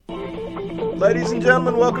Ladies and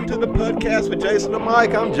gentlemen, welcome to the PUDcast with Jason and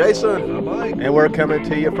Mike. I'm Jason. I'm Mike. And we're coming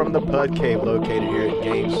to you from the Pud Cave located here at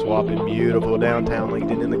Game Swap in beautiful downtown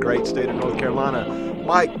Lincoln in the great state of North Carolina.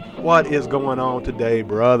 Mike, what is going on today,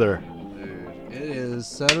 brother? Dude, it is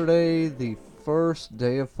Saturday, the first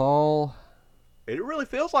day of fall. It really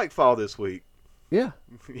feels like fall this week. Yeah.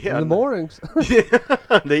 Yeah. In the mornings. Yeah.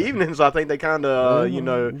 The evenings, I think they kind of,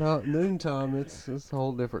 About noontime, it's a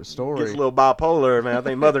whole different story. gets a little bipolar, man. I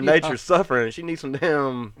think Mother Nature's suffering. She needs some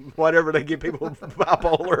damn whatever they give people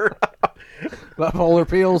bipolar. Bipolar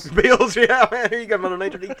pills. Pills, yeah, man. Here you go, Mother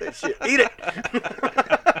Nature. Eat that shit. Eat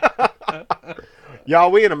it.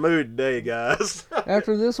 Y'all, we in a mood today, guys.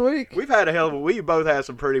 After this week? We both had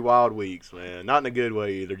some pretty wild weeks, man. Not in a good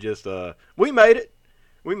way either. Just, we made it.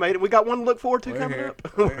 We got one to look forward to coming up.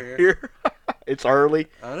 We're here. It's early.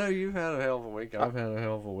 I know you've had a hell of a week. I've had a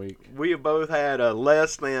hell of a week. We have both had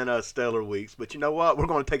less than stellar weeks. But you know what? We're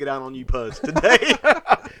going to take it out on you puds today.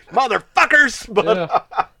 Motherfuckers! But,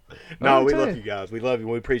 Yeah. no, we love you guys. We love you.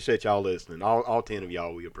 We appreciate y'all listening. All 10 of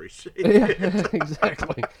y'all, we appreciate it. Yeah,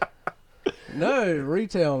 exactly. No,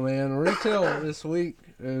 retail, man. Retail this week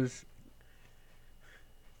is...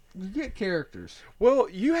 You get characters. Well,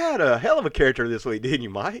 you had a hell of a character this week, didn't you,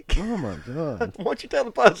 Mike? Oh, my God. Why don't you tell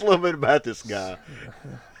the us a little bit about this guy?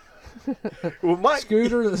 Well, Mike,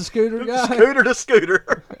 Scooter, the scooter guy? Scooter to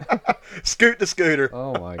Scooter. Scoot the Scooter.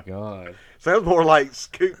 Oh, my God. Sounds more like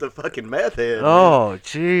Scoot the fucking meth head. Oh,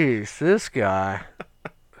 jeez, this guy.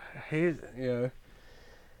 He's,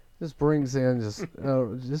 just brings in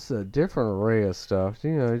just a different array of stuff.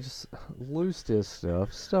 Just loose disc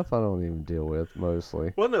stuff I don't even deal with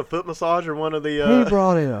mostly. Wasn't it a foot massager one of the... He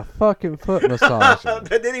brought in a fucking foot massager.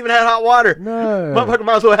 That didn't even have hot water. No. Motherfucker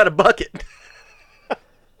might as well have had a bucket.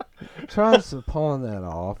 He tries to pawn that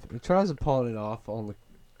off. He tries to pawn it off on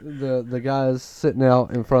the guys sitting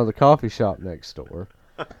out in front of the coffee shop next door.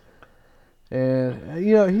 And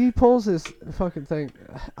he pulls this fucking thing.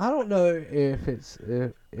 I don't know if it's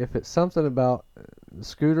something about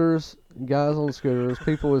scooters, guys on scooters,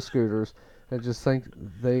 people with scooters that just think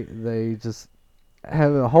they just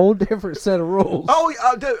have a whole different set of rules.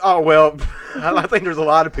 Well, I think there's a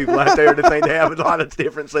lot of people out there that think they have a lot of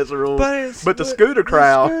different sets of rules. But the scooter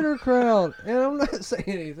crowd. The scooter crowd. And I'm not saying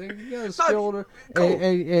anything. You got a scooter,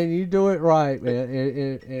 and you do it right,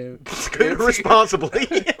 man. And scooter responsibly.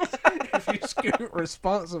 If you scoot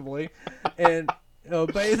responsibly and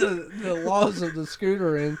obey the laws of the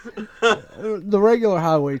scooter and the regular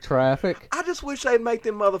highway traffic. I just wish they'd make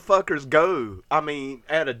them motherfuckers go,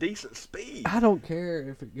 at a decent speed. I don't care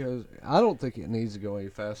if it goes. I don't think it needs to go any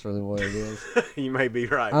faster than what it is. You may be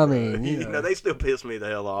right. I mean, they still piss me the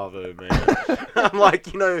hell off, man. I'm like,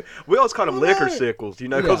 we always call them liquor sickles,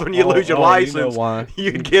 because when you lose your license,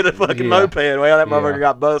 you get a fucking moped. Well, that motherfucker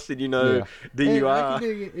got busted, DUI. And I can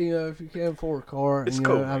dig it, if you can't afford a car. It's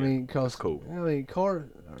cool. It's cool. Cars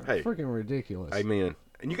are freaking ridiculous. Amen.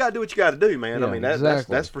 And you got to do what you got to do, man. Yeah,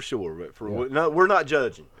 that's for sure. But no, we're not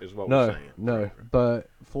judging, is what we're saying. No, but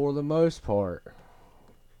for the most part,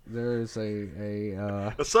 there is a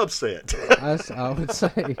subset. I would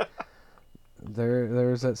say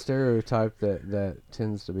there's that stereotype that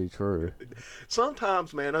tends to be true.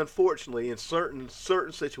 Sometimes, man, unfortunately, in certain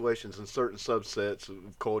situations and certain subsets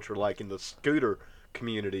of culture, like in the scooter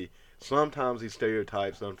community, sometimes these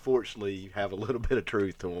stereotypes, unfortunately, have a little bit of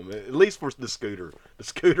truth to them. At least for the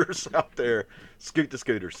scooters out there. Scoot the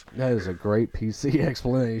scooters. That is a great PC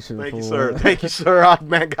explanation. Thank you, sir. Thank you, sir.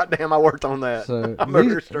 Man, goddamn, I worked on that. So I'm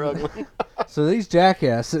over struggling. So these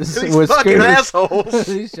jackasses these with fucking scooters, assholes.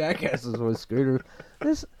 these jackasses with scooters.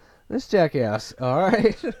 This jackass, all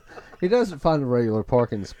right. He doesn't find a regular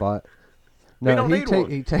parking spot. No,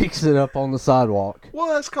 he takes it up on the sidewalk.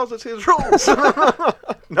 Well, that's because it's his rules.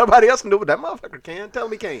 Nobody else can do it. That motherfucker can. Tell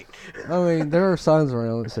him he can't. There are signs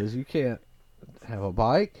around that says you can't have a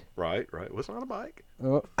bike. Right. Well, it's not a bike.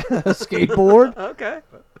 A skateboard. Okay.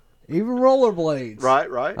 Even rollerblades. Right.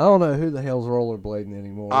 I don't know who the hell's rollerblading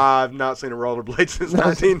anymore. I've not seen a rollerblade since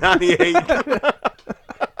 1998.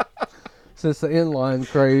 Since the inline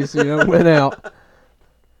craze, went out.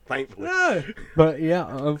 Thankfully. No. But yeah,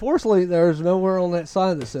 unfortunately, there's nowhere on that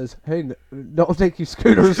sign that says, "Hey, don't take your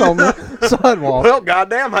scooters on the sidewalk." Well,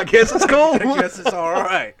 goddamn, I guess it's cool. I guess it's all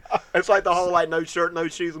right. It's like the whole no shirt, no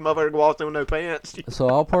shoes, and motherfucker walks in with no pants. So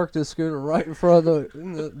I'll park this scooter right in front of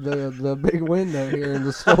the big window here in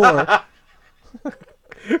the store.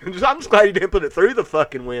 I'm just glad he didn't put it through the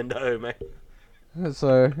fucking window, man.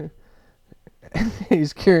 So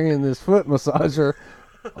he's carrying this foot massager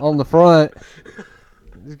on the front.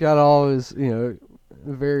 He's got all his,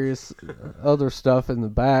 various other stuff in the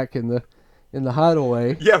back, and in the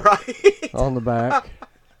hideaway. Yeah, right. On the back.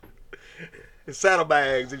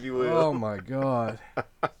 Saddlebags, if you will. Oh my God.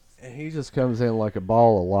 And he just comes in like a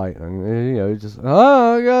ball of lightning. And, just,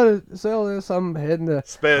 I gotta sell this. I'm heading to.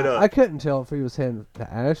 Sped up. I couldn't tell if he was heading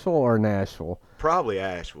to Asheville or Nashville. Probably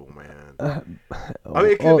Asheville, man. I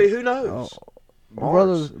mean, it could be. Who knows?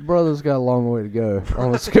 Brother's got a long way to go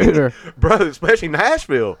on a scooter. Bro, especially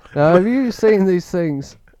Nashville. Now, have you seen these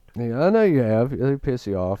things? Yeah, I know you have. They piss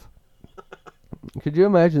you off. Could you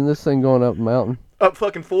imagine this thing going up the mountain? Up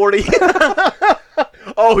fucking 40.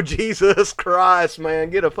 Oh, Jesus Christ, man.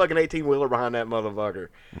 Get a fucking 18-wheeler behind that motherfucker.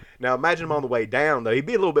 Now, imagine him on the way down, though. He'd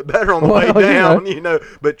be a little bit better on the way down,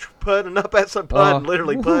 but putting up at some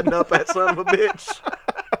literally putting up at son of a bitch.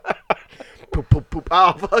 Poop, poop, poop.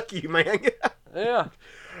 Oh, fuck you, man. Yeah.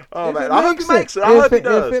 Oh, man. I hope he makes it. I hope he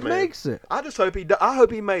does, if it man. makes it. I just hope I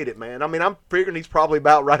hope he made it, man. I mean, I'm figuring he's probably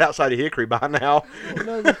about right outside of Hickory by now. You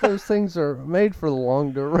know that those things are made for the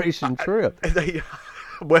long duration trip.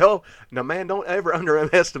 Well, now, man, don't ever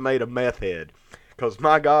underestimate a meth head. Because,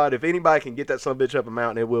 my God, if anybody can get that son of a bitch up a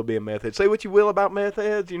mountain, it will be a meth head. Say what you will about meth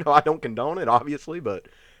heads. I don't condone it, obviously, but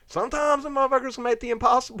sometimes the motherfuckers make the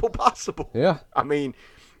impossible possible. Yeah. I mean,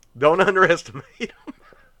 don't underestimate them.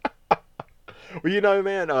 Well,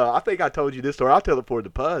 man, I think I told you this story. I'll tell it for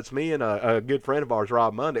the PUDs. Me and a good friend of ours,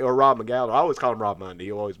 Rob Monday, or Rob McGallagher. I always call him Rob Monday.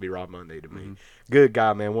 He'll always be Rob Monday to me. Mm-hmm. Good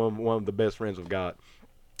guy, man. One of the best friends we've got.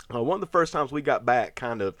 One of the first times we got back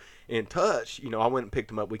kind of in touch, I went and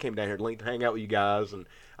picked him up. We came down here to Lincoln to hang out with you guys, and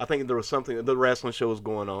I think there was something, the wrestling show was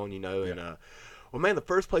going on, and, well, man, the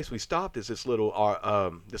first place we stopped is this little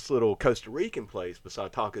Costa Rican place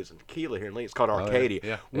beside Tacos and Tequila here in Lincoln. It's called Arcadia.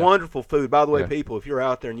 Yeah. Wonderful food. By the way, people, if you're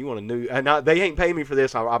out there and you want a new, and they ain't paying me for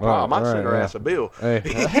this, I might send her ass a bill. Hey.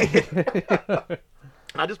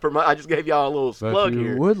 I just gave y'all a little plug here. If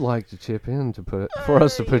you would like to chip in for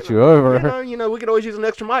us to put you over. We could always use an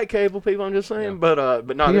extra mic cable, people. I'm just saying, but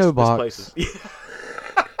no, this place is.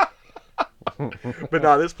 But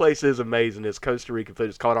no, this place is amazing. It's Costa Rican food.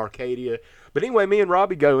 It's called Arcadia. But anyway, me and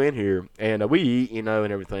Robbie go in here, and we eat, and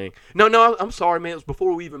everything. No, I'm sorry, man. It was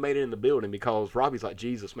before we even made it in the building because Robbie's like,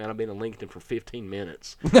 Jesus, man, I've been in Lincoln for 15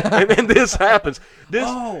 minutes. And then this happens. You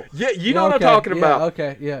know what I'm talking about.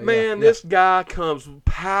 Okay, yeah. Man, this guy comes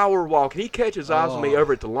power walking. He catches eyes with me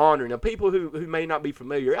over at the laundry. Now, people who may not be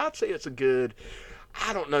familiar, I'd say it's a good,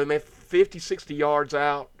 I don't know, man, 50, 60 yards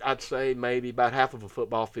out. I'd say maybe about half of a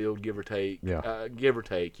football field, give or take. Yeah. Give or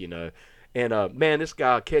take, And, man, this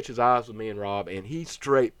guy catches eyes with me and Rob, and he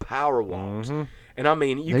straight power walks. Mm-hmm. And, I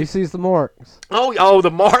mean, he sees the marks. Oh,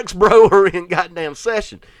 the marks, bro, are in goddamn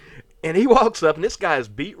session. And he walks up, and this guy is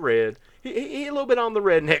beat red. He a little bit on the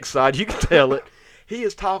redneck side. You can tell it. He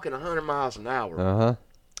is talking 100 miles an hour. Uh-huh.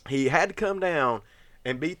 He had to come down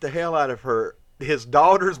and beat the hell out of his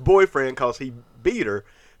daughter's boyfriend because he beat her.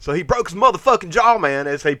 So he broke his motherfucking jaw, man,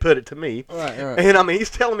 as they put it to me. Right. And, I mean, he's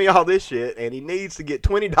telling me all this shit, and he needs to get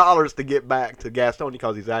 $20 to get back to Gastonia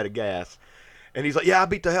because he's out of gas. And he's like, yeah, I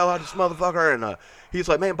beat the hell out of this motherfucker. And he's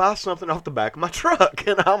like, man, buy something off the back of my truck.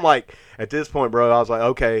 And I'm like, at this point, bro, I was like,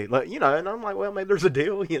 okay. And I'm like, well, maybe there's a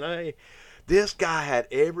deal, Hey, this guy had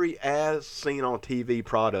every as seen on TV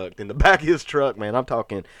product in the back of his truck, man. I'm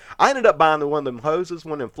talking, I ended up buying one of them hoses,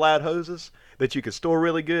 one of them flat hoses that you could store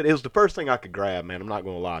really good. It was the first thing I could grab, man. I'm not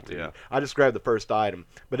going to lie to you. I just grabbed the first item.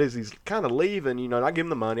 But as he's kind of leaving, I give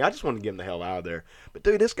him the money. I just wanted to get him the hell out of there. But,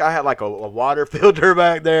 dude, this guy had like a water filter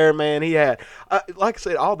back there, man. He had, like I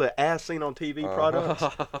said, all the as seen on TV products.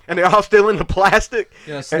 And they're all still in the plastic.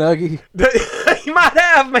 Yeah, Snuggie. He might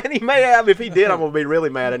have, man. He may have. If he did, I'm going to be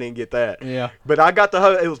really mad I didn't get that. Yeah. But I got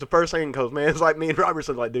it was the first thing because, man, it's like me and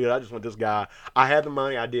Robertson, like, dude, I just want this guy. I had the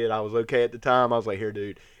money. I did. I was okay at the time. I was like, here,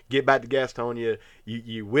 dude. Get back to Gastonia.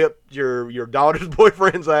 You whipped your daughter's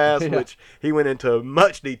boyfriend's ass, which he went into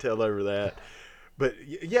much detail over that. But,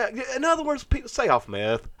 yeah, in other words, people stay off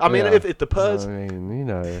meth. I mean, if the PUDs... I mean,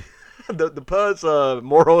 the PUDs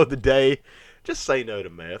moral of the day, just say no to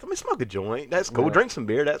meth. I mean, smoke a joint. That's cool. Yeah. Drink some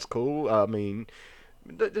beer. That's cool. I mean,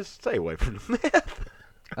 just stay away from the meth.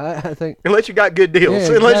 I think... Unless you got good deals.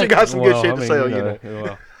 Yeah, Unless you got some good shit to sell,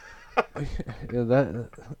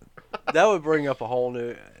 that would bring up a whole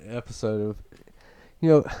new episode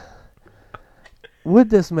of, would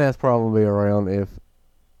this meth problem be around if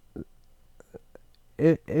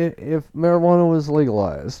marijuana was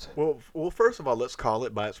legalized? Well, first of all, let's call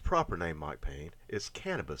it by its proper name, Mike Payne. It's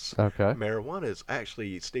cannabis. Okay. Marijuana is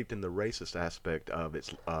actually steeped in the racist aspect of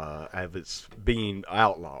its being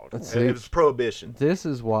outlawed. It's prohibition. This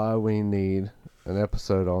is why we need an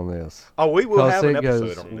episode on this. Oh, we will have an Because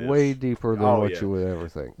episode it on goes this. way deeper than what you would ever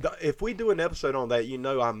think. If we do an episode on that,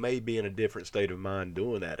 I may be in a different state of mind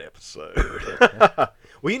doing that episode.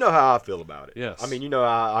 Well, you know how I feel about it. Yes. I mean, I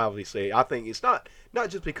obviously, I think it's not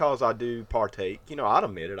just because I do partake. I'd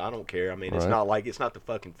admit it. I don't care. I mean, it's not like it's not the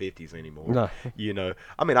fucking 50s anymore. No.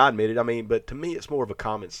 I mean, I admit it. I mean, but to me, it's more of a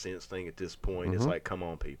common sense thing at this point. Mm-hmm. It's like, come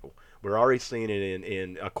on, people. We're already seeing it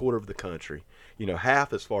in a quarter of the country.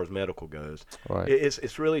 Half as far as medical goes. Right.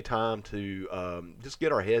 It's really time to just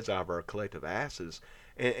get our heads out of our collective asses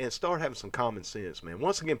and start having some common sense, man.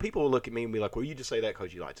 Once again, people will look at me and be like, well, you just say that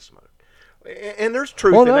because you like to smoke. And there's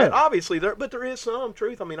truth in that, obviously. But there is some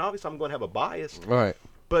truth. I mean, obviously, I'm going to have a bias. Right.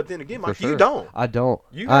 But then again, Mike, sure. you don't. I don't.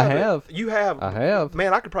 I have.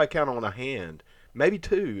 Man, I could probably count on a hand, maybe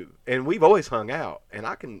two. And we've always hung out. And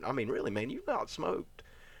really, man, you've not smoked.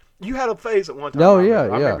 You had a phase at one time. No, yeah. I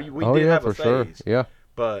remember we did have a phase. Sure. Yeah.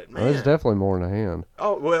 But, man. There's definitely more than a hand.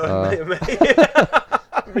 Oh, well, man.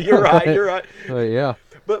 You're right. Yeah.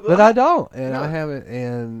 But I don't. And I haven't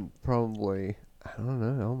in probably, I don't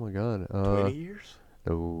know. Oh, my God. 20 years?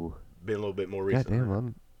 No. Been a little bit more recent. God damn,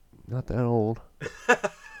 I'm not that old.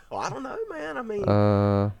 Well, I don't know, man. I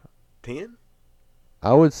mean, 10?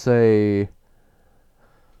 I would say,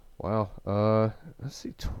 wow, let's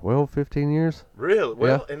see, 12, 15 years. Really?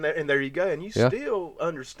 Well, yeah. and there you go. And you still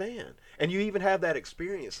understand. And you even have that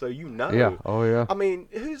experience, so you know. Yeah, oh yeah. I mean,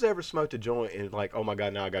 who's ever smoked a joint and like, oh my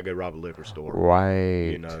God, now I got to go rob a liquor store?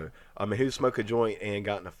 Right. I mean, who's smoked a joint and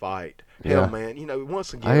got in a fight? Hell, man,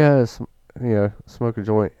 once again. I gotta, smoke a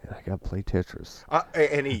joint and I gotta play Tetris.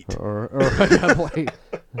 And eat. Or I gotta play...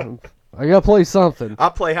 I gotta play something. I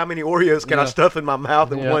play how many Oreos can I stuff in my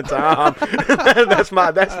mouth at one time. That's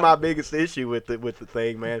my biggest issue with the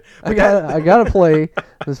thing, man. But I gotta play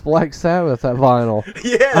this Black Sabbath vinyl.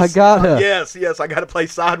 Yes, I gotta. Yes, I gotta play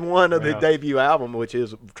side one of the debut album, which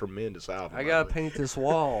is a tremendous album. I gotta paint this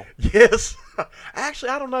wall. Yes, actually,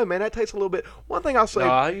 I don't know, man. That takes a little bit. One thing I'll say.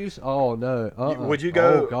 No, Oh no. Would you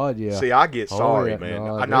go? Oh God, yeah. See, I get sorry, man.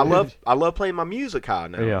 No, I love playing my music high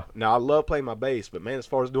now. Yeah. Now I love playing my bass, but man, as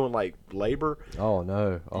far as doing like labor. Oh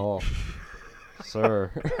no. Oh,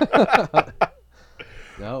 sir.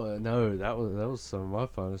 No, that was some of my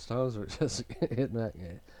funnest times. Were just hitting that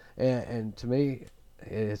game. And to me,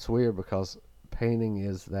 it's weird because painting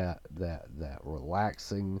is that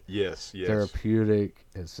relaxing, yes, therapeutic.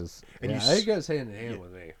 It's just it goes hand in hand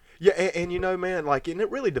with me. Yeah, and man, like, and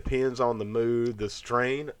it really depends on the mood, the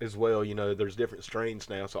strain as well. There's different strains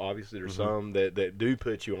now, so obviously there's some that do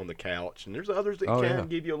put you on the couch, and there's others that can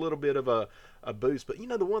give you a little bit of a boost. But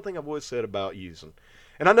the one thing I've always said about using,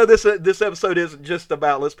 and I know this episode isn't just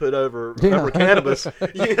about let's put over cannabis, for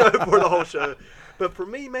the whole show. But for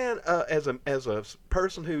me, man, as a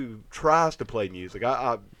person who tries to play music,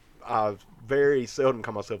 I very seldom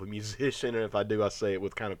call myself a musician, and if I do, I say it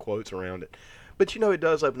with kind of quotes around it. But it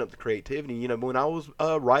does open up the creativity. When I was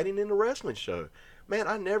writing in a wrestling show, man,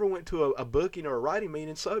 I never went to a booking or a writing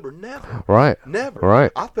meeting sober. Never. Right. Never.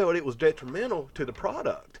 Right. I felt it was detrimental to the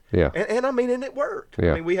product. Yeah. And and it worked.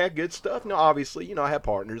 Yeah. I mean, we had good stuff. Now, obviously, I had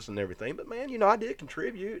partners and everything, but man, I did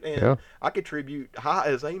contribute, and I contribute high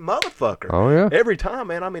as a motherfucker. Oh yeah. Every time,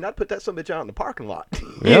 man. I mean, I'd put that son of a bitch out in the parking lot. Yep.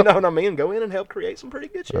 You know what I mean? Go in and help create some pretty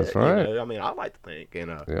good shit. That's right. I mean, I like to think,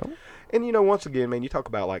 And once again, man, you talk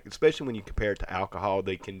about, like, especially when you compare it to alcohol,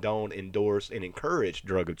 they condone, endorse, and encourage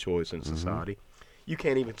drug of choice in society. You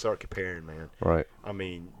can't even start comparing, man. Right. I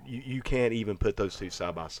mean, you can't even put those two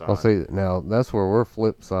side by side. I'll see. Now that's where we're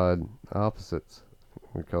flip side opposites,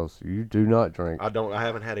 because you do not drink. I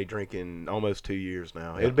haven't had a drink in almost 2 years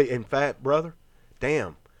now. It'd be, in fact, brother,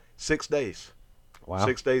 6 days. Wow.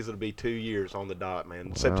 6 days, it'll be 2 years on the dot, man.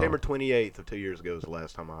 Wow. September 28th of 2 years ago was the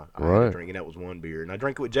last time I had a drink, and that was one beer. And I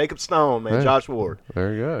drank it with Jacob Stone, man, Josh Ward.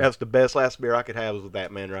 There you go. That's the best last beer I could have was with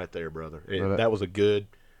that man right there, brother. That was a good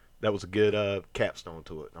capstone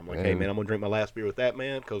to it. I'm like, hey, man, I'm going to drink my last beer with that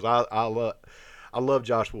man because I love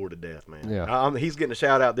Josh Ward to death, man. Yeah. He's getting a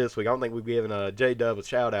shout-out this week. I don't think we've given J-Dub a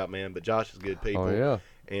shout-out, man, but Josh is good people. Oh, yeah.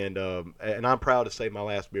 And I'm proud to say my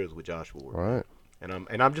last beer was with Josh Ward. Right.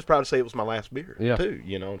 And I'm just proud to say it was my last beer, too,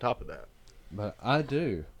 on top of that. But I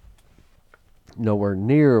do nowhere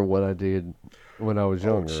near what I did when I was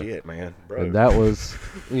younger. Oh, shit, man. Bro. And that was,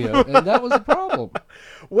 and that was a problem.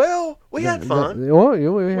 Well, we had fun.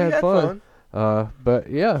 We had fun. But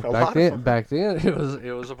back then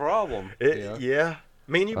it was a problem. Yeah.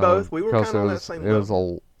 Me and you both, we were kind of on that same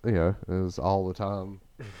level. It was all the time.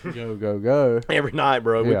 Go. Every night,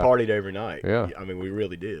 bro. We Yeah. partied every night. Yeah. I mean, we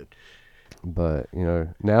really did. But,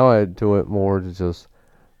 now I do it more to just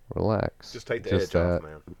relax. Just take the edge off,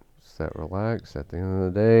 man. just that relax. At the end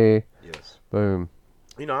of the day, Yes. boom.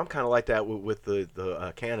 I'm kind of like that with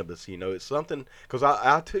the cannabis. It's something because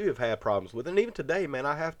I too have had problems with it. And even today, man,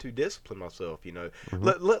 I have to discipline myself.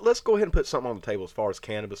 Let's go ahead and put something on the table as far as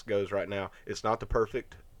cannabis goes right now. It's not the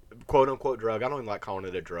perfect quote unquote drug. I don't even like calling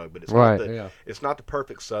it a drug, but it's not the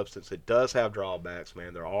perfect substance. It does have drawbacks,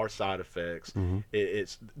 man. There are side effects.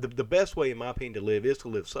 It's the best way, in my opinion, to live is to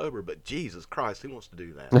live sober. But Jesus Christ, who wants to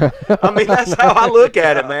do that? I mean, that's how I look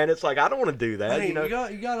at it, man. It's like I don't want to do that.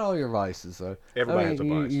 You got all your vices though. Everybody has a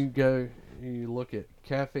vice. You look at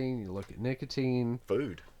caffeine, you look at nicotine,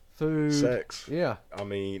 food, sex. Yeah. I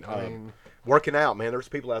mean, working out, man. There's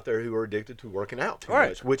people out there who are addicted to working out too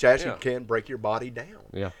much, which actually can break your body down.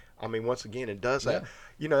 Yeah. I mean, once again, it does that.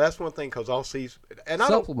 That's one thing because I'll see and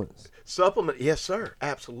supplement. Yes, sir,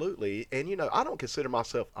 absolutely. And I don't consider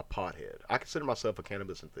myself a pothead. I consider myself a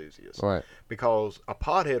cannabis enthusiast. Right. Because a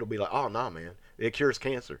pothead will be like, oh no, man, it cures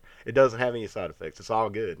cancer. It doesn't have any side effects. It's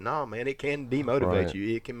all good. No, man, it can demotivate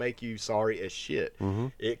you. It can make you sorry as shit.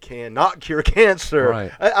 It cannot cure cancer.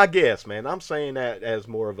 Right. I guess, man. I'm saying that as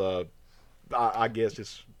more of a, I guess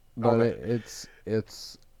it's. But it's.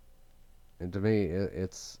 And to me,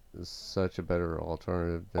 it's such a better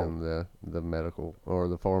alternative than the medical or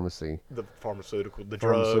the pharmacy. The pharmaceutical, the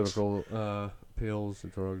drugs. Pills, the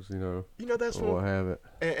drugs, that's what have it.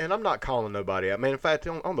 And I'm not calling nobody out. Man, in fact,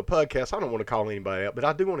 on the podcast, I don't want to call anybody out, but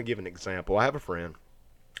I do want to give an example. I have a friend,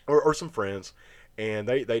 or some friends, and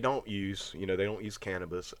they don't use, they don't use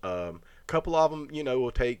cannabis. A couple of them, will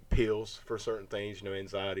take pills for certain things,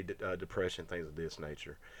 anxiety, depression, things of this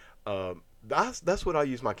nature. That's what I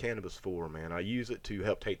use my cannabis for, man. I use it to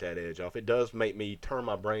help take that edge off. It does make me turn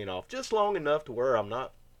my brain off just long enough to where I'm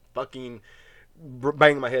not fucking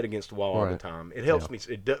banging my head against the wall all the time. It helps me.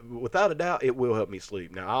 Without a doubt, it will help me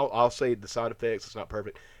sleep. Now, I'll say the side effects, it's not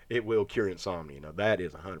perfect. It will cure insomnia. That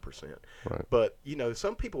is 100%. Right. But,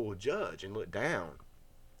 some people will judge and look down.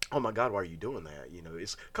 Oh my God, why are you doing that?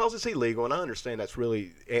 It's because it's illegal, and I understand that's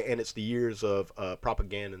really, and it's the years of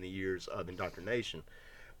propaganda and the years of indoctrination.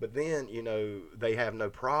 But then, they have no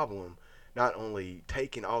problem not only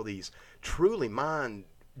taking all these truly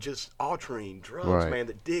just altering drugs, man,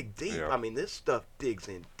 that dig deep. Yeah. I mean, this stuff digs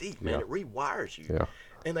in deep, man. It rewires you. Yeah.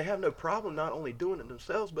 And they have no problem not only doing it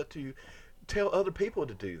themselves, but to tell other people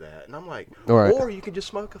to do that. And I'm like, or you can just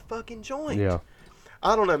smoke a fucking joint. Yeah.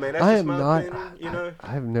 I don't know, man. That's just my opinion, I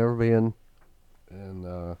have never been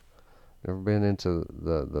never been into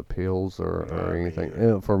the pills or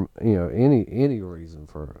anything for any reason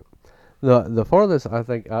for the farthest I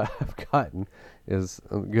think I've gotten is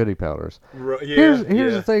goodie powders. Here's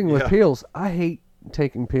the thing with pills. I hate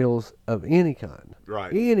taking pills of any kind.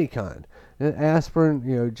 Right. Any kind.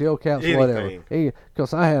 Aspirin, gel caps, whatever.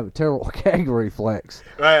 Because I have a terrible gag reflex.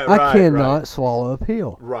 I cannot swallow a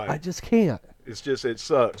pill. Right. I just can't. It's just, it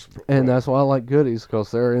sucks. And that's why I like goodies,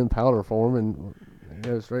 because they're in powder form and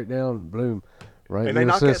go straight down, boom, right. And they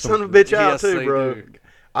knock that son of a bitch out too, bro. Do.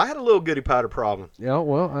 I had a little goody powder problem. Yeah,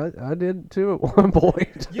 well, I did too at one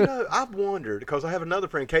point. I've wondered, because I have another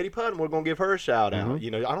friend, Katie Putnam. We're gonna give her a shout out.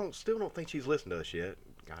 I still don't think she's listened to us yet.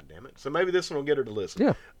 God damn it! So maybe this one will get her to listen.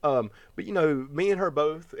 Yeah. But me and her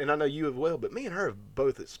both, and I know you as well. But me and her have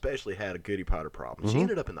both especially had a goody powder problem. She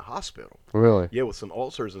ended up in the hospital. Really? Yeah, with some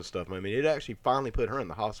ulcers and stuff. I mean, it actually finally put her in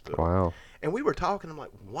the hospital. Wow. And we were talking. I'm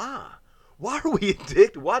like, why? Why are we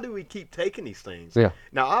addicted? Why do we keep taking these things? Yeah.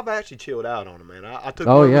 Now, I've actually chilled out on them, man. I took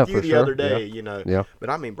one with you the other day, Yeah. But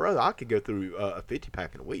I mean, brother, I could go through a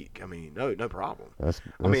 50-pack in a week. I mean, no problem. That's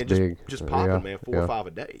big. Just popping, yeah. man, 4 or 5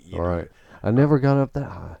 a day. All right. I never got up that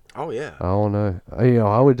high. Oh, yeah. I don't know.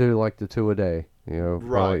 I would do like the 2 a day.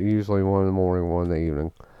 Right. Usually 1 in the morning, 1 in the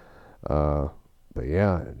evening. But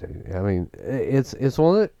yeah, dude, I mean, it's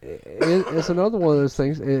one of it's another one of those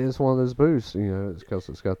things. It's one of those boosts, it's because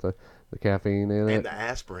it's got the caffeine in it. And the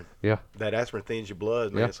aspirin. Yeah. That aspirin thins your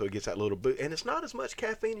blood, man, so it gets that little boost. And it's not as much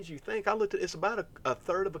caffeine as you think. I looked at it's about a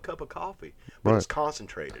third of a cup of coffee, but it's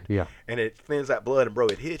concentrated. Yeah. And it thins that blood, and bro,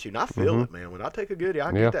 it hits you. And I feel it, man. When I take a goodie,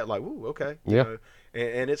 I get that like, ooh, okay. You know?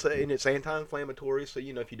 And it's anti-inflammatory, so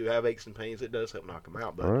if you do have aches and pains, it does help knock them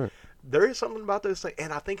out. But there is something about those things,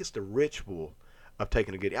 and I think it's the ritual of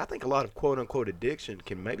taking a goodie. I think a lot of quote-unquote addiction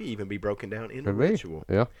can maybe even be broken down into ritual.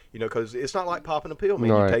 Yeah. Because it's not like popping a pill, man.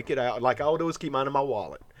 You take it out. Like I would always keep mine in my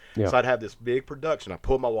wallet. Yeah. So I'd have this big production. I'd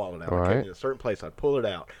pull my wallet out. I kept it in a certain place. I'd pull it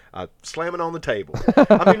out. I'd slam it on the table.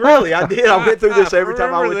 I mean, really, I did. I went through this every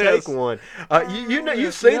time I would take one.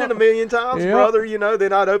 You've seen it a million times, brother.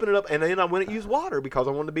 Then I'd open it up, and then I wouldn't use water because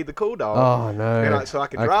I wanted to be the cool dog. Oh, no. And so I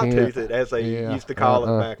could dry tooth it, as they used to call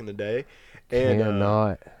it back in the day. And,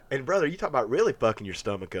 cannot. And brother, you talk about really fucking your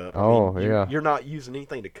stomach up. Oh, you're, yeah. You're not using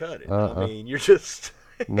anything to cut it. Uh-uh. I mean, you're just.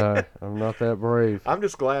 No, I'm not that brave. I'm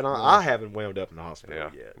just glad I haven't wound up in the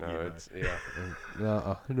hospital yet. No, you know. it's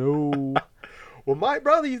yeah. No. Well, Mike,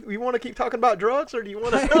 brother, you want to keep talking about drugs, or do you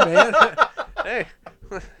want Hey, to? man. Hey,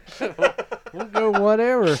 We'll go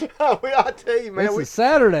whatever. I tell you, man, It's a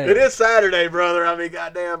Saturday. it is Saturday, brother. I mean,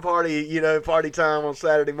 goddamn party time on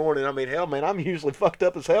Saturday morning. I mean, hell, man, I'm usually fucked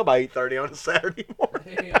up as hell by 8:30 on a Saturday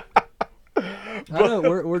morning. Yeah. I know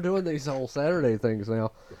we're doing these whole Saturday things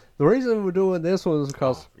now. The reason we're doing this one is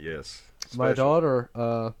because Yes, my special. daughter,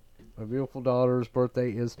 my beautiful daughter's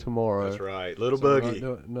birthday is tomorrow. That's right, little So we're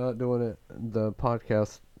boogie. not doing it the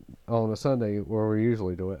podcast on a Sunday where we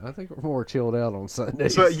usually do it. I think we're more chilled out on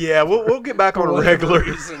Sundays. So yeah, we'll get back on a whatever regular.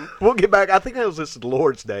 reason. We'll get back. I think that was this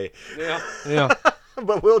Lord's Day. yeah. Yeah.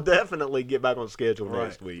 But we'll definitely get back on schedule Right.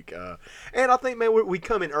 next week. And I think, man, we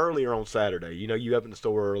come in earlier on Saturday. You know, you open the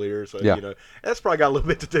store earlier, so Yeah. you know that's probably got a little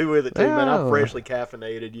bit to do with it too, man. I'm Yeah. freshly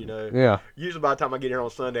caffeinated. You know, Yeah. usually by the time I get here on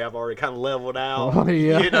Sunday, I've already kind of leveled out. Oh,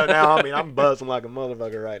 yeah. You know, now I mean I'm buzzing like a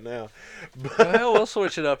motherfucker right now. But Well, we'll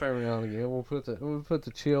switch it up Every now and again, we'll put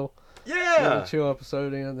the chill. yeah, chill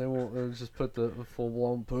episode in, then we'll just put the full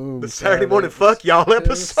blown boom. the Saturday morning fuck y'all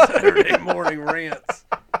episode. Saturday morning rants.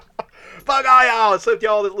 Fuck all y'all, except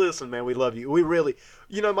y'all that listen, man. We love you. We really,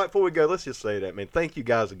 you know, Mike, before we go, let's just say that, man. Thank you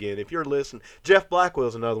guys again. If you're listening, Jeff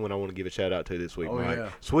Blackwell's another one I want to give a shout out to this week, Oh, Mike. yeah.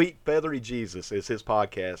 Sweet Feathery Jesus is his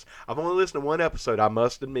podcast. I've only listened to one episode, I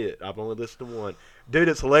must admit. I've only listened to one. Dude,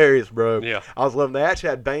 it's hilarious, bro. Yeah. I was loving. They actually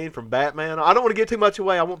had Bane from Batman. I don't want to get too much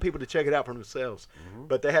away. I want people to check it out for themselves.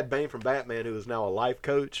 But they had Bane from Batman, who is now a life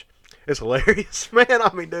coach. It's hilarious, man.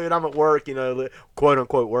 I mean, dude, I'm at work, you know, quote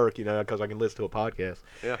unquote work, you know, because I can listen to a podcast.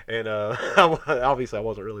 Yeah. And obviously, I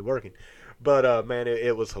wasn't really working, but man,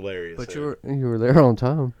 it was hilarious. But you were there on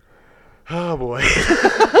time. Oh boy.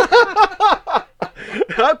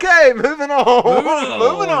 Okay, moving on.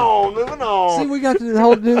 See, we got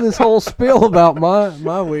to do this whole spiel about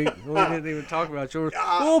my week. We didn't even talk about yours.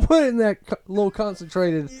 We'll put it in that little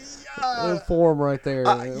concentrated form right there.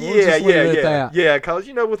 We'll just leave it at that. Yeah. Because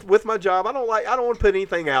you know, with my job, I don't want to put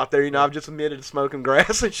anything out there. You know, I've just admitted to smoking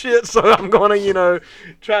grass and shit, so I'm gonna, you know,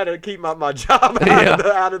 try to keep my job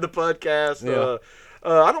out of the podcast. Yeah.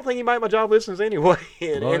 I don't think anybody at my job listens anyway,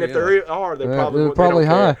 and if there are, they're probably they're probably they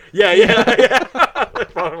don't high. care. Yeah. They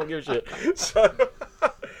probably don't give a shit. So,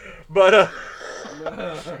 but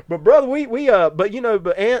brother,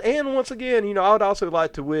 and once again, you know, I would also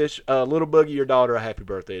like to wish little Boogie, your daughter, a happy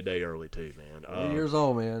birthday a day early too, man. 3 years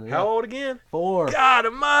old, man. How old again? 4. God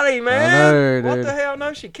almighty, man. know, What dude. the hell?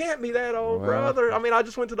 No, she can't be that old, Well. brother. I mean, I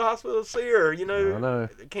just went to the hospital to see her. You know, I know.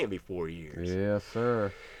 It can't be 4 years. Yes,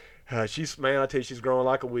 sir. She's, man, I tell you, she's growing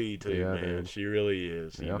like a weed too, Yeah, man. dude. She really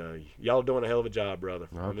is. Yeah. You know, y'all doing a hell of a job, brother.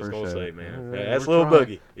 I I'm just gonna appreciate say, it. man. Yeah, That's we're little trying.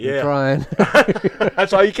 Boogie. We're Yeah, trying.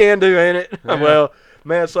 that's all you can do, ain't it? Yeah. Well,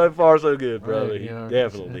 man, so far so good, brother. You know,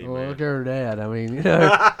 Definitely, well, man. look at her dad. I mean, you know,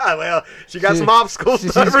 Well, she got She- some obstacles.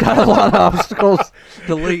 she's to got a lot of obstacles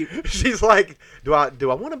to leap. She's like, do I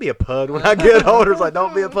want to be a pud when I get older? It's like,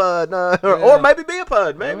 don't be a pud, no, or Yeah. maybe be a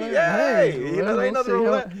pud, maybe. Well, Hey, hey, you know, there ain't we'll nothing see wrong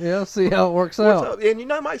with how- that. Yeah, see how it works What's out. up? And you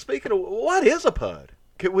know, Mike, speaking of, what is a pud?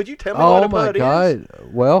 Would you tell me Oh what a my pud is? God!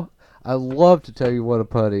 Well, I love to tell you what a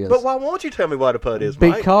pud is. But why won't you tell me what a pud is,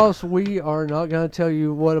 Mike? Because we are not going to tell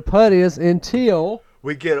you what a pud is until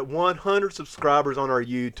We get 100 subscribers on our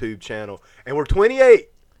YouTube channel, and we're 28.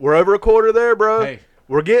 We're over a quarter there, bro. Hey.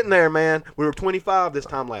 We're getting there, man. We were 25 this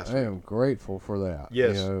time last I week. am grateful for that.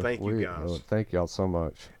 Yes, thank you, guys. Thank y'all so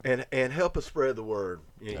much. And help us spread the word.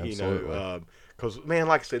 You Absolutely. know, because man,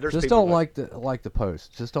 like I said, there's Just people don't like the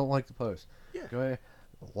post. Just don't like the post. Yeah. Go ahead.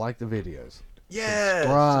 Like the videos. Yeah,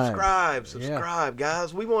 Subscribe. subscribe,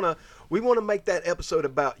 guys. We wanna make that episode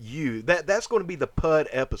about you. That's going to be the PUD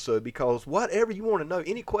episode, because whatever you want to know,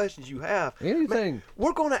 any questions you have, Anything. man,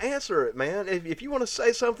 we're going to answer it, man. If you want to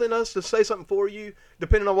say something, us to say something for you,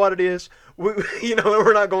 depending on what it is, we're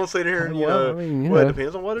not going to sit here and Well, I mean, it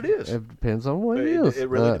depends on what it is. It depends on what it It- is. it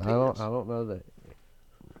really But depends. I don't know that.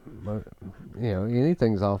 But,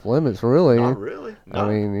 anything's off limits, really. Not really. I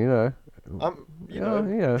mean, I'm,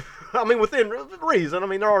 I mean, within reason. I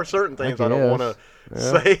mean, there are certain things I don't want to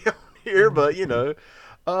guess. say on here, but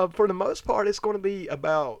for the most part, it's going to be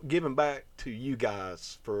about giving back to you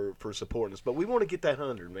guys for supporting us. But we want to get that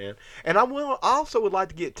 100, man. And I also would like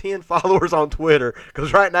to get 10 followers on Twitter,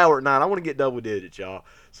 because right now we're at 9. I want to get double digits, y'all.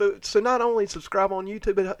 So not only subscribe on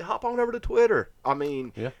YouTube, but hop on over to Twitter. I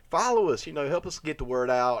mean, follow us. Help us get the word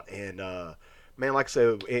out. And man, like I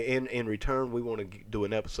said, in return, we want to do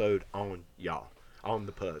an episode on y'all, on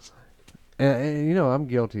the PUDs. And I'm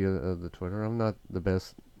guilty of the Twitter. I'm not the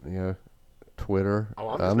best Twitter. Oh,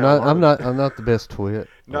 I'm just I'm now not. I'm learning. not. I'm not the best twit.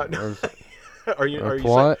 No, no. Are you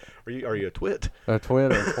twat? are you a twit? A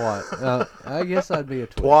twit or twat? I guess I'd be a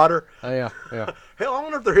twit. Twatter? Yeah. Hell, I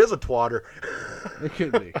wonder if there is a twatter. It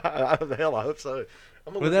could be. Hell, I hope so.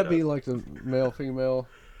 I'm gonna Would look that it be up. like the male-female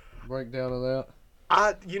breakdown of that?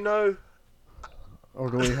 Or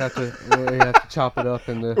do we have to chop it up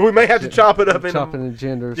in the? We may have to chop it up chop it in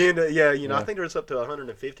genders. Yeah, I Yeah. think there's up to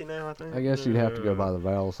 150 now. I think. I guess you'd have to go by the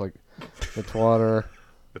vowels, like the twatter,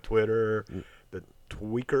 the Twitter, the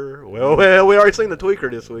tweaker. Well, we already seen the tweaker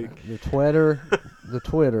this week. the twitter, the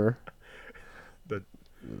Twitter, The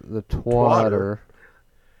the twatter.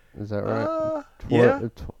 Is that right? Yeah.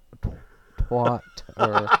 Twat.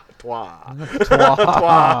 Twa. Twa.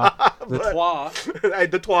 The twa. Hey,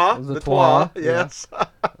 the twa. The The twa, twa. Yes.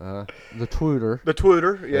 The Twitter. The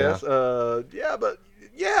Twitter. Yes.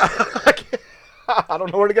 I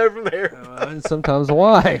don't know where to go from there. And sometimes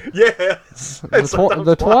why? Yes.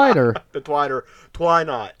 The twiter. The twiter. Twy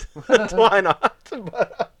not. Twy not.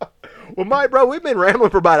 Well, Mike, bro, we've been rambling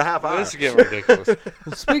for about a half hour. This is getting ridiculous.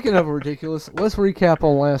 Well, speaking of ridiculous, let's recap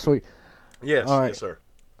on last week. Yes, All right. yes, sir.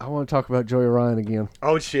 I want to talk about Joey Ryan again.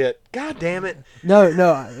 Oh shit! God damn it! No,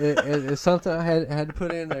 it's something I had to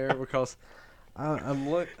put in there because I'm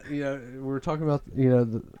look. We're talking about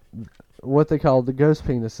what they call the ghost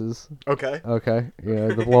penises. Okay. Okay,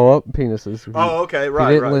 the blow up penises. If Oh, okay. you Right.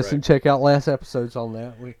 didn't Right. listen, Right. check out last episodes on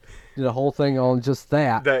that. We did a whole thing on just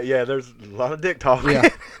that. Yeah. There's a lot of dick talk. Yeah,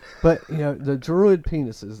 but the druid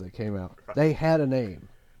penises that came out, they had a name.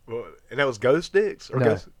 Well, and that was ghost dicks or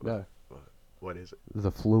ghost. No, What is it?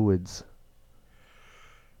 the fluids.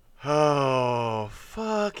 Oh,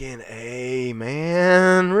 fucking A,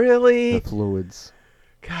 man. Really? The fluids.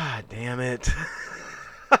 God damn it.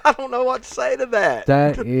 I don't know what to say to that.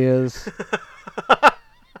 That is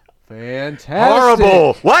fantastic.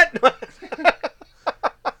 Horrible. What?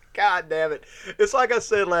 God damn it. It's like I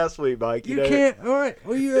said last week, Mike. You can't. All right.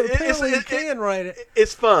 Well, you apparently it- can write it.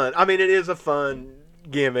 It's fun. I mean, it is a fun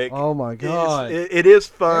gimmick. Oh my God! It is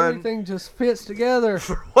fun. Everything just fits together.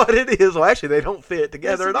 For what it is. Well, actually, they don't fit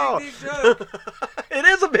together at all. It's a big dick joke. It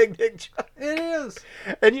is a big dick joke. It is.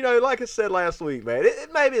 And like I said last week, man,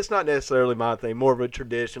 maybe it's not necessarily my thing, more of a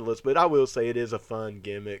traditionalist, but I will say it is a fun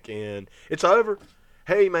gimmick, and it's over.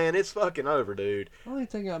 Hey, man, it's fucking over, dude. The only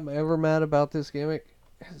thing I'm ever mad about this gimmick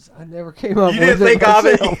is I never came up You with didn't think of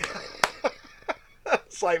it. myself.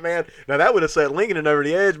 It's like, man, now that would have set Lincoln over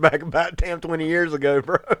the edge back about 20 years ago,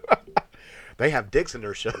 bro. They have dicks in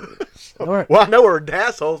their shows. All right. Well, I know we're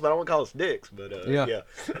assholes, but I won't call us dicks. But Yeah.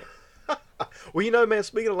 Well, man,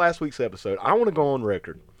 speaking of last week's episode, I want to go on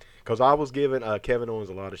record because I was giving Kevin Owens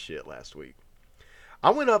a lot of shit last week. I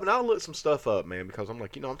went up and I looked some stuff up, man, because I'm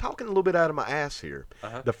like, I'm talking a little bit out of my ass here.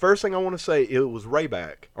 Uh-huh. The first thing I want to say, it was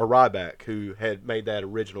Ryback, who had made that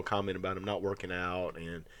original comment about him not working out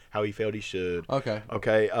and how he felt he should. Okay.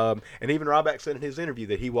 Okay. And even Ryback said in his interview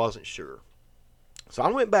that he wasn't sure. So I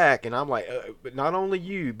went back and I'm like, but not only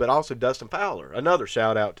you, but also Dustin Fowler. Another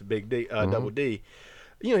shout out to Big D, Double D.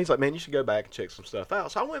 He's like, man, you should go back and check some stuff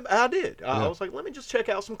out. So I did. I was like, let me just check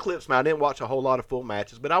out some clips, man. I didn't watch a whole lot of full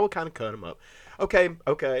matches, but I would kind of cut them up. Okay.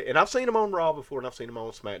 And I've seen him on Raw before, and I've seen him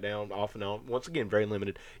on SmackDown off and on. Once again, very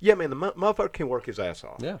limited. Yeah, man, the motherfucker can work his ass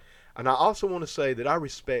off. Yeah. And I also want to say that I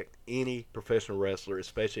respect any professional wrestler,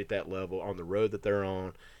 especially at that level, on the road that they're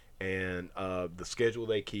on, and the schedule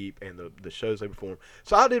they keep, and the shows they perform.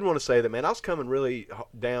 So I did want to say that, man, I was coming really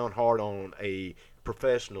down hard on a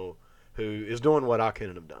professional who is doing what I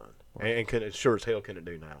couldn't have done, and sure as hell couldn't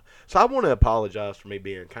do now. So I want to apologize for me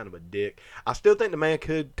being kind of a dick. I still think the man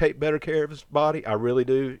could take better care of his body. I really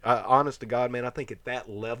do. Honest to God, man, I think at that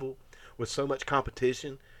level, with so much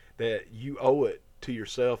competition, that you owe it to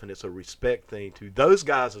yourself, and it's a respect thing to those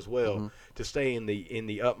guys as well, to stay in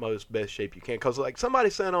the utmost best shape you can. Because like somebody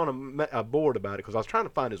sent on a board about it, because I was trying to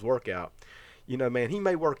find his workout. Man, he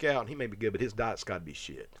may work out and he may be good, but his diet's got to be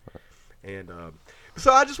shit. And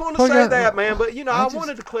so I just wanted to say that, man. But I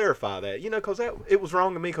wanted to clarify that, because it was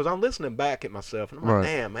wrong to me, because I'm listening back at myself, and I'm like,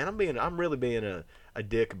 damn, man, I'm really being a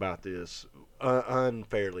dick about this.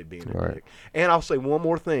 Unfairly being a dick. And I'll say one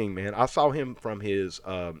more thing, man. I saw him from his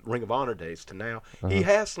Ring of Honor days to now. He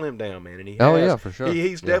has slimmed down, man, and he has. Oh, yeah, for sure.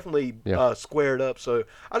 He's definitely squared up. So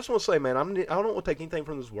I just want to say, man, I don't want to take anything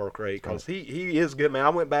from his work rate, because he is good, man. I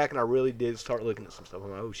went back and I really did start looking at some stuff.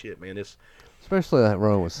 I'm like, oh shit, man, this. Especially that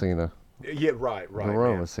run with Cena. Yeah, right. The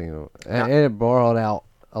run man. with Cena, and it brought out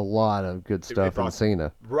a lot of good stuff in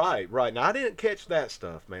Cena. Right. Now I didn't catch that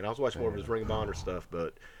stuff, man. I was watching more of his Ring of Honor stuff,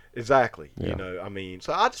 but Exactly. Yeah. You know, I mean,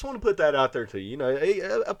 so I just want to put that out there to you. You know,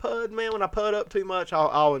 a pud, man, when I pud up too much,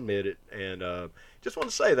 I'll admit it. And just want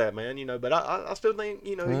to say that, man, you know, but I still think,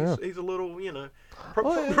 you know, Yeah. he's a little, you know,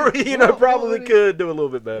 probably Well, could do a little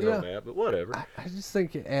bit better yeah. on that, but whatever. I just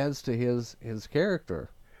think it adds to his character.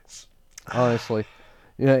 Honestly.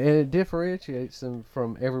 Yeah, and it differentiates him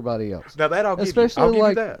from everybody else. Now that I'll give Especially you. I'll give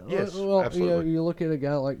like, you that. Yes, well, absolutely. you look at a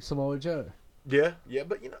guy like Samoa Joe. Yeah,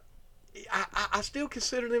 but you know, I still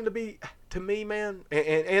consider them to be, to me, man.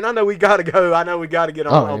 And I know we got to go. I know we got to get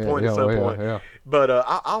on point at some point. Yeah. But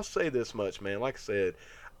I'll say this much, man. Like I said,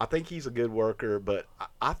 I think he's a good worker, but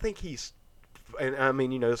I think he's, and I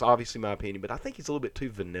mean, you know, it's obviously my opinion, but I think he's a little bit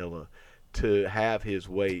too vanilla to have his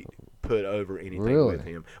weight put over anything Really? with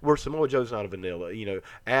him. Where Samoa Joe's not a vanilla. You know,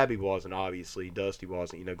 Abby wasn't, obviously. Dusty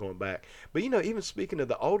wasn't, you know, going back. But, you know, even speaking of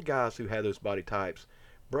the old guys who had those body types,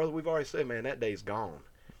 brother, we've already said, man, that day's gone.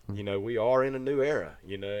 You know, we are in a new era,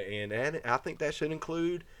 you know, and I think that should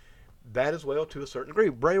include that as well to a certain degree.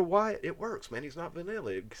 Bray Wyatt, it works, man. He's not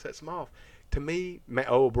vanilla. It sets him off. To me, man,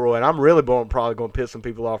 oh, bro, and I'm really probably going to piss some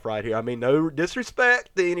people off right here. I mean, no disrespect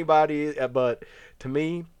to anybody, but to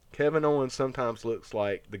me, Kevin Owens sometimes looks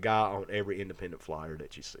like the guy on every independent flyer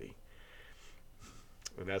that you see.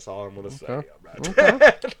 And that's all I'm going to say.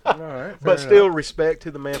 Okay. All right. But still, respect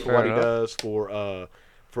to the man for Fair what enough. he does, for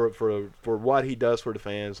what he does for the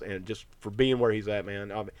fans, and just for being where he's at,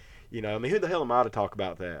 man. You know, I mean, who the hell am I to talk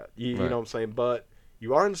about that? You know what I'm saying? But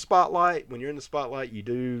you are in the spotlight. When you're in the spotlight, you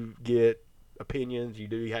do get opinions. You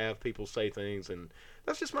do have people say things, and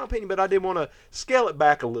that's just my opinion. But I did want to scale it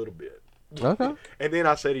back a little bit. Okay. And then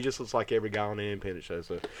I said he just looks like every guy on the independent show.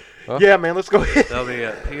 So, yeah, man, let's go ahead. That'll be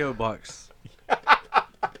a P.O. Box.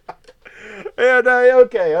 And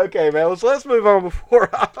okay, man. Let's move on before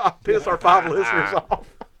I piss our 5 listeners off.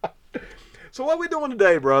 So what we doing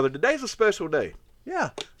today, brother? Today's a special day.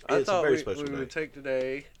 Yeah. I It's a thought very we special day. would take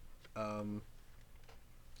today.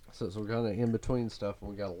 Since we're kind of in between stuff, and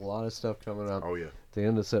we got a lot of stuff coming up. Oh yeah. At the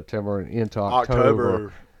end of September and into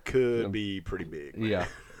October could be pretty big. Man. Yeah.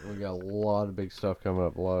 We got a lot of big stuff coming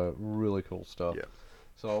up. A lot of really cool stuff. Yeah.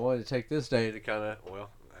 So I wanted to take this day to kind of, well,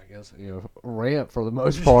 I guess, you know, rant for the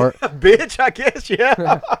most part. Bitch, I guess,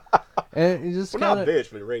 yeah. And you just Well, kind not of,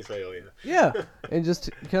 bitch, but race hell, yeah. yeah, and just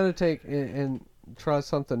kind of take and try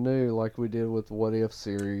something new, like we did with the What If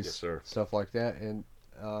series, Yes, sir. stuff like that, and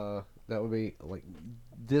that would be like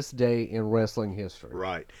this day in wrestling history.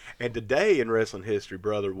 Right. And today in wrestling history,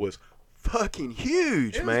 brother, was fucking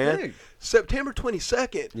huge, It was man. big. September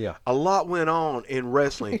 22nd. Yeah. A lot went on in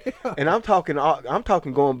wrestling, and I'm talking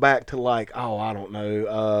going back to like, oh, I don't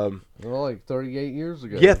know, Well, like 38 years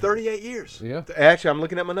ago. yeah, 38 years. Yeah. Actually, I'm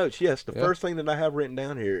looking at my notes. Yes, the Yeah. first thing that I have written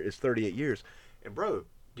down here is 38 years. And bro,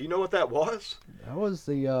 do you know what that was? That was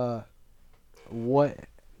the what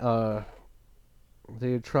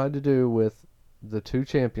they had tried to do with the two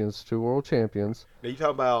world champions. Now you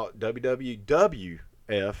talk about WWF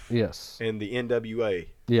Yes. and the NWA at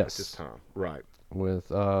Yes. this time, right? With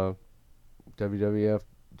WWF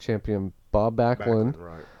champion Bob Backlund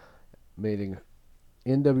right? meeting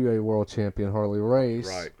NWA world champion Harley Race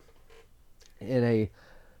Right. in a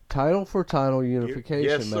title for title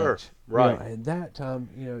unification yes, match. sir. Right. You know, at that time,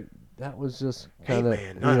 you know, that was just Hey kind of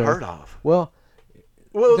man, not heard of. Well,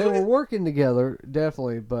 Well, they were working together,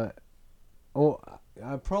 definitely, but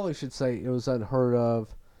I probably should say it was unheard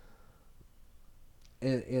of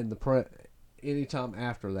in the anytime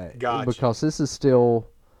after that. Gotcha. Because this is still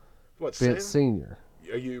what? Vince Sam? Sr.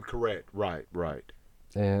 Are you correct? Right.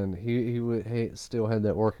 And he still had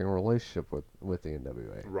that working relationship with the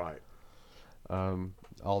NWA. Right.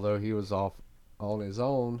 Although he was off on his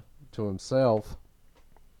own to himself.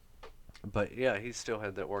 But yeah, he still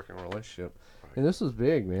had that working relationship. Right. And this was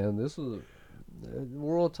big, man. This was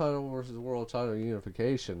world title versus world title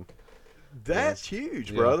unification. That's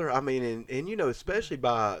huge, brother. I mean, and you know, especially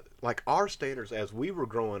by like our standards as we were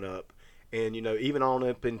growing up, and you know, even on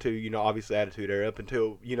up into, you know, obviously Attitude Era, up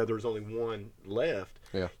until, you know, there was only one left.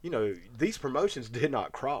 Yeah. You know, these promotions did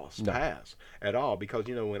not cross paths at all, because,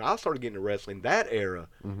 you know, when I started getting into wrestling, that era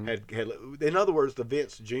had, in other words, the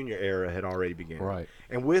Vince Jr. era had already begun. Right.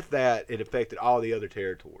 And with that, it affected all the other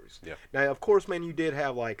territories. Yeah. Now, of course, man, you did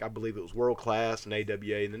have, like, I believe it was World Class and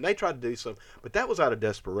AWA, and then they tried to do some, but that was out of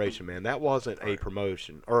desperation, man. That wasn't a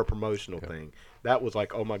promotion or a promotional thing. That was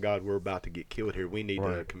like, oh my God, we're about to get killed here. We need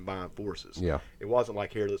to combine forces. Yeah. It wasn't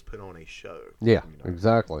like, here, let's put on a show. Yeah, you know?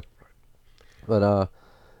 exactly. But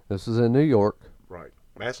this is in New York. Right.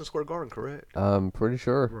 Madison Square Garden, correct? I'm pretty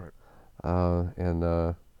sure. Right.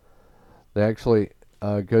 And they actually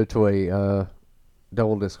go to a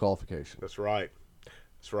double disqualification. That's right.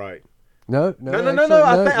 That's right. No.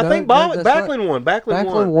 I think Backlund won.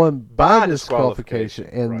 Backlund won by by disqualification,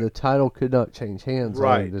 and right. the title could not change hands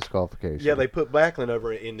Right. on disqualification. Yeah, they put Backlund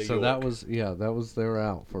over in New so York. that was their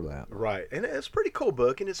out for that. Right, and it's a pretty cool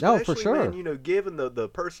book, and especially, for sure. man, you know, given the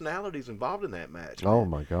personalities involved in that match. Oh man.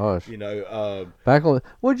 my gosh. You know, Backlund.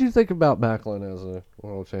 What did you think about Backlund as a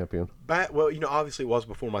world champion? well, you know, obviously it was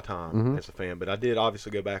before my time as a fan, but I did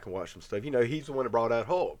obviously go back and watch some stuff. You know, he's the one that brought out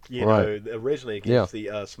Hulk. You Right. know, originally against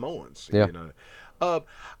the Samoans. Yeah. You know,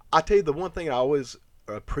 I tell you the one thing I always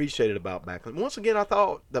appreciated about Backlund. Once again, I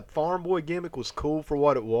thought the farm boy gimmick was cool for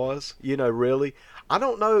what it was. You know, really, I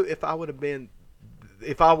don't know if I would have been.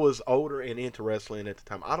 If I was older and into wrestling at the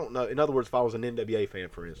time, I don't know. In other words, if I was an NWA fan,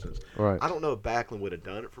 for instance, Right. I don't know if Backlund would have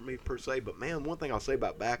done it for me per se. But man, one thing I'll say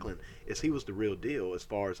about Backlund is he was the real deal as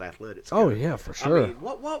far as athletics go. Oh yeah, for sure. I mean,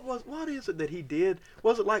 what is it that he did?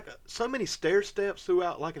 Was it like so many stair steps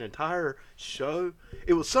throughout like an entire show?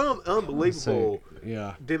 It was some unbelievable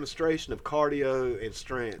demonstration of cardio and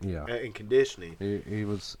strength and conditioning. He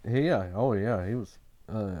was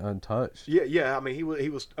untouched. Yeah. I mean, he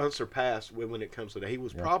was unsurpassed when it comes to that. He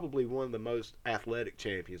was probably one of the most athletic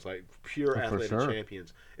champions, like pure athletic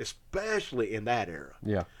champions, especially in that era.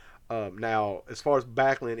 Yeah. Now, as far as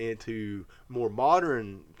Backlund into more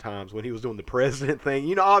modern times when he was doing the president thing,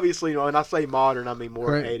 you know, obviously, you know, and I say modern, I mean more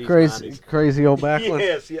 80s, 90s. Crazy old Backlund.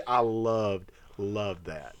 Yes, yeah, I loved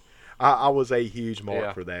that. I was a huge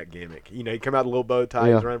mark for that gimmick. You know, he come out in a little bow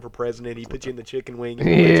tie, he's running for president, he put you in the chicken wing.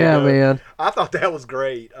 And man. I thought that was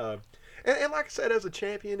great. And like I said, as a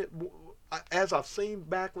champion, as I've seen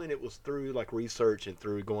Backlund, it was through like research and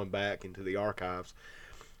through going back into the archives.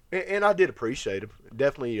 And I did appreciate him.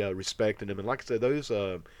 Definitely respected him. And like I said, those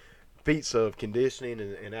feats of conditioning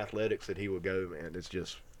and athletics that he would go, man, it's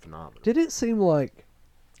just phenomenal. Did it seem like,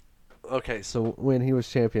 okay, so when he was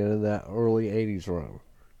champion in that early 80s run,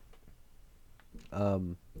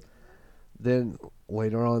 then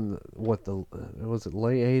later on, was it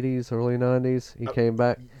late 80s, early 90s, he came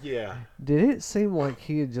back? Yeah. Did it seem like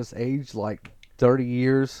he had just aged like 30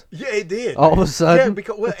 years? Yeah, it did. All of a sudden?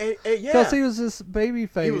 Yeah, because he was this baby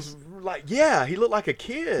face. He was like, he looked like a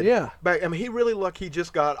kid. Yeah. But I mean, he really looked he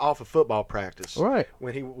just got off of football practice. Right.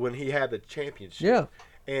 When he had the championship. Yeah.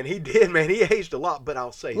 And he did, man. He aged a lot, but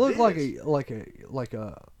I'll say looked this. like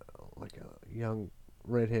a young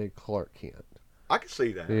redhead Clark Kent. I could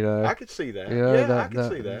see that. You know, I could see that. I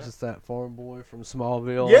could see that. Just that farm boy from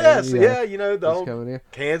Smallville. Yes, you know, the old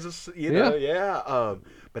Kansas, you know.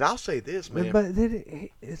 But I'll say this, man. But then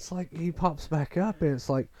it's like he pops back up, and it's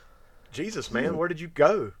like, Jesus, man, where did you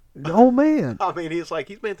go? Oh, man. I mean, it's like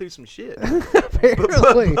he's been through some shit.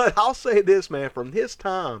 Apparently. But I'll say this, man, from his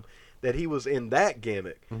time that he was in that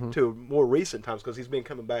gimmick to more recent times, because he's been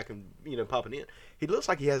coming back and, you know, popping in, he looks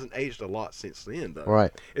like he hasn't aged a lot since then, though.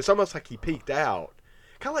 Right. It's almost like he peaked out.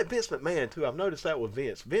 Kind of like Vince McMahon, too. I've noticed that with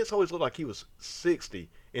Vince. Vince always looked like he was 60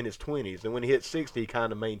 in his 20s, and when he hit 60, he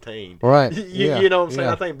kind of maintained. Right. You know what I'm saying?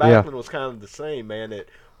 I think Backlund was kind of the same, man, that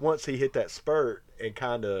once he hit that spurt and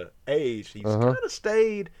kind of aged, he's kind of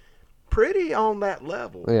stayed pretty on that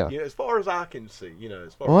level. Yeah. You know, as far as I can see, you know,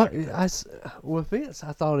 as far as with Vince,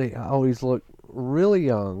 I thought he always looked really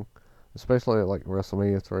young, especially at like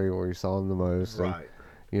WrestleMania 3 where you saw him the most. Right. And,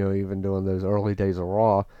 you know, even during those early days of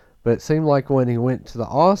Raw. But it seemed like when he went to the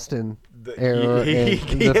Austin era and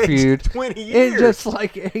the feud, 20 years. it just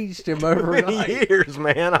like aged him overnight. 20 years,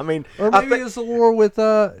 man. I mean, or maybe it was the war with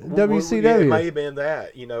WCW. Yeah, it may have been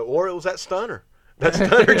that, you know, or it was that stunner. That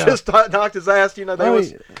stunner just knocked his ass. You know, they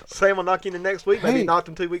was saying we'll knock you in the next week. Maybe he knocked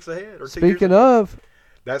him 2 weeks ahead or 2 years Speaking ahead. of,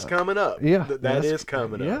 that's coming up. Yeah, that is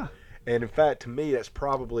coming up. Yeah, and in fact, to me, that's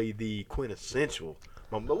probably the quintessential.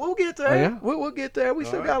 But we'll get there. Oh, yeah? We'll get there. We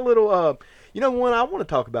still got a little. You know, one I want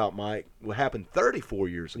to talk about, Mike, what happened 34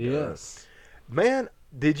 years ago. Yes. Man,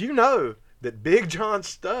 did you know that Big John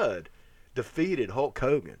Studd defeated Hulk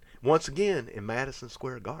Hogan once again in Madison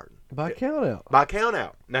Square Garden? By count out. By count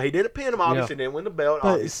out. Now, he didn't pin him, obviously. Didn't win the belt,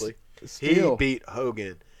 but obviously. Still, he beat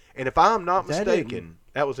Hogan. And if I'm not mistaken,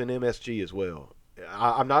 that was in MSG as well.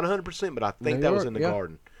 I'm not 100%, but I think that was in the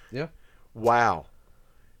Garden. Yeah. Wow,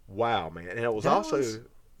 man. And it was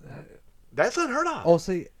that's unheard of. Oh,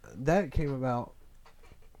 see, that came about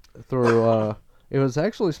through, it was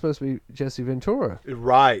actually supposed to be Jesse Ventura.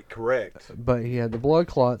 Right, correct. But he had the blood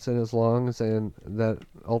clots in his lungs, and that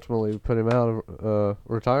ultimately put him out of,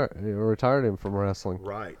 retired him from wrestling.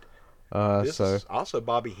 Right. This is also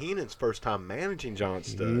Bobby Heenan's first time managing John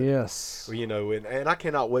Studd. Yes. You know, and I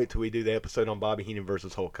cannot wait till we do the episode on Bobby Heenan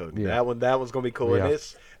versus Hulk Hogan. Yeah. That one's going to be cool. Yeah.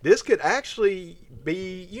 And this could actually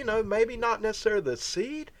be, you know, maybe not necessarily the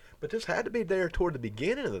seed, But this had to be there toward the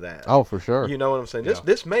beginning of that. Oh, for sure. You know what I'm saying? Yeah.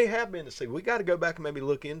 This may have been the sequel. We got to go back and maybe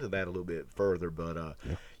look into that a little bit further. But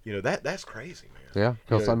you know that's crazy, man. Yeah,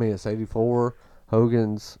 because Yeah. I mean it's '84.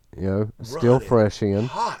 Hogan's, still Running fresh in.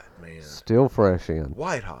 hot, man. Still fresh in.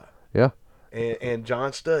 White hot. Yeah. And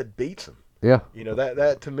John Studd beats him. Yeah. You know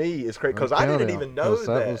that to me is crazy because I didn't even know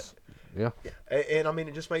that. Was, yeah. And I mean,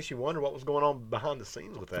 it just makes you wonder what was going on behind the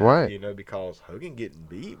scenes with that. Right. You know, because Hogan getting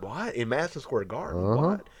beat, what in Madison Square Garden, Uh-huh.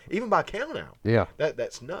 what? Even by count out. Yeah.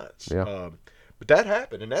 That's nuts. Yeah. But that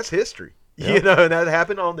happened, and that's history. Yeah. You know, and that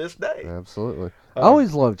happened on this day. Absolutely. I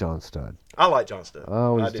always loved John Studd. I like John Studd. I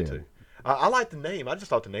always did did. too. I like the name. I just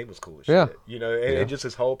thought the name was cool as Yeah. shit. You know, and just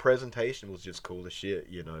his whole presentation was just cool as shit.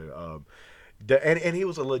 You know, and he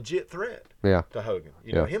was a legit threat Yeah. to Hogan.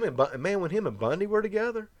 You know, Yeah. him and when him and Bundy were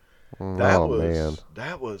together, Man.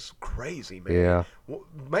 that was crazy, man. Yeah.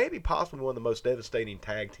 Maybe possibly one of the most devastating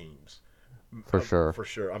tag teams. For sure. For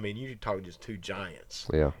sure. I mean, you're talking just two giants.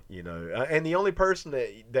 Yeah. You know, and the only person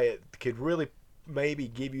that could really maybe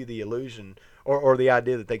give you the illusion or the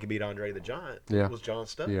idea that they could beat Andre the Giant was John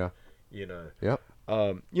Studd. Yeah. You know. Yep.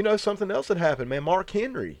 You know, something else that happened, man. Mark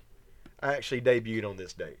Henry actually debuted on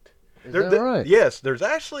this date. Is that right? Yes, there's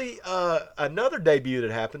actually another debut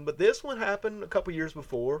that happened, but this one happened a couple years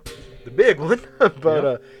before, the big one.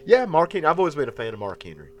 But Mark Henry. I've always been a fan of Mark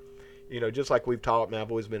Henry. You know, just like we've talked, man, I've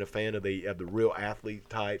always been a fan of the real athlete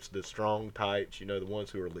types, the strong types. You know, the ones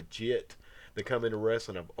who are legit that come into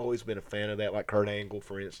wrestling. I've always been a fan of that, like Kurt Angle,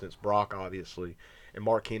 for instance, Brock, obviously, and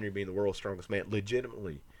Mark Henry being the world's strongest man,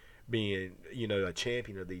 legitimately being, you know, a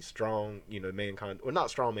champion of these strong, you know, not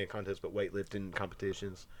strong man contests, but weightlifting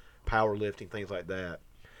competitions, powerlifting, things like that.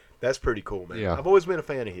 That's pretty cool, man. Yeah. I've always been a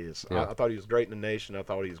fan of his. Yeah. I thought he was great in the nation. I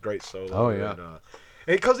thought he was great solo. Oh, yeah.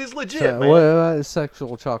 And because he's legit, So, man. what about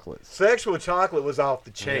sexual chocolates? Sexual chocolate was off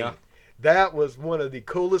the chain. Yeah. That was one of the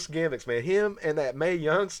coolest gimmicks, man. Him and that Mae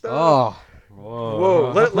Young stuff. Oh.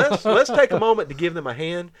 Whoa. Let's take a moment to give them a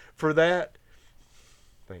hand for that.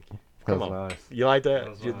 Thank you. That Come was on. nice. You like that? That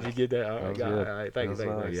was Did you nice. get that? All That right, was all good. right. Thank you. That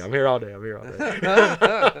was Thank you. nice. I'm here all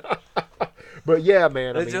day. But yeah,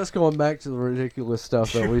 man. I It's mean, just going back to the ridiculous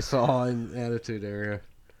stuff that we saw in Attitude Era.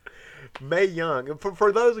 Mae Young.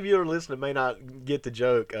 For those of you who are listening, may not get the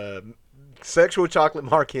joke. Sexual chocolate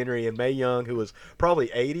Mark Henry and Mae Young, who was probably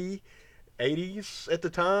 80s at the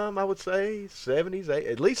time, I would say 70s,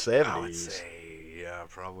 at least 70s. I would say, yeah,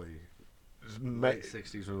 probably Ma- late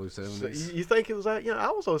 60s, early So 70s. you think it was that? You know, I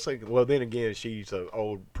was always thinking. Well, then again, she's an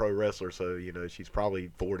old pro wrestler, so you know she's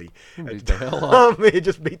probably 40. Beat the hell up. I mean,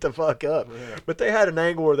 just beat the fuck up. Yeah. But they had an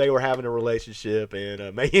angle where they were having a relationship,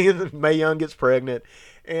 and Mae Young gets pregnant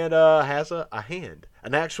and has a hand,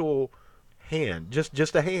 an actual hand,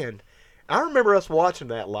 just a hand. I remember us watching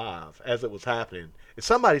that live as it was happening. It's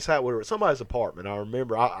somebody's apartment. I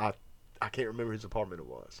remember. I can't remember whose apartment it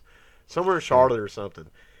was. Somewhere in Charlotte or something.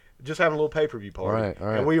 Just having a little pay-per-view party. Right,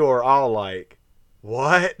 right. And we were all like,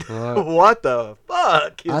 what? Right. What the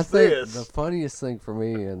fuck is I think this? the funniest thing for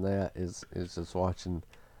me in that is just watching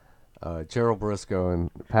Gerald Briscoe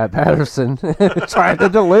and Pat Patterson trying to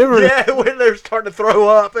deliver. Yeah, when they're starting to throw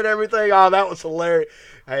up and everything. Oh, that was hilarious.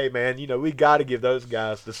 Hey, man, you know, we got to give those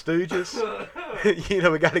guys, the Stooges, you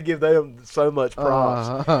know, we got to give them so much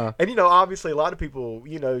props. And, you know, obviously a lot of people,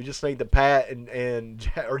 you know, just think that Pat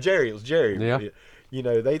or Jerry, it was Jerry. Yeah. You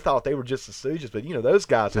know, they thought they were just the Stooges, but, you know, those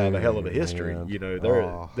guys have a hell of a history. Man. You know,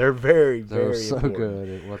 Oh. they're very, They're very so important.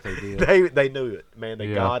 good at what they did. They knew it, man. They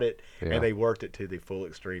Yeah. got it, Yeah. and they worked it to the full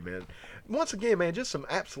extreme, man. Once again, man, just some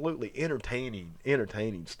absolutely entertaining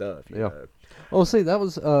stuff. You Yeah. know? Oh, see, that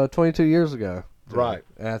was 22 years ago. Right.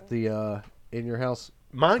 At the In Your House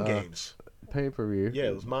Mind games. pay-per-view. Yeah,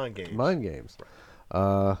 it was mind games. Mind games.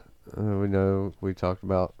 We know we talked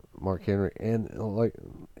about Mark Henry, and like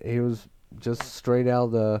he was just straight out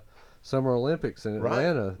of the Summer Olympics in Right,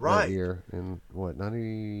 Atlanta right. that year in what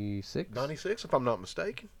 96? 96, if I'm not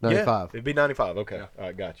mistaken. 95. Yeah, it'd be 95. Okay. Yeah. All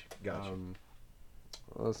right, got you.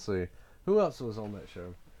 Let's see, who else was on that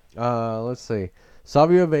show? Let's see.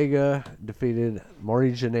 Savio Vega defeated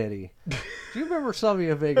Marty Jannetty. Do you remember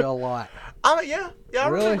Savio Vega a lot? Yeah, I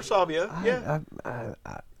Really? remember Savio. Yeah,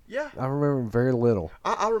 yeah. I remember him very little.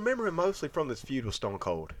 I remember him mostly from this feud with Stone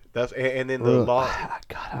Cold. And then the Really? law.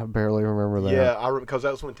 God, I barely remember that. Yeah, because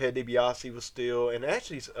that was when Ted DiBiase was still, and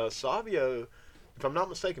actually Savio, if I'm not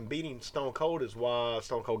mistaken, beating Stone Cold is why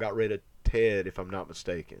Stone Cold got rid of Ted, if I'm not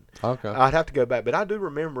mistaken. Okay. I'd have to go back, but I do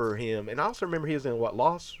remember him, and I also remember he was in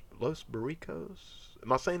Los Barricos.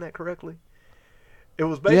 Am I saying that correctly? It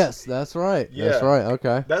was basically. Yes, that's right. That's Yeah. right.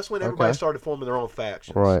 Okay. That's when everybody Okay. started forming their own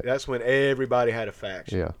factions. Right. That's when everybody had a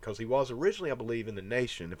faction. Yeah. Because he was originally, I believe, in the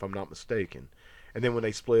Nation, if I'm not mistaken. And then when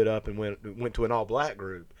they split up and went to an all-black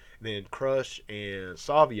group, then Crush and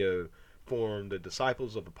Savio formed the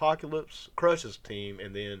Disciples of Apocalypse, Crush's team,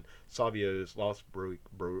 and then Savio's Los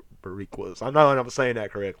Boricuas. I know I'm saying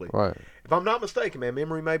that correctly. Right. If I'm not mistaken, man,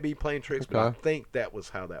 memory may be playing tricks, but I Okay. think that was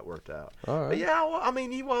how that worked out. All But right. yeah, well, I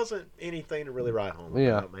mean, he wasn't anything to really write home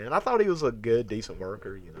Yeah. about, man. I thought he was a good, decent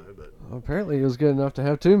worker, but Apparently, he was good enough to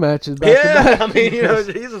have 2 matches back to yeah, back. I mean,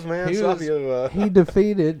 Jesus, man, He was- Savio. He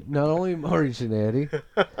defeated not only Marty Jannetty,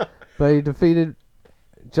 but he defeated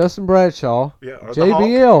Justin Bradshaw, Yeah, or the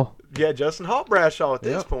JBL. Yeah, Justin Hawk Bradshaw at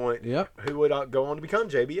this Yep. point, Yep. who would go on to become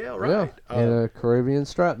JBL, right? Yeah. In a Caribbean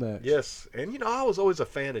strap match. Yes, and I was always a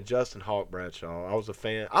fan of Justin Hawk Bradshaw. I was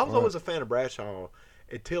always a fan of Bradshaw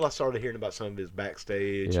until I started hearing about some of his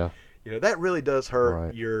backstage. Yeah. That really does hurt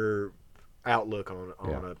Right. your outlook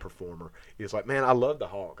on a performer. It's like, man, I love the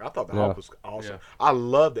Hawk. I thought the Yeah. Hawk was awesome. Yeah. I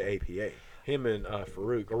love the APA. Him and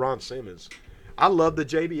Farouk or Ron Simmons. I love the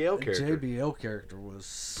JBL character. JBL character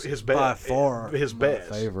was His by best, far his my best.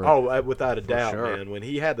 favorite. Oh, without a doubt, sure. man. When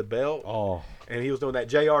he had the belt, Oh. and he was doing that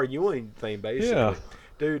J.R. Ewing thing, basically. Yeah.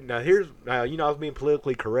 Dude, now I was being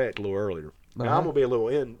politically correct a little earlier. Now Uh-huh. I'm gonna be a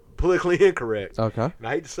little politically incorrect. Okay. And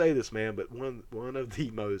I hate to say this, man, but one of the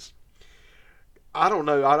most, I don't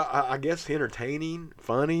know, I guess entertaining,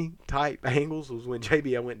 funny type angles was when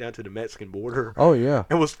JBL went down to the Mexican border Oh, yeah.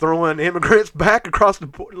 and was throwing immigrants back across the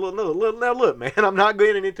border. Now look, man, I'm not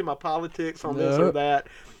getting into my politics on this or Nope. that.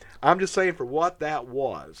 I'm just saying for what that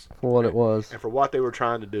was For what it was. and for what they were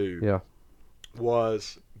trying to do Yeah.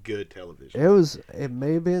 was good television. It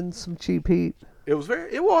may have been some cheap heat. It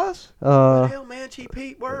was. Uh, Hell, man, cheap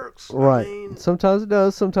heat works. right. I mean, Sometimes it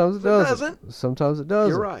does. Sometimes it doesn't. doesn't. Sometimes it doesn't.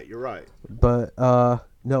 you're right. But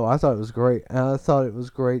no, I thought it was great. And I thought it was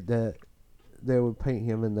great that they would paint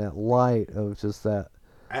him in that light of just that.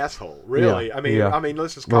 Asshole, really. Yeah, I mean, yeah.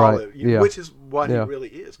 let's just call Right, it, yeah. which is what Yeah. he really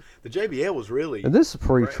is. The JBL was really, And this is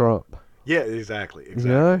pre-Trump. yeah, exactly,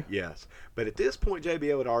 know? yes. But at this point,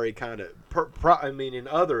 JBL had already kind of, in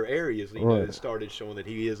other areas, Right. started showing that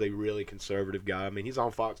he is a really conservative guy. I mean, he's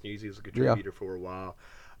on Fox News. He was a contributor for a while.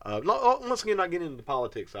 Once again, not getting into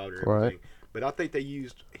politics out there, Right. but I think they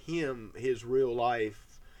used his real life,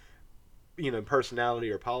 personality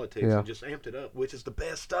or politics, Yeah. and just amped it up, which is the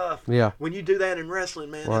best stuff. Yeah. When you do that in wrestling,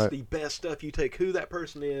 man, Right. that's the best stuff. You take who that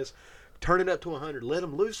person is, turn it up to 100, let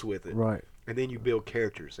them loose with it. Right. And then you build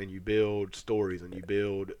characters, and you build stories, and you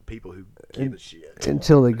build people who give a shit.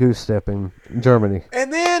 Until they goose step in Germany.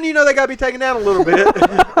 And then, they got to be taken down a little bit.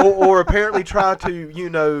 or apparently try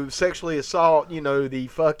to, sexually assault, the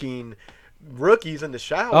fucking rookies in the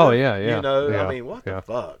shower. Oh, yeah, yeah, I yeah, mean, what yeah. the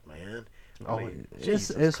fuck, man? I mean, Jesus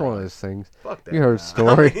It's one of Christ. those things. Fuck that You heard guy.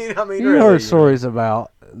 stories. I mean, You really, heard stories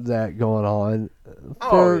about that going on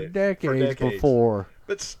for yeah, decades before.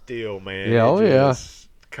 But still, man. Yeah, it yeah. just,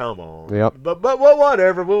 come on. Yep. But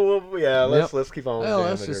whatever. Let's Yep. keep on. Well, jamming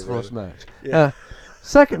that's just the here, first brother. match. Yeah.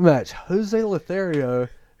 Second match, Jose Lothario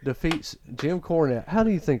defeats Jim Cornette. How do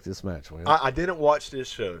you think this match went? I didn't watch this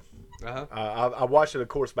show. Uh-huh. I watched it, of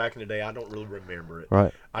course, back in the day. I don't really remember it.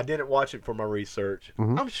 Right. I didn't watch it for my research.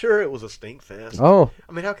 Mhm. I'm sure it was a stink fest. Oh,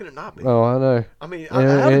 I mean, how can it not be? I know. I mean,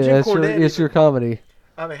 Yeah, how did Jim it's Cornette? it's your comedy.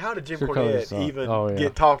 I mean, how did Jim it's your comedy Cornette style. even Oh, yeah.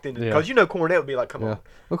 get talked into? Yeah. Because Cornette would be like, "Come Yeah. on,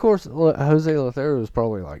 Of course, Jose Lothario was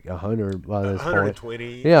probably like 100 by this point.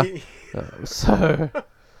 120." Yeah. So,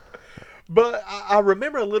 But I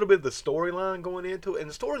remember a little bit of the storyline going into it, and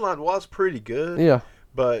the storyline was pretty good. yeah.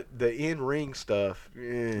 But the in-ring stuff,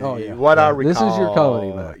 Oh, yeah. what I Yeah. recall. This is your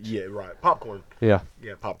comedy match. Yeah, right. Popcorn. Yeah.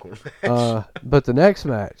 Yeah, popcorn match. But the next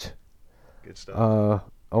match, Good stuff.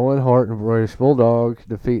 Owen Hart and British Bulldog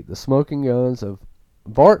defeat the Smoking Guns of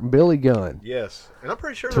Bart and Billy Gunn. Yes, and I'm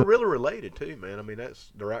pretty sure they're really related too, man. I mean,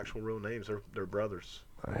 that's their actual real names. They're brothers.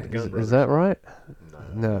 The Gunn Is brothers. that right?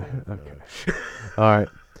 No. No. Okay. All right.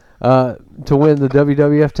 To win the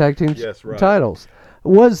WWF Tag Team Yes, right. titles.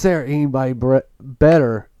 Was there anybody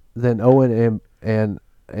better than Owen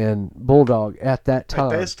and Bulldog at that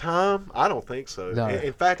time? At this time, I don't think so. No.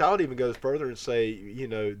 In fact, I would even go further and say,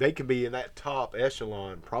 they can be in that top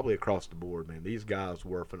echelon probably across the board, man. These guys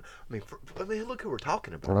were I mean, look who we're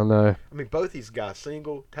talking about. I know. I mean, both these guys,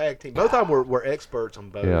 single, tag team, both of them were experts on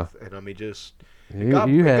both. Yeah. And I mean, just You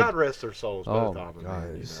had. God rest their souls, Oh both my of them. God!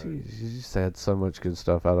 Man, You just had so much good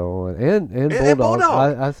stuff out of Owen and Bulldog.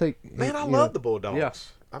 Bulldog. I think. Man, I you love know, the Bulldogs. Yeah.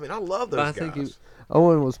 I mean, I love those But I guys. think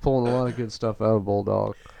Owen was pulling a lot of good stuff out of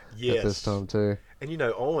Bulldog Yes. at this time too. And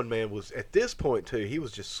Owen, man, was at this point too. He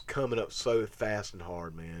was just coming up so fast and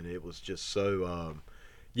hard, man. It was just so,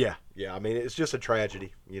 yeah. I mean, it's just a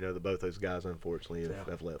tragedy, that both those guys unfortunately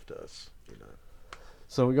have left us.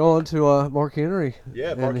 So we go on to Mark Henry.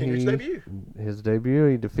 Yeah, Mark Henry's debut. His debut,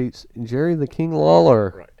 he defeats Jerry the King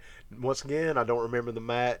Lawler. Right. Once again, I don't remember the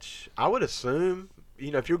match. I would assume,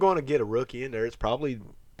 if you're going to get a rookie in there, it's probably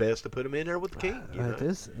best to put him in there with the King.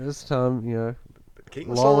 This time, But the King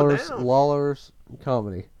was slowing down. Lawler's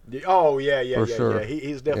comedy. Oh, yeah. Sure.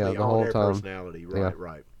 He's definitely the on whole their time. personality.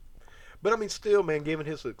 Right. But, I mean, still, man, given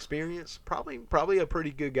his experience, probably a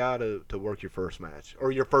pretty good guy to work your first match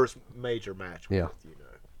or your first major match with,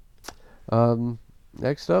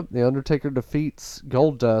 Next up, The Undertaker defeats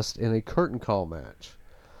Goldust in a curtain call match.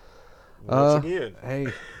 Once again. Hey,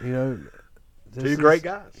 Two great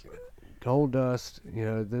guys. Goldust,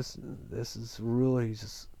 this is really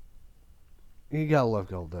just... You gotta love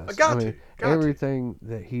Goldust. Got to. Everything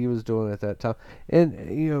that he was doing at that time.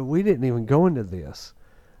 And, we didn't even go into this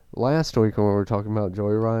last week when we were talking about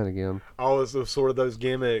Joey Ryan again. Oh, it's sort of those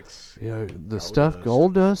gimmicks. The stuff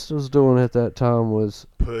Goldust was doing at that time was...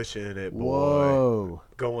 Pushing it, boy. Whoa.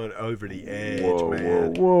 Going over the edge, Whoa,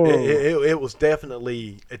 man. whoa. It was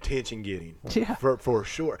definitely attention-getting. Yeah. For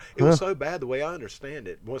sure. It was so bad, the way I understand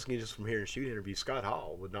it, once again, just from hearing shoot interviews, Scott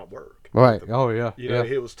Hall would not work. Right. Oh, yeah.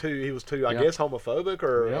 He was too, I guess, homophobic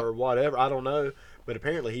or whatever. I don't know. But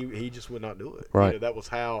apparently he just would not do it. Right. That was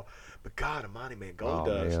how. But God almighty, man,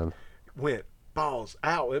 Goldust went balls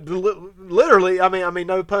out. Literally, I mean,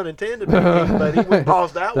 no pun intended, but he went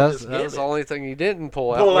balls out with his That was the only thing he didn't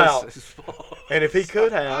pull out. And if he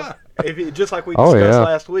could have, just like we discussed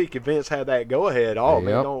last week, if Vince had that go-ahead,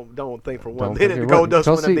 man, don't think for one minute the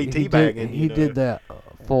Goldust wouldn't be teabagging. He did that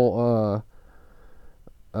full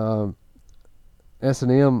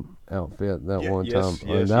S&M outfit that one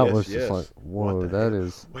time. That was just like, whoa, that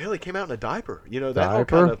is... Well, he came out in a diaper. That whole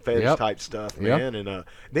kind of fetish-type stuff, man. Yep. And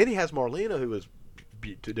then he has Marlena, who was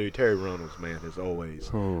to do Terry Runnels, man, as always.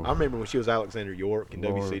 I remember when she was Alexander York in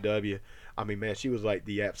WCW. I mean, man, she was like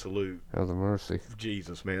the absolute... Have the mercy.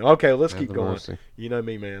 Jesus, man. Okay, let's keep going. Mercy. You know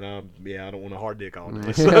me, man. I don't want a hard dick all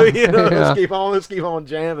day. So, let's keep on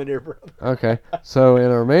jamming here, brother. Okay, so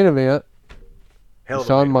in our main event, Shawn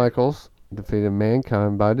Shawn Michaels defeated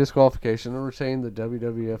Mankind by disqualification and retained the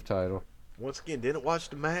WWF title. Once again, didn't watch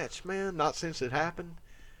the match, man. Not since it happened.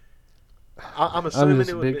 I'm assuming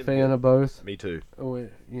just a big fan of both. Me too.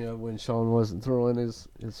 When Shawn wasn't throwing his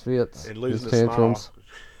fits and losing his tantrums.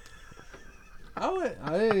 Smile.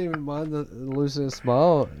 I didn't even mind losing his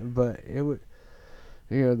smile, but it would.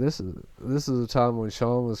 This is a time when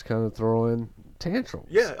Shawn was kind of throwing tantrums.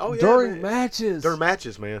 Yeah. Oh, yeah. During matches. During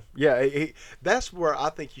matches, man. Yeah. That's where I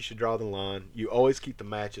think you should draw the line. You always keep the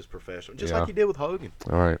matches professional, just like you did with Hogan.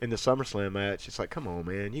 All right. In the SummerSlam match, it's like, come on,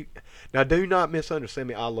 man. Now, do not misunderstand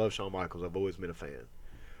me. I love Shawn Michaels. I've always been a fan.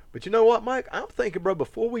 But you know what, Mike? I'm thinking, bro,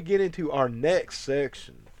 before we get into our next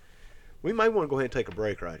section, we might want to go ahead and take a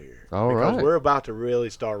break right here. Because we're about to really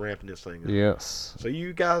start ramping this thing up. Yes. So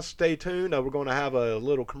you guys stay tuned. We're going to have a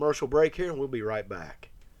little commercial break here, and we'll be right back.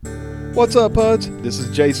 What's up, Puds? This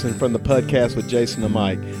is Jason from the PUDcast with Jason and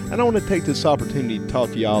Mike, and I want to take this opportunity to talk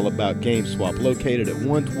to y'all about GameSwap, located at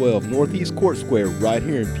 112 Northeast Court Square, right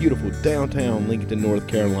here in beautiful downtown Lincoln, North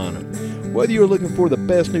Carolina. Whether you're looking for the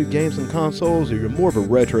best new games and consoles, or you're more of a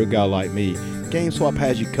retro guy like me, GameSwap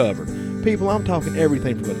has you covered. People, I'm talking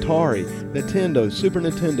everything from Atari, Nintendo, Super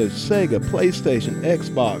Nintendo, Sega, PlayStation,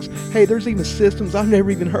 Xbox. Hey, there's even systems I've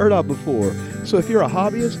never even heard of before. So if you're a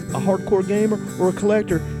hobbyist, a hardcore gamer, or a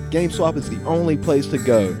collector, GameSwap is the only place to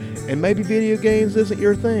go. And maybe video games isn't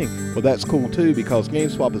your thing. Well, that's cool too, because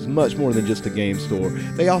GameSwap is much more than just a game store.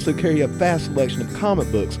 They also carry a vast selection of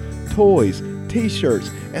comic books, toys,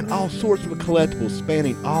 t-shirts, and all sorts of collectibles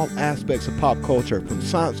spanning all aspects of pop culture, from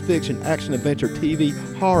science fiction, action, adventure, TV,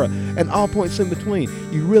 horror, and all points in between.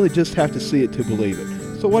 You really just have to see it to believe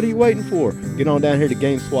it. So what are you waiting for? Get on down here to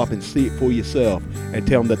GameSwap and see it for yourself, and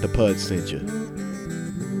tell them that the Pud sent you.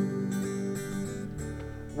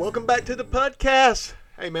 Welcome back to the PUDcast.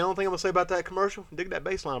 Hey, man, only thing I'm going to say about that commercial, dig that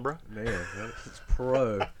bass line, bro. Man, that's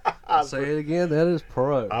pro. I'll say it again, that is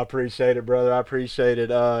pro. I appreciate it, brother. I appreciate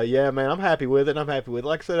it. Yeah, man, I'm happy with it.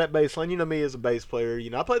 Like I said, that bass line, me as a bass player,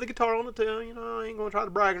 I play the guitar on it too. I ain't going to try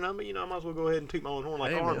to brag or nothing, but, I might as well go ahead and toot my own horn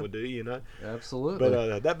like Arn would do, Absolutely.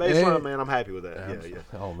 But that bass line, man, I'm happy with that. Yeah.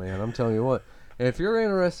 Oh, man, I'm telling you what. If you're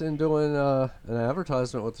interested in doing an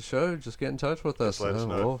advertisement with the show, just get in touch with us. Let us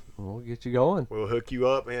know. We'll get you going. We'll hook you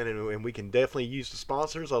up, man, and we can definitely use the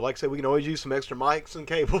sponsors. Like I said, we can always use some extra mics and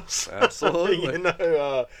cables. Absolutely. And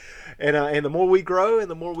the more we grow and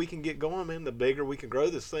the more we can get going, man, the bigger we can grow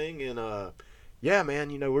this thing. And, yeah, man,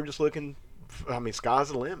 we're just looking, sky's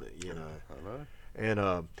the limit, I know. And,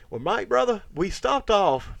 well, Mike, brother, we stopped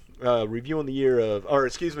off reviewing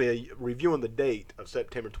the date of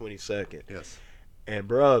September 22nd. Yes. And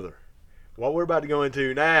brother, what we're about to go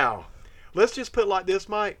into now, let's just put it like this,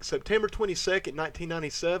 Mike. September 22nd,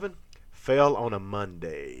 1997, fell on a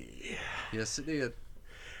Monday. Yes, it did.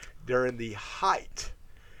 During the height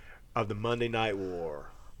of the Monday Night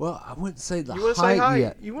War. Well, I wouldn't say the You wouldn't say height height?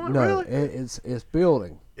 yet. You wouldn't no, really? It's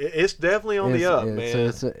building. It's definitely on the up, man.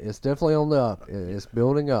 It's definitely on the up. It's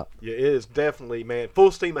building up. Yeah, it is definitely, man. Full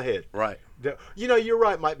steam ahead. Right. You know, you're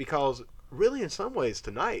right, Mike, because really in some ways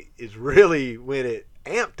tonight is really when it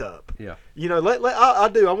amped up. Yeah. You know, I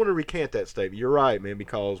want to recant that statement. You're right, man,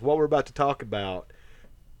 because what we're about to talk about,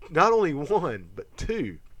 not only one, but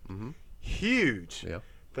two huge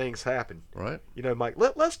things happened. Right. You know, Mike,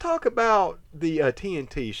 let's talk about the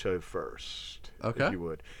TNT show first, Okay. if you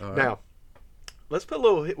would. All right. Now, let's put a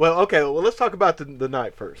little, let's talk about the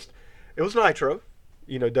night first. It was Nitro,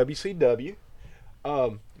 you know, WCW.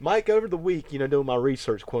 Mike, over the week, you know, doing my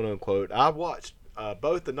research, quote unquote, I watched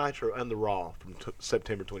both the Nitro and the Raw from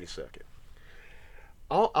September 22nd.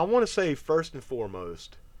 I want to say first and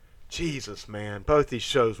foremost, Jesus, man, both these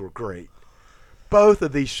shows were great. Both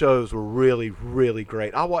of these shows were really, really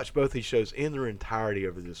great. I watched both these shows in their entirety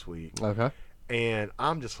over this week. Okay. And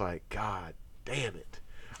I'm just like, God damn it.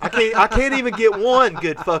 I can't even get one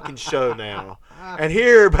good fucking show now. And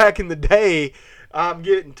here, back in the day, I'm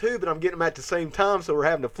getting two, but I'm getting them at the same time, so we're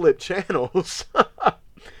having to flip channels.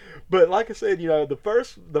 But like I said, you know, the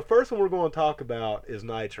first one we're going to talk about is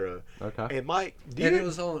Nitro. Okay. And Mike, It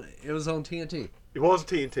was on TNT. It was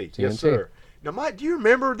TNT. Yes, sir. Now, Mike, do you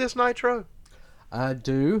remember this Nitro? I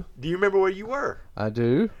do. Do you remember where you were? I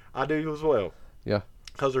do. I do as well. Yeah.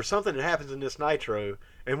 Because there's something that happens in this Nitro,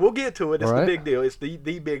 and we'll get to it. It's the big deal. It's the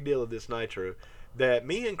big deal of this Nitro that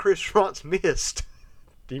me and Chris Schrontz missed.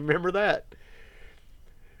 Do you remember that?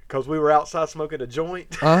 Because we were outside smoking a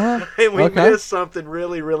joint, and we missed something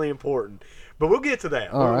really, really important. But we'll get to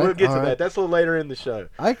that. We'll get to that. That's a little later in the show.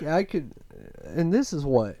 I could, and this is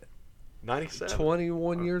what? 97.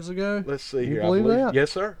 21 years ago? Let's see You here. believe that?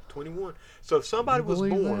 Yes, sir. 21. So if somebody was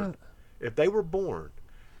believe born, that? if they were born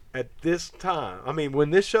at this time, I mean,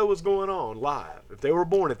 when this show was going on live, if they were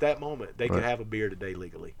born at that moment, they could have a beer today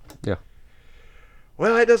legally. Yeah.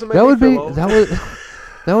 Well, it doesn't make That me would feel be old.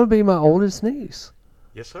 that would be my oldest niece,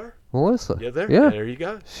 Yes, sir. Melissa. Yeah, there. Yeah. There you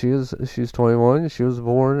go. She's 21. She was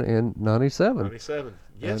born in 97. 97.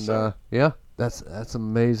 Yes, And sir. yeah, that's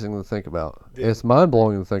amazing to think about. Yeah. It's mind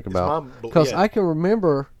blowing to think about because yeah. I can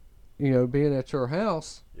remember, you know, being at your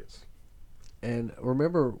house Yes. and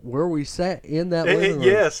remember where we sat in that living room.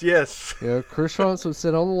 Yes, yes. You know, Chris Schrontz would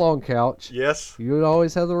sit on the long couch. Yes. You would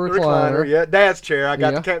always have the The recliner. yeah. Dad's chair. I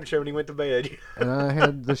got Yeah. the captain chair when he went to bed. And I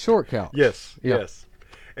had the short couch. Yes, Yeah. yes.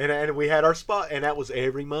 And we had our spot, and that was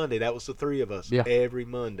every Monday. That was the three of us. Yeah. Every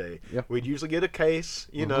Monday. Yeah. We'd usually get a case,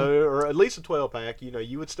 you know, or at least a 12-pack. You know,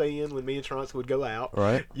 you would stay in when me and Trunks would go out.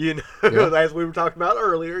 Right. You know, Yeah. as we were talking about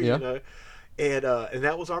earlier, Yeah. you know. And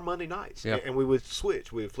that was our Monday nights. Yeah. And we would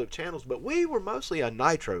switch. We would flip channels. But we were mostly a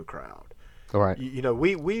Nitro crowd. All right. You know,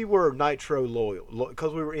 we were Nitro loyal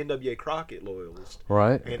because we were NWA Crockett loyalists.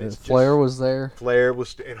 Right. And And it's Flair was there. Flair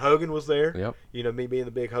was, and Hogan was there. Yep. You know, me being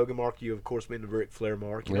the big Hogan mark, you of course being the Ric Flair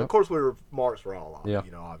mark. You know, Yep. of course we were marks for all of them, Yeah.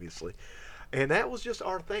 you know, obviously. And that was just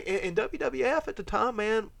our thing. And WWF at the time,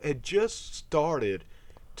 man, had just started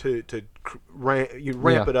to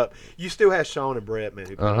ramp it up. You still had Shawn and Brett, man,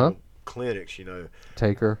 who put on clinics, you know.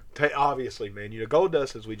 Taker. Obviously, man, you know,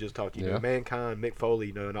 Goldust, as we just talked, you Yeah. know, Mankind, Mick Foley,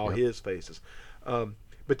 you know, and all his faces.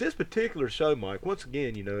 But this particular show, Mike, once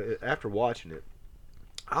again, you know, after watching it,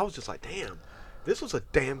 I was just like, damn, this was a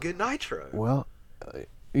damn good Nitro. Well,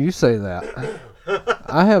 you say that.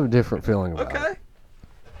 I have a different feeling about it. Okay.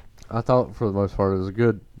 I thought for the most part it was a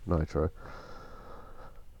good Nitro.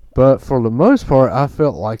 But for the most part, I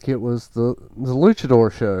felt like it was the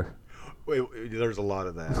Luchador show. There's a lot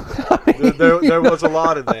of that. There was a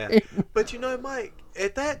lot of that. But you know, Mike,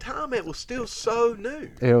 at that time it was still so new.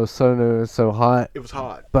 It was so new, it was so hot. It was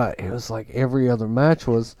hot. But it was like every other match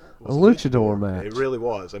was a Luchador match. It really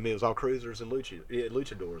was. I mean, it was all cruisers and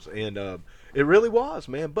luchadors, and it really was,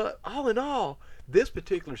 man. But all in all, this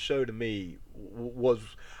particular show to me was,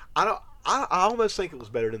 I almost think it was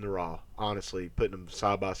better than the Raw. Honestly, putting them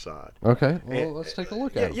side by side. Okay, well, And- let's take a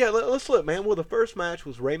look at it. Yeah, let's look, man. Well, the first match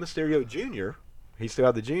was Rey Mysterio Jr. He still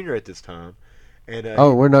had the Junior at this time, and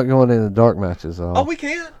We're not going into dark matches. oh, we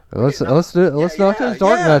can. Let's No. let's do it. Let's knock yeah, those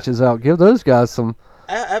dark yeah. matches out. Give those guys some.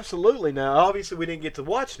 Absolutely. Now, obviously, we didn't get to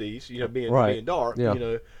watch these, you know, being dark. Yeah. You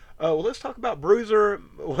know, well, let's talk about Bruiser.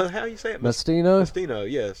 Well, how you say it? Mastino. Mastino,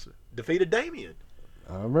 yes, defeated Damien.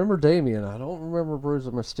 I remember Damien. I don't remember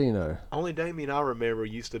Bruiser Mastino. Only Damien I remember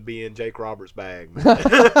used to be in Jake Roberts' bag. Man.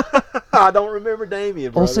 I don't remember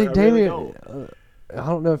Damien. Well, Brother. see, I really Damien. don't. I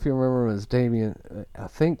don't know if you remember him as Damien. I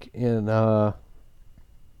think in AAA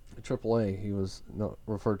he was not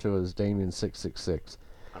referred to as Damien 666.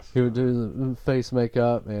 He would do the face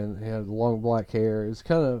makeup and he had long black hair. It was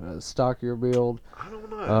kind of a stockier build. I don't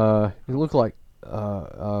know. He looked like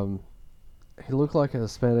a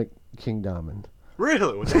Hispanic King Diamond.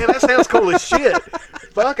 Really? Well, damn, that sounds cool as shit.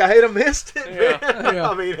 Fuck, I hate I missed it, man. Yeah.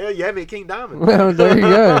 I mean, hell, you had me a King Diamond. Well, there you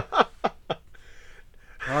go.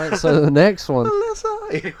 All right, so the next one.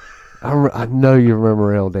 Melissa. I know you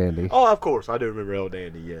remember El Dandy. Oh, of course, I do remember El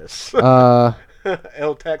Dandy. Yes. El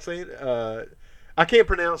Texan. I can't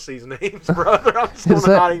pronounce these names, brother. I'm just gonna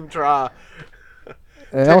not even try.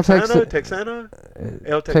 Texano,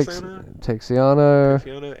 El Texano,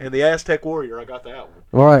 Texiano, and the Aztec Warrior. I got that one.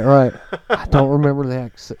 Right. I don't remember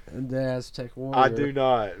the Aztec Warrior. I do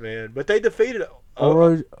not, man. But they defeated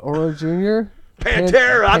Oro Jr.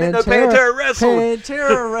 Pantera. I didn't know Pantera wrestled.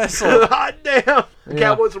 Pantera wrestled. Hot damn. Yeah.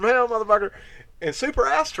 Cowboys from Hell, motherfucker. And Super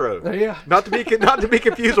Astro. Yeah. Not to be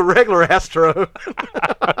confused with regular Astro.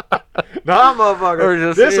 Nah,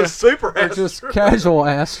 motherfucker. This is Super Or Astro. just casual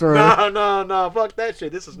Astro. No. Fuck that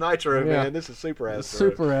shit. This is Nitro, Yeah. man. This is Super Astro.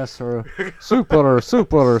 Super Astro. Super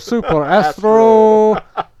Astro.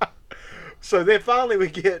 So then finally we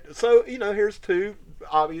get, here's two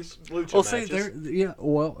obvious lucha Well, matches.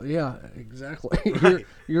 see, exactly. Right.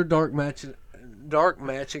 You're dark matching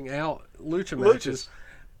out lucha matches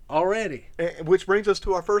already. Which brings us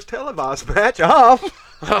to our first televised match of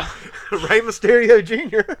Rey Mysterio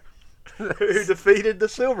Jr., who defeated the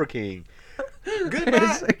Silver King. Good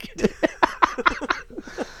match.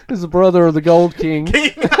 He's the brother of the Gold King.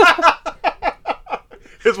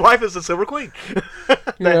 His wife is the Silver Queen.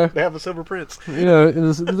 Yeah. They have a Silver Prince. You know,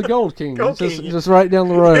 it's the Gold King. Gold It's King. just right down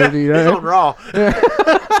the road. Yeah, You know? he's on Raw.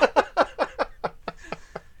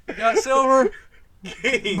 Got silver?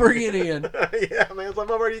 King. Bring it in. Yeah, man. It's like,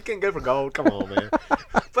 motherfucker, you can't go for gold. Come on, man.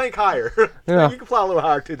 Think higher. Yeah. You can fly a little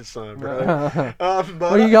higher to the sun, bro. But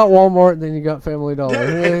Well, you got Walmart, then you got Family Dollar.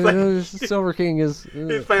 Yeah, Silver King is.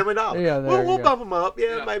 his Family Dollar. Yeah, there we'll you go. bump him up.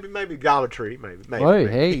 Yeah, maybe Dollar Tree. Maybe.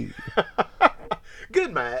 Hey,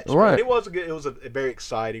 Good match. Right. Man. It was a very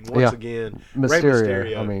exciing. Once again, Rey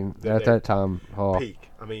Mysterio. I mean, at that time, peak.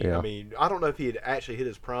 I mean, yeah. I don't know if he had actually hit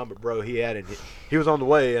his prime, but bro, he was on the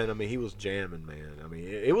way, and I mean, he was jamming, man. I mean,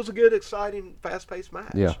 it was a good, exciting, fast-paced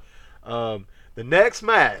match. Yeah. The next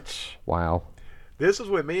match. Wow. This is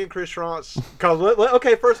when me and Chris Schrontz.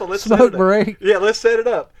 Okay, first of all, let's Smoke set it up. break. Yeah, let's set it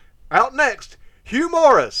up. Out next, Hugh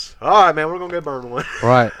Morris. All right, man, we're gonna go burn one.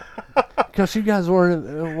 Right. Because you guys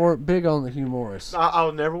weren't big on the Hugh Morris. I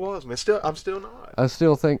never was, man. I'm still not. I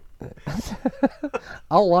still think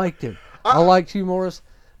I liked him. I liked Hugh Morris.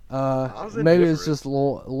 was Maybe it's indifferent. just a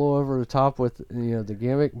little over the top with the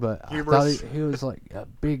gimmick, but I Humorous. thought he was like a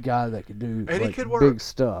big guy that could do he like, could work. big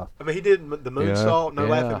stuff. I mean, he did the moonsault, no Yeah.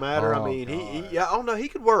 laughing matter. Oh, I mean, he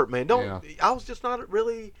could work, man. I was just not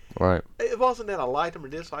really. Right. It wasn't that I liked him or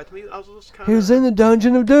disliked him. I was just kind of. He was in the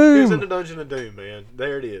Dungeon of He was Doom. in the Dungeon of Doom, man.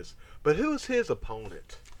 There it is. But who was his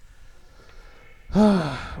opponent?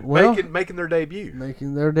 Well, making their debut.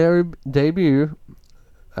 making their debut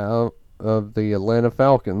out of the Atlanta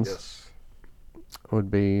Falcons Yes.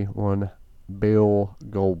 would be one Bill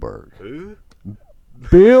Goldberg. Who?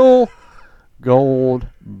 Bill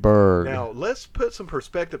Goldberg. Now let's put some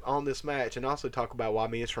perspective on this match, and also talk about why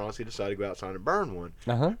me and Chauncey decided to go outside and burn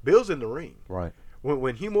one. Bill's in the ring. Right.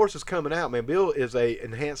 When Hugh Morris is coming out, man, Bill is a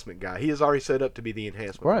enhancement guy. He is already set up to be the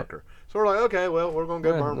enhancement Right. worker. So we're like, okay, well, we're gonna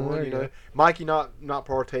go Yeah, burn there one. you You know, go. Mikey not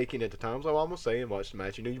partaking at the time, so I'm gonna say and watch the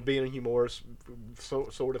match. You know, you being a Hugh Morris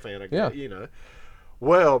sort of fan, I guess. Yeah. You know.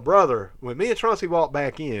 Well, brother, when me and Chauncey walked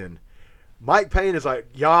back in, Mike Payne is like,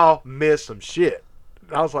 y'all missed some shit.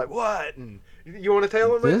 I was like, what? And you want to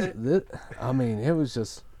tell him? This, I mean, it was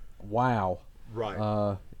just wow.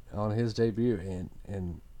 Right. On his debut,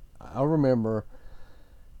 and I remember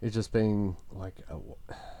it just being like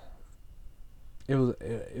it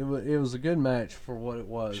was a good match for what it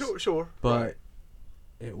was. Sure. But right.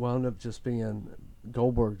 it wound up just being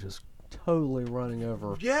Goldberg just totally running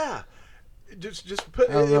over. Yeah. Just put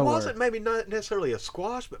Out of it nowhere. wasn't maybe not necessarily a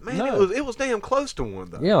squash, but man, No. it was damn close to one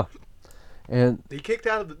though. Yeah. And He kicked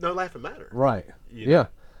out of the No Laughing Matter. right. You know? Yeah.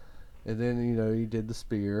 And then he did the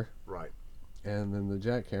spear Right. and then the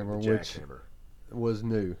jackhammer, The which jackhammer. was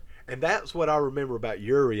new. And that's what I remember about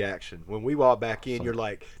your reaction. When we walked back in, you're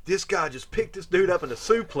like, this guy just picked this dude up in a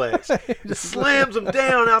suplex, just slams him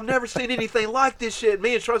down. I've never seen anything like this shit.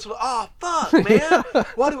 Me and Trunks were like, oh, fuck, man.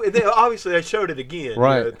 Obviously, they showed it again.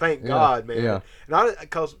 Right. You know, thank Yeah. God, man. Yeah. And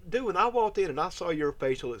because, dude, when I walked in and I saw your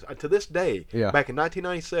facial, to this day, Yeah. back in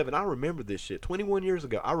 1997, I remember this shit. 21 years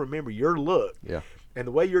ago, I remember your look. Yeah. And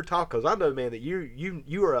the way you're talking, because I know, man, that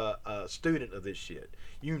you are a student of this shit.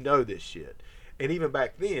 You know this shit. And even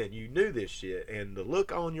back then, you knew this shit. And the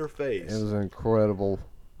look on your face. It was incredible.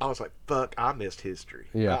 I was like, fuck, I missed history.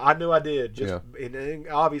 Yeah. I knew I did. And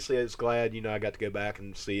obviously, I was glad, I got to go back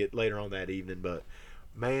and see it later on that evening. But,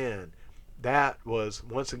 man, that was,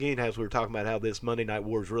 once again, as we were talking about how this Monday Night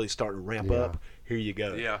War is really starting to ramp up. Here you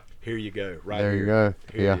go. Yeah. Here you go. Right there here. you go.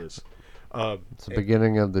 Here it is. It's the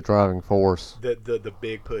beginning of the driving force. The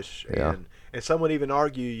big push. Yeah. And some would even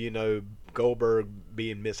argue, Goldberg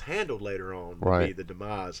being mishandled later on would be the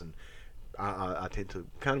demise. And I tend to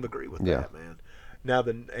kind of agree with that, man. Now,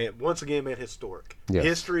 and once again, man, historic. Yes.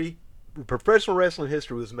 History, professional wrestling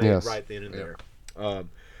history was made right then and there.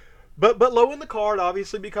 But low in the card,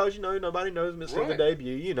 obviously, because, nobody knows Miss the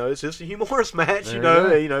debut. It's just a humorous match,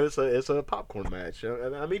 it's a popcorn match.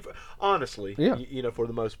 I mean, honestly, for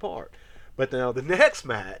the most part. But now the next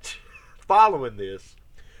match following this,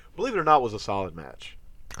 believe it or not, was a solid match.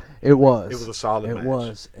 It was. It was a solid match. It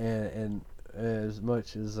was. And as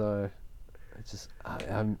much as I've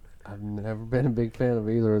never been a big fan of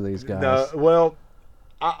either of these guys. No, well,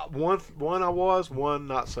 one I was, one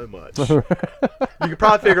not so much. You could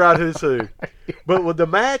probably figure out who's who. But with the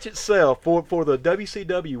match itself for the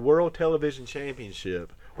WCW World Television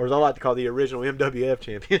Championship, or as I like to call the original MWF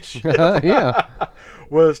Championship,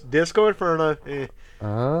 was Disco Inferno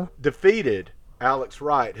defeated Alex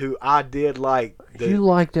Wright, who I did like. You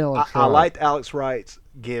liked Alex Wright. I liked Alex Wright's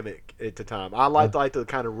gimmick at the time. I liked the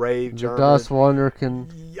kind of rave German. Dust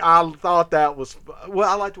Wunderkind. I thought that was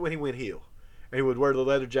I liked when he went heel. And he would wear the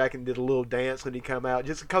leather jacket and did a little dance when he come out,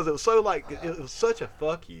 just because it was so it was such a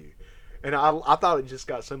fuck you. And I thought it just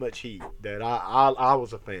got so much heat that I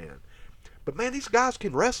was a fan. But man, these guys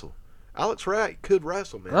can wrestle. Alex Wright could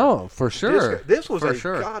wrestle, man. Oh, for sure. This was a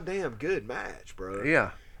goddamn good match, bro.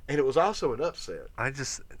 Yeah. And it was also an upset. I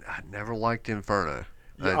never liked Inferno.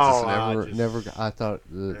 I thought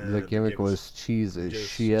the gimmick was cheese as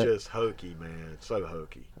shit. Just hokey, man. So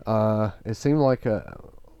hokey. It seemed like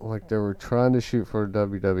they were trying to shoot for a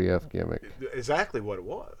WWF gimmick. Exactly what it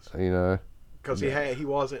was. Because he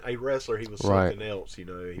wasn't a wrestler. He was something else. He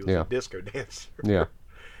was a disco dancer. Yeah.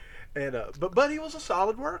 And but he was a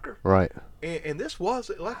solid worker. Right. And this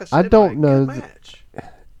was, like I said, I don't know good match.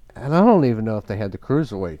 And I don't even know if they had the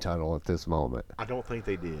Cruiserweight title at this moment. I don't think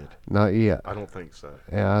they did. Not yet. I don't think so.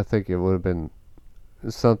 Yeah, I think it would have been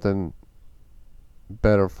something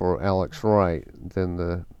better for Alex Wright than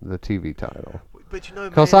the TV title. But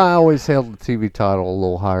because I always held the TV title a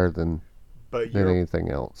little higher than anything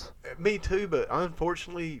else. Me too, but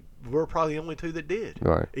unfortunately, we're probably the only two that did.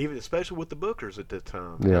 Right. Even especially with the bookers at the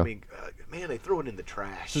time. Yeah. I mean, man, they threw it in the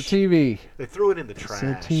trash. It's a TV. They threw it in the trash.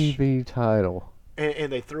 It's a TV title.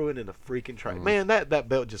 And they threw it in the freaking trash. Man, that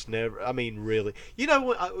belt just never. I mean, really.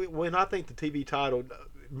 When I think the TV title,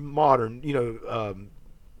 modern,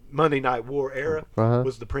 Monday Night War era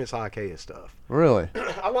was the Prince Ikea stuff. Really?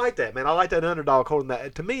 I like that, man. I like that underdog holding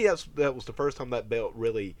that. To me, that was the first time that belt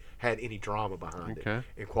really had any drama behind it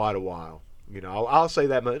in quite a while. I'll say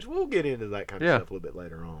that much. We'll get into that kind of stuff a little bit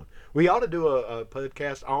later on. We ought to do a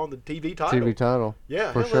podcast on the TV title. TV title.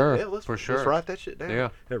 Yeah, for sure. Let's write that shit down. Yeah.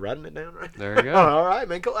 They're writing it down right there. You go. All right,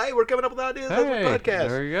 man. Cool. Hey, we're coming up with ideas for the podcast.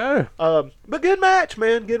 There you go. But good match,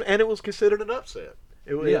 man. Good, and it was considered an upset.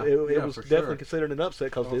 It was definitely considered an upset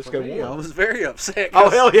because Disco won. I was very upset. Oh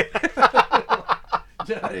hell yeah! I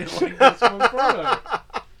didn't like this one further.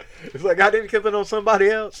 It's like I didn't keep it on somebody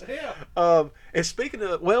else. Yeah. And speaking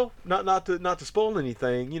of, not to spoil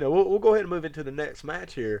anything, we'll go ahead and move into the next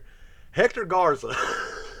match here. Hector Garza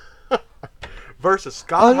versus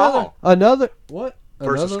Scott Hall. Another what?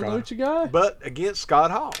 Versus Another Scott. Lucha guy? But against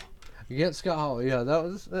Scott Hall. Against Scott Hall, yeah, that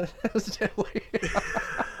was definitely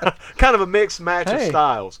kind of a mixed match of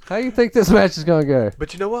styles. How do you think this match is going to go?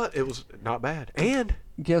 But you know what? It was not bad. And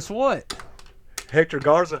guess what? Hector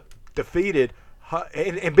Garza defeated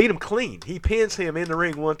and beat him clean. He pins him in the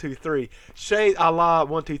ring 1, 2, 3. Shay Allah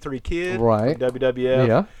 1, 2, 3 Kid right. from WWF.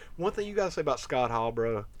 Yeah. One thing you gotta say about Scott Hall,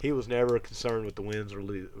 bro, he was never concerned with the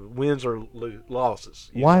wins or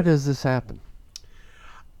losses. Why does this happen?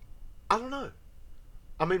 I don't know.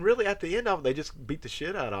 I mean, really, at the end of it, they just beat the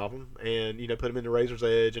shit out of him and, put him in the razor's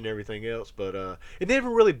edge and everything else. But it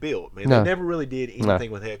never really built, man. No. They never really did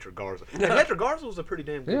anything with Hector Garza. And Hector Garza was a pretty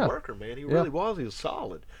damn good worker, man. He really was. He was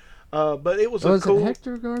solid. But it was was cool... it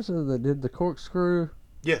Hector Garza that did the corkscrew?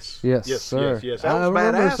 Yes, sir. Yes. That was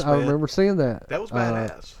badass, man. I remember seeing that. That was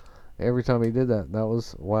badass. every time he did that, that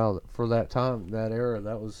was wow. For that time, that era,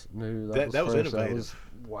 that was new. That was fresh. innovative. That was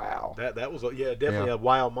wow. That was definitely a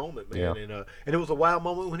wow moment, man. Yeah. And it was a wow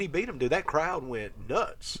moment when he beat him, dude. That crowd went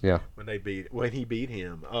nuts. Yeah. When he beat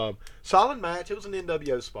him. Solid match. It was an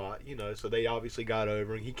NWO spot, so they obviously got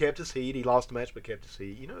over, and he kept his heat. He lost the match, but kept his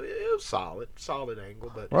heat. It was solid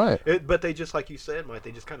angle, but right. But they just, like you said, Mike,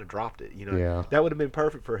 they just kind of dropped it. Yeah. That would have been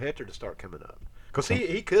perfect for Hector to start coming up, because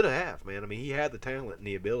he could have, man. I mean, he had the talent and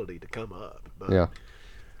the ability to come up. But, yeah.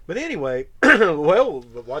 But anyway, well,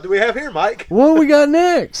 what do we have here, Mike? What we got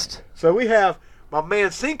next? So we have my man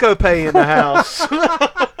Syncope in the house.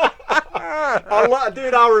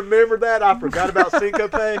 Dude, I remember that. I forgot about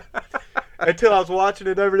Syncope until I was watching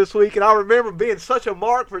it over this week, and I remember being such a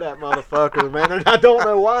mark for that motherfucker, man. And I don't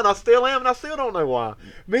know why, and I still am, and I still don't know why.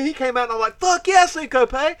 He came out, and I'm like, fuck yeah,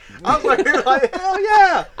 Syncope. I was like, hell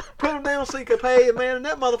yeah. Put him down, Syncope, and man, and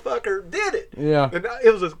that motherfucker did it. Yeah. And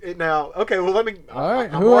it was okay, well, let me. All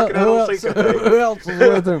right. I'm working out on Syncope. Who else was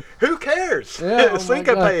with him? Who cares? Yeah, oh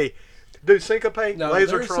Syncope. Dude, Syncope, No,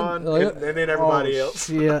 Lasertron, and then everybody else.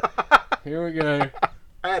 Shit. Here we go.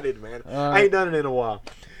 I did, man. I ain't done it in a while.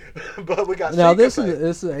 But we got now Syncope.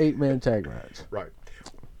 this is an 8-man tag match. Right.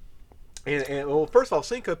 And well, first of all,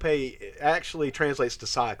 Syncope actually translates to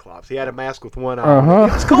Cyclops. He had a mask with one eye. Uh-huh.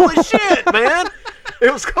 It was cool as shit, man.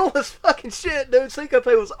 It was cool as fucking shit, dude. Syncope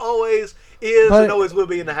was always and always will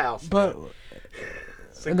be in the house. But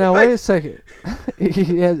Syncope. now wait a second.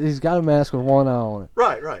 He's got a mask with one eye on it.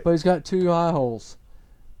 Right. But he's got 2 eye holes.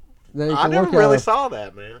 That he I can never look really out of. saw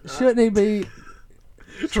that, man. Shouldn't he be?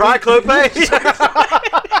 Triclope.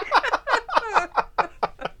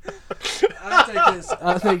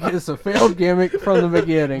 I think it's a failed gimmick from the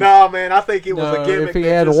beginning. No, man, I think it was a gimmick. If he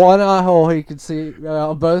had one eye hole, he could see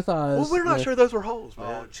both eyes. Well, we're not sure those were holes,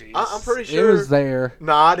 man. Oh, jeez. I'm pretty sure. It was there.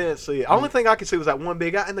 No, I didn't see it. Only thing I could see was that one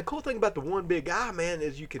big eye. And the cool thing about the one big eye, man,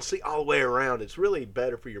 is you can see all the way around. It's really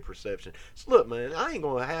better for your perception. So look, man, I ain't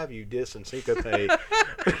going to have you dissing Syncope.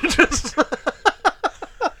 Just...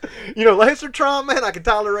 Lasertron, man, I can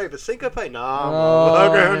tolerate, but Syncope, nah.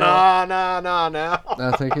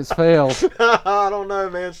 I think it's failed. I don't know,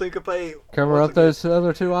 man. Syncope. Cover up those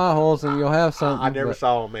other 2 eye holes and you'll have something. I never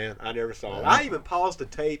saw him, man. I never saw him. I even paused the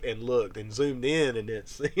tape and looked and zoomed in and didn't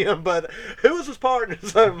see him. But who was his partner?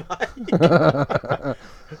 So Mike.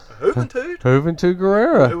 Juventud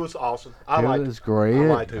Guerrera. It was awesome. I liked it. Great. I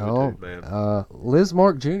liked Juventud, man. Liz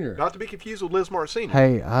Mark Jr. Not to be confused with Liz Mark Sr.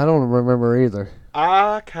 Hey, I don't remember either.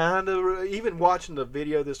 I kind of, even watching the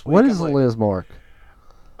video this week. What is Liz Mark?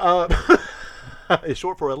 It's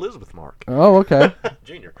short for Elizabeth Mark. Oh, okay.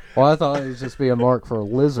 Jr. Well, I thought it would just be a mark for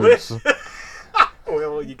lizards.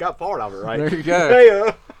 Well, you got part of it, right? There you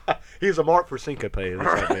go. Hey, he was a mark for Syncope.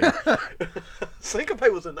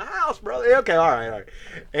 Syncope was in the house, brother. Okay, all right.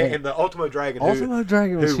 And the Ultimo Dragon, was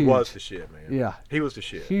huge. was the shit, man. Yeah. He was the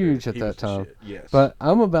shit. Huge man. at that time. Yes. But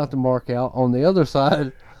I'm about to mark out on the other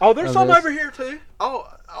side. Oh, there's some over here, too. Oh,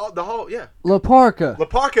 the whole, yeah. La Parka. La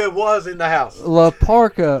Parka was in the house. La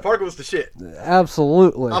Parka. Parka was the shit.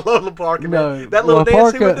 absolutely. I love La Parka, man. No, That little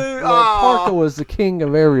dance he would do. La Parka was the king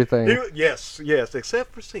of everything. Yes,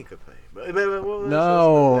 except for Syncope.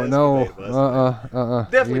 No.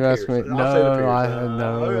 Definitely You asked me. Pierce. I'll say the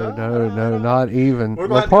Pierce. No, not even. We're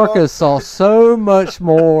La going to Parka go- saw so much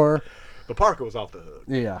more. La Parka was off the hook.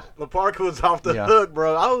 Yeah. La Parka was off the hook,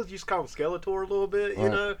 bro. I was used to call him Skeletor a little bit, you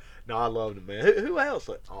know. No, I loved him, man. Who else?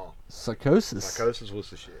 Oh, Psychosis. Psychosis was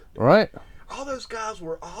the shit. Right. All those guys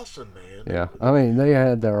were awesome, man. Yeah. I mean, they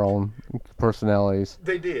had their own personalities.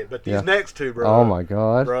 They did, but these next two, bro. Oh my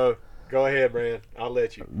God. Bro, go ahead, man. I'll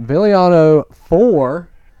let you. Villano 4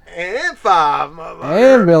 And 5,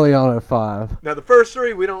 motherfucker. and Villano 5. Now the first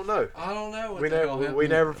 3 we don't know. I don't know what We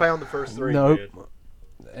never found the first 3. Nope. Man.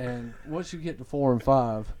 And once you get to 4 and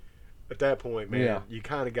 5, At that point, man, Yeah. you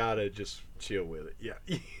kind of gotta just chill with it. Yeah,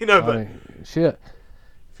 you know. But I mean, shit.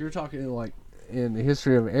 If you're talking like in the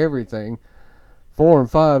history of everything, 4 and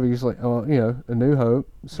 5 usually, A New Hope,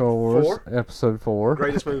 Star Wars, 4. Episode 4,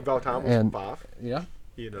 greatest movie of all time was And- 5. yeah,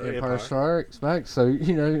 You know, Empire Strikes Back. So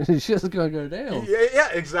shit's gonna go down. Yeah,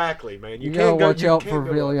 exactly, man. You can't gotta watch you out can't for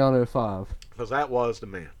go up. Villano 5. Because that was the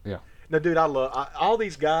man. Yeah. Now, dude, I love all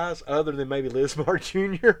these guys other than maybe Liz Mark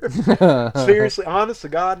Jr. Seriously, honest to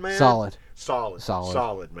God, man. Solid.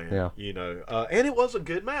 Solid, man. Yeah. You know, and it was a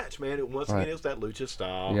good match, man. Once Right. again, it was that lucha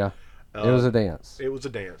style. Yeah. It was a dance. It was a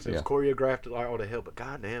dance. It was Yeah. choreographed like all the hell. But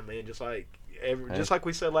goddamn, man, just like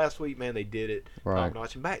we said last week, man, they did it Right. top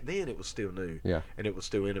notch. And back then, it was still new. Yeah. And it was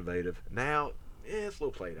still innovative. Now, it's a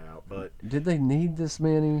little played out, but Did they need this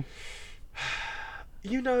many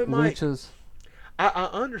you know, Mike. luchas? I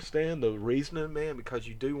understand the reasoning, man, because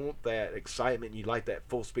you do want that excitement. You like that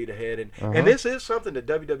full speed ahead, and this is something that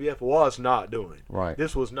WWF was not doing. Right.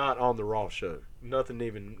 This was not on the Raw show. Nothing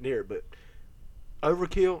even near it. But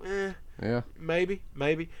overkill, Yeah. maybe.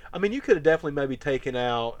 I mean, you could have definitely maybe taken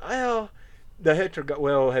out. Well, the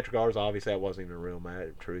Hetrogars, obviously that wasn't even a real match,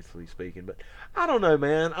 truthfully speaking. But I don't know,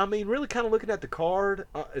 man. I mean, really kind of looking at the card,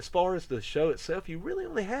 as far as the show itself, you really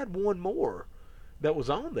only had one more that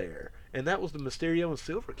was on there, and that was the Mysterio and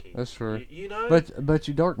Silver King. That's true. You know? But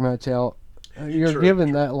you dark match out, you're True, giving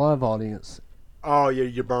true. that live audience. Oh, yeah,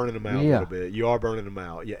 you're burning them out a Yeah. little bit. You are burning them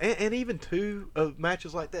out. Yeah, and even two of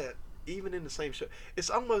matches like that, even in the same show,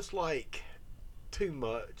 it's almost like too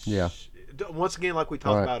much. Yeah. Once again, like we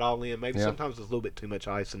talked Right. about all in, maybe Yeah. sometimes there's a little bit too much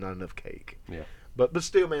ice and not enough cake. Yeah. But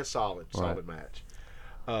still, man, solid Right. match.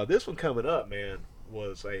 This one coming up, man,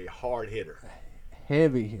 was a hard hitter.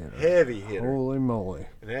 Heavy hitter. Heavy hitter. Holy moly.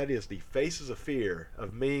 And that is the Faces of Fear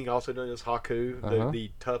of Ming, also known as Haku, Uh-huh.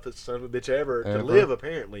 the toughest son of a bitch ever to Ever. live,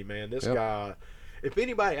 apparently, man. This Yep. guy, if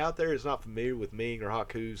anybody out there is not familiar with Ming or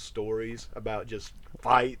Haku's stories about just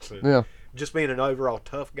fights and Yeah. just being an overall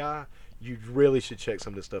tough guy, you really should check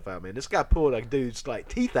some of this stuff out, man. This guy pulled a dude's like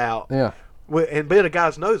teeth out Yeah. and bit a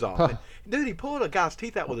guy's nose off. Huh. And, dude, he pulled a guy's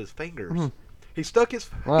teeth out with his fingers. He stuck his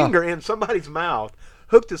Wow. finger in somebody's mouth,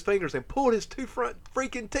 hooked his fingers, and pulled his two front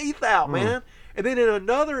freaking teeth out, man. And then in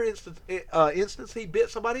another instance, he bit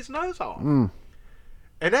somebody's nose off. And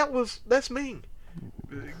that's Ming.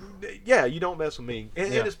 Yeah, you don't mess with Ming.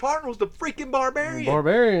 And his partner was the freaking Barbarian.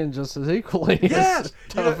 Barbarian just as equally Yes. as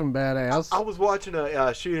tough and badass. I was watching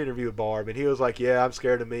a shoot interview with Barb, and he was like, "Yeah, I'm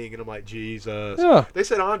scared of Ming," and I'm like, "Jesus." Yeah. They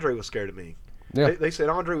said Andre was scared of Ming. Yeah. They said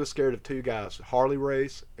Andre was scared of two guys, Harley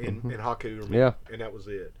Race and Haku, or Ming, Yeah. and that was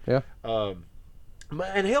it. Yeah.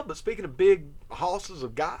 And hell, but speaking of big hosses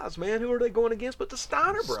of guys, man, who are they going against but the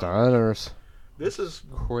Steiner brothers? Steiners. This is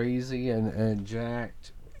Crazy and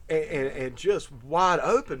jacked. and just wide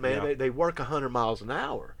open, man. Yeah. They work 100 miles an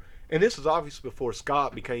hour. And this is obviously before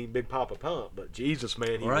Scott became Big Papa Pump, but Jesus,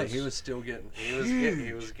 man, He was still getting. He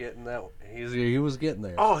was getting that. He was getting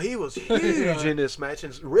there. Oh, he was huge in this match,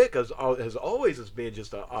 and Rick has always been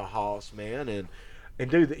just a hoss, man. And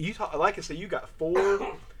dude, you talk, like I said, you got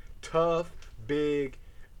four tough, big,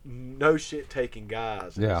 no shit taking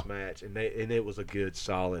guys in this match, and it was a good,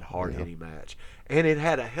 solid, hard hitting match, and it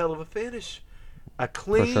had a hell of a finish, a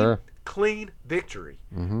clean victory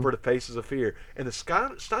for the Faces of Fear, and the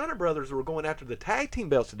Steiner brothers were going after the tag team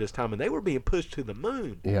belts at this time, and they were being pushed to the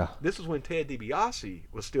moon. Yeah. This is when Ted DiBiase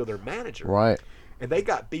was still their manager. Right. And they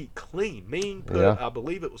got beat clean. Ming put, I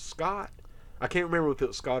believe it was Scott. I can't remember if it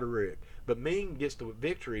was Scott or Rick. But Ming gets the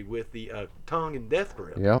victory with the tongue and death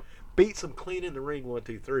grip. Yep. Beats them clean in the ring, 1,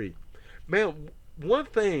 2, 3. Man, one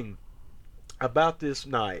thing about this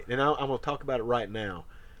night, and I'm going to talk about it right now,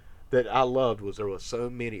 that I loved was there was so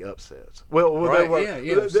many upsets. Well, Right,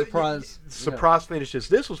 there were, surprise finishes.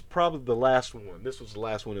 This was probably the last one. This was the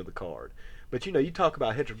last one of the card. But you talk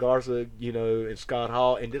about Hector Garza, and Scott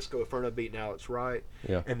Hall and Disco Inferno beating Alex Wright.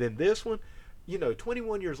 Yeah. And then this one,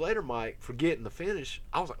 21 years later, Mike, forgetting the finish,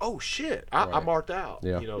 I was like, oh shit, I marked out,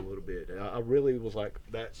 Yeah. a little bit. I really was like,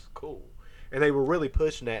 that's cool. And they were really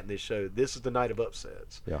pushing that in this show. This is the night of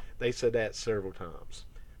upsets. Yeah. They said that several times.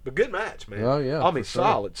 But good match, man. Oh, yeah, I mean, for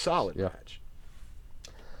sure. solid Yeah. match.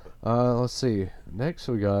 Let's see. Next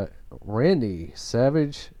we got Randy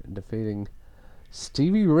Savage defeating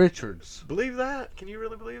Stevie Richards. Believe that? Can you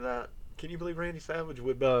really believe that? Can you believe Randy Savage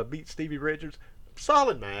would beat Stevie Richards?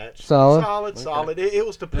 Solid match. Solid? Solid. It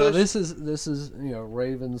was to push. Now, this is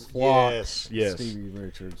Ravens flock. Yes. Stevie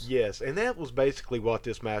Richards. Yes, and that was basically what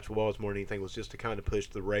this match was more than anything, was just to kind of push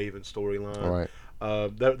the Raven storyline.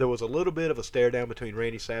 Right. There was a little bit of a stare down between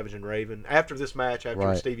Randy Savage and Raven after this match, after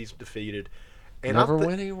Right. Stevie's defeated. And Never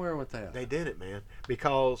went anywhere with that. They didn't, man,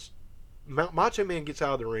 because Macho Man gets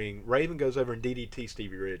out of the ring. Raven goes over and DDT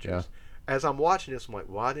Stevie Richards. Yeah. As I'm watching this, I'm like,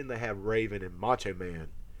 why didn't they have Raven and Macho Man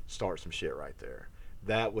start some shit right there?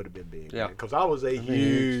 That would have been big, Yeah. because I was a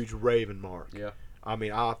huge Raven mark. Yeah. I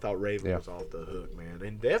mean, I thought Raven was off the hook, man,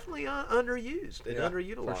 and definitely underused and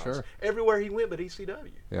underutilized. for sure. Everywhere he went, but ECW.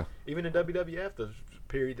 Yeah. Even in WWF, the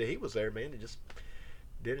period that he was there, man, it just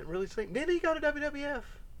didn't really sink. Then he got to WWF.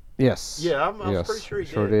 Yes. Yeah, I'm pretty sure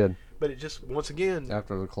he did. But it just, once again,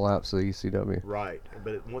 After the collapse of the ECW. right.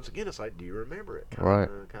 But once again, it's like, do you remember it? Right.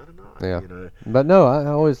 Kind of not. Yeah. But no, I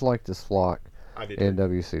always liked this flock I did in too.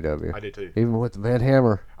 WCW. I did too. Even with the Van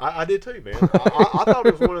Hammer. I did too, man. I thought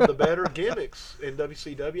it was one of the better gimmicks in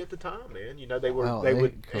WCW at the time, man. They were Well, they they-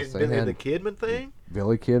 would 'cause and they then the had- Kidman thing.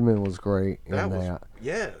 Billy Kidman was great in That that. was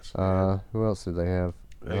yes. Who else did they have?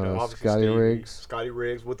 obviously Scotty Stevie, Riggs. Scotty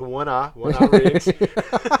Riggs with the one eye Riggs.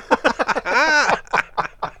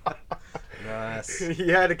 Nice.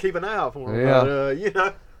 You had to keep an eye out for him.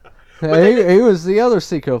 Yeah. But, He was the other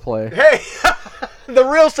Seco player. Hey, the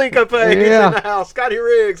real Syncope is in the house. Scotty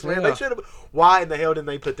Riggs, man. Yeah. They should have. Why in the hell didn't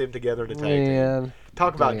they put them together in a tag team?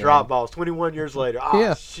 Talk about drop balls 21 years later.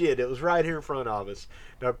 Oh, shit. It was right here in front of us.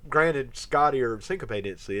 Now, granted, Scotty or Syncope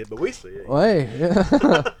didn't see it, but we see it. Well, hey.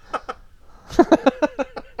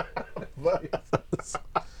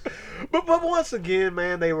 But once again,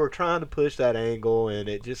 man, they were trying to push that angle, and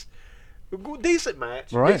it just decent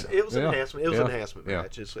match. Right. It was an enhancement. It was an Yeah. enhancement Yeah.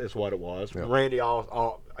 match. Is what it was. Yeah. Randy,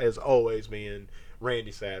 as always, being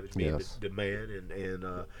Randy Savage, being Yes. the man,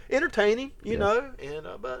 and entertaining, you know. And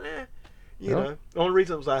but you Yeah. know, the only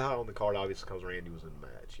reason it was that high on the card, obviously, because Randy was in the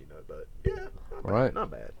match, you know. But yeah, not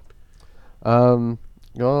bad. Going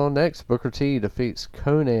on next, Booker T defeats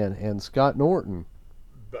Conan and Scott Norton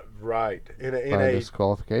But right in by a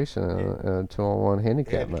disqualification in a 2-on-1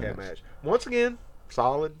 handicap match. Once again,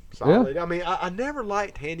 solid. I mean, I never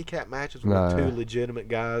liked handicap matches with two legitimate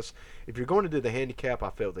guys. If you're going to do the handicap, I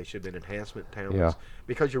felt they should have been enhancement talents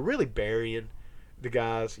because you're really burying the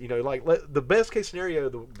guys. You know, like the best case scenario,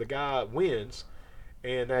 the guy wins,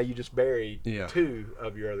 and now you just buried two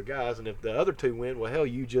of your other guys, and if the other two win, well, hell,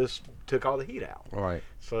 you just took all the heat out. Right.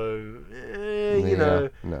 So, you know.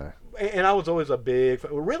 No. And I was always a big,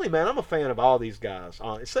 really, man, I'm a fan of all these guys.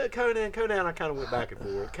 Except Conan, I kind of went back and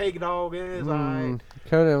forth. K-Dog is all right.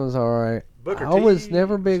 Conan was all right. Booker I T was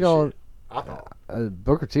never big on. shit, I thought.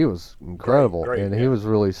 Booker T was incredible, Great, and he was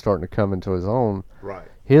really starting to come into his own. Right.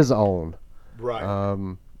 His own. Right.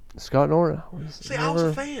 Scott Norton. I was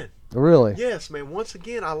a fan. Really? Yes, man. Once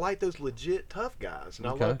again, I like those legit tough guys, and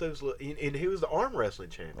I love those. And he was the arm wrestling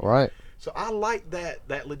champion. Right. So I like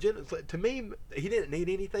that legit. To me, he didn't need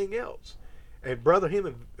anything else. And brother,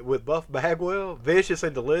 him with Buff Bagwell, Vicious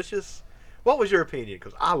and Delicious. What was your opinion?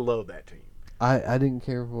 Because I love that team. I didn't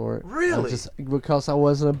care for it. Really? Because I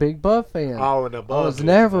wasn't a big Buff fan. Oh, and Buff. I was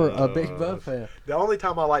never a big Buff fan. The only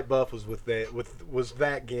time I liked Buff was was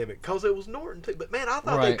that gimmick because it was Norton too. But man, I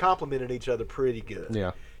thought they complimented each other pretty good.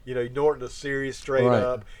 Yeah. You know, Norton is serious, straight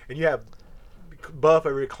up, and you have Buff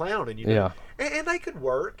over clowning. You know, and they could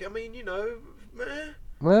work. I mean, you know, you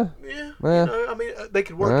know, I mean, they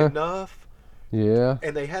could work enough. Yeah.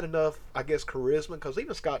 And they had enough, I guess, charisma because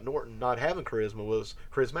even Scott Norton not having charisma was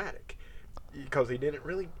charismatic because he didn't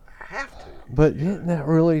really have to. But didn't that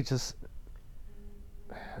really just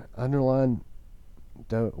underline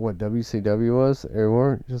what WCW was? They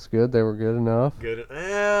weren't just good; they were good enough. Good.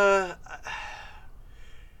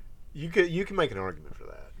 You can make an argument for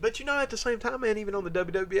that. But you know, at the same time, man, even on the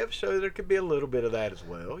WWF show, there could be a little bit of that as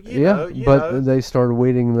well. You know. They started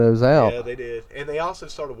weeding those out. Yeah, they did, and they also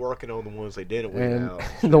started working on the ones they didn't weed out.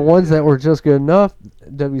 The ones that were just good enough,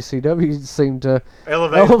 WCW seemed to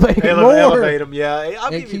elevate them. Yeah, I'll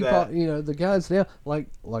give you that. All, the guys now, like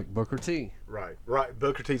Booker T. Right.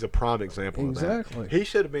 Booker T's a prime example of that. Exactly. He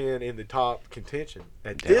should have been in the top contention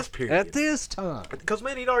at this period. At this time. Because,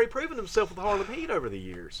 man, he'd already proven himself with Harlem Heat over the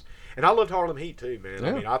years. And I loved Harlem Heat, too, man. Yeah.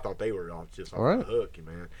 I mean, I thought they were just off the hook,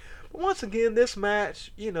 man. But once again, this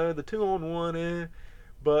match, the 2-on-1,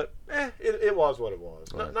 but it was what it was.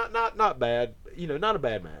 Right. Not bad. Not a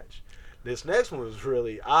bad match. This next one was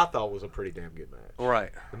I thought was a pretty damn good match.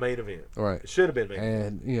 Right. The main event. Right. It should have been main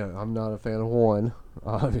event. And, I'm not a fan of one,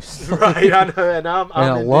 obviously. Right, I know. And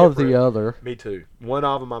I love the other. Me too. One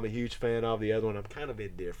of them I'm a huge fan of. The other one I'm kind of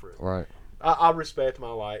indifferent. Right. I respect him.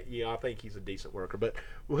 I think he's a decent worker. But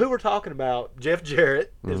who we're talking about, Jeff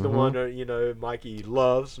Jarrett, is the one that, Mikey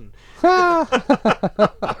loves and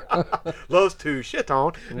loves to shit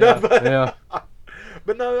on. Yeah.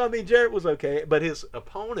 But no, I mean, Jarrett was okay. But his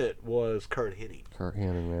opponent was Kurt Hennig. Kurt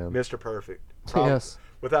Hennig, man. Mr. Perfect. Yes.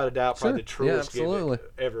 Without a doubt, probably the truest absolutely.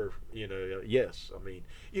 gimmick ever. Yes. I mean,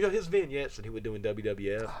 his vignettes that he would do in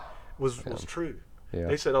WWF was true. Yeah.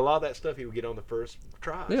 They said a lot of that stuff he would get on the first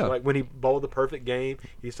try. Yeah. So like when he bowled the perfect game,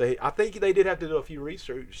 he said, I think they did have to do a few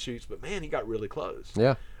research shoots, but man, he got really close.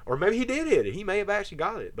 Yeah. Or maybe he did hit it. He may have actually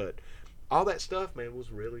got it, but all that stuff, man, was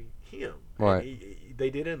really him. Right. They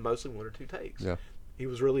did it in mostly 1 or 2 takes. Yeah. He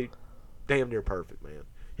was really damn near perfect, man.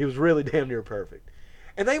 He was really damn near perfect.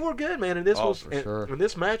 And they were good, man. And this and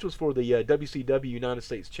this match was for the WCW United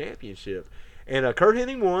States Championship. And Kurt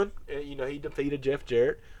Hennig won. He defeated Jeff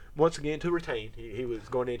Jarrett once again to retain. He was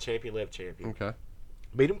going in champion, left champion. Okay.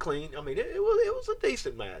 Beat him clean. I mean, it was a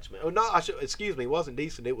decent match, man. Oh, no, excuse me, it wasn't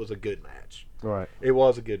decent. It was a good match. Right. It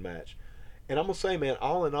was a good match. And I'm gonna say, man,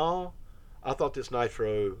 all in all, I thought this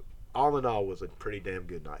Nitro, all in all, was a pretty damn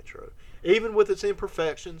good Nitro. Even with its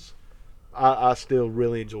imperfections, I still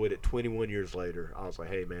really enjoyed it 21 years later. I was like,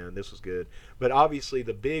 hey, man, this was good. But obviously,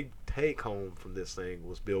 the big take-home from this thing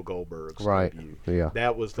was Bill Goldberg's debut. Yeah,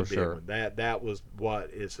 that was the for big sure. one. That was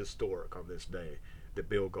what is historic on this day, that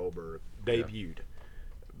Bill Goldberg debuted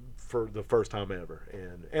for the first time ever.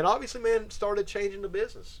 And obviously, man, started changing the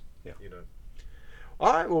business. Yeah. You know.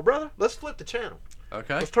 All right, well, brother, let's flip the channel.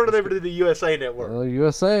 Okay. Let's turn it over to the USA Network.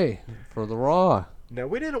 USA for the Raw. Now,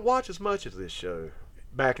 we didn't watch as much of this show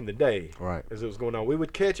back in the day Right. as it was going on. We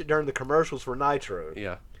would catch it during the commercials for Nitro.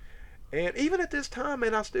 Yeah. And even at this time,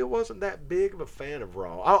 man, I still wasn't that big of a fan of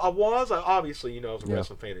Raw. I obviously, I was a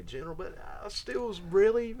wrestling fan in general, but I still was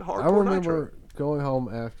really hardcore I remember Nitro. going home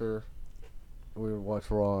after we would watch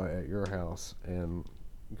Raw at your house and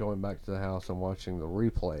going back to the house and watching the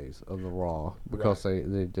replays of the Raw because they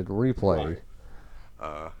did a replay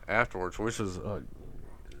afterwards, which was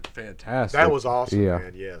fantastic. That was awesome, Yeah.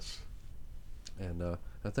 man, yes. And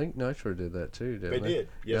I think Nitro did that too, didn't They they? did.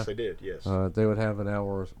 Yes, Yeah. they did, yes. They would have an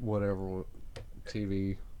hour, whatever,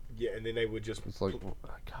 TV. Yeah, and then they would just... It's like,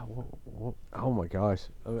 God, what, oh my gosh!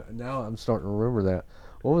 Now I'm starting to remember that.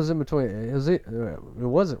 What was in between? It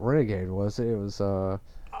wasn't Renegade, was it? It was.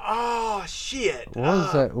 Oh, shit. What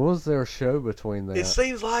was that? What was their show between that? It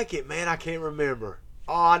seems like it, man. I can't remember.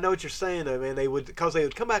 Oh, I know what you're saying, though, man. They would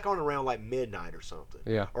come back on around like midnight or something.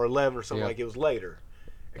 Yeah. Or 11 or something, Yeah. like it was later.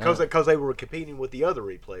 Because they were competing with the other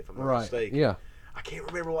replay, if I'm not Right. mistaken. Yeah. I can't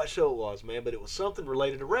remember what show it was, man, but it was something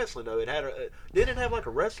related to wrestling, though. It had didn't it have like a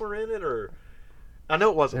wrestler in it, or I know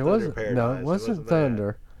it wasn't. It Thunder wasn't. Paradise. No, it wasn't that.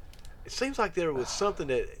 Thunder. It seems like there was something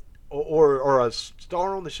that, or a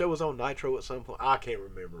star on the show was on Nitro at some point. I can't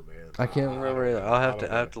remember, man. I can't Remember either. I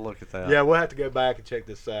have to look at that. Yeah, we'll have to go back and check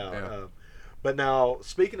this out. Yeah. But now,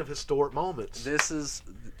 speaking of historic moments, This is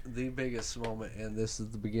the biggest moment, and this is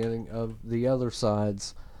the beginning of the other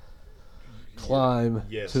side's climb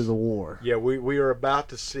Yes. to the war. yeah, we are about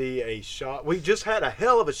to see a shot. We just had a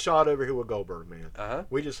hell of a shot over here with Goldberg, man.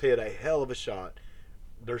 We just hit a hell of a shot.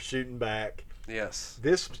 They're shooting back. Yes.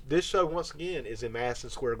 This show once again is in Madison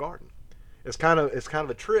Square Garden. It's kind of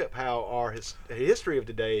a trip how our history of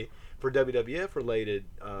today for WWF related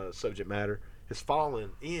subject matter has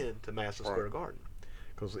fallen into Madison Square Garden,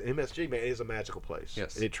 because MSG, man, is a magical place.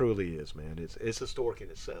 Yes. It truly is, man. It's historic in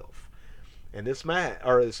itself. And this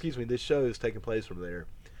this show is taking place from there.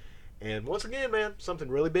 And once again, man, something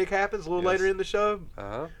really big happens a little later in the show.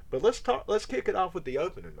 But let's kick it off with the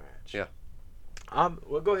opening match. Yeah.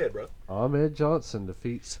 Well, go ahead, bro. Ahmed Johnson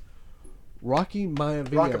defeats Rocky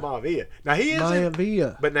Maivia. Rocky Maivia. Now he is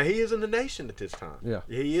Maivia. but now he is in the Nation at this time. Yeah.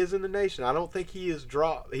 He is in the Nation. I don't think he is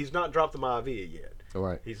dropped. He's not dropped the Maivia yet.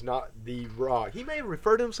 Right. He's not the Rock. He may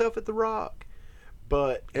refer to himself as the Rock,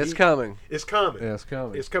 but It's coming. It's coming. Yeah, it's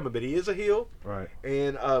coming. It's coming. But he is a heel, Right.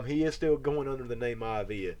 and he is still going under the name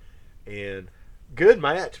Maivia. And good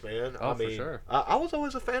match, man. Oh, I mean, for sure. I was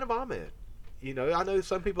always a fan of Ahmed. I know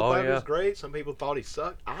some people thought he was great. Some people thought he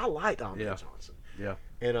sucked. I liked Ahmed Johnson. Yeah.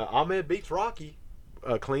 And Ahmed beats Rocky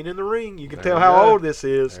clean in the ring. You can There tell you how go. old this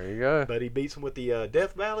is. There you go. But he beats him with the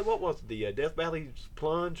Death Valley. What was it? The Death Valley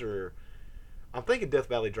plunge, or I'm thinking Death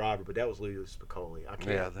Valley driver, but that was Louis Spicoli. I can't.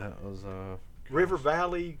 Yeah, that was River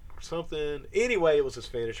Valley something. Anyway, it was his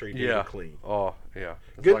finisher. He did it clean. Oh, yeah.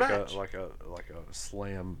 It's Good like match. like a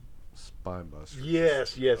slam spine buster.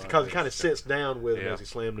 Yes, because he kind of sits down with him Yeah. as he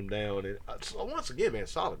slammed him down. And so once again, man,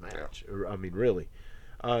 solid match. I mean, really.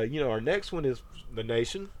 Our next one is the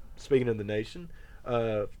Nation. Speaking of the Nation,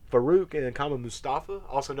 Farouk and Kama Mustafa,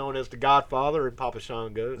 also known as the Godfather and Papa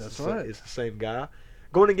Shango. That's right. It's the same guy.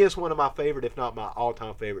 Going against one of my favorite, if not my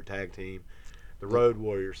all-time favorite tag team, the Road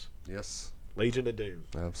Warriors, Yes. Legion of Doom.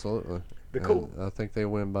 Absolutely. The cool. I think they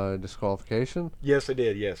win by disqualification. Yes, they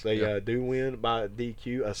did. Yes, they Yeah. do win by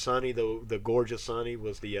DQ. Sonny, the gorgeous Sonny,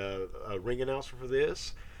 was the ring announcer for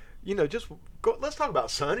this. Let's talk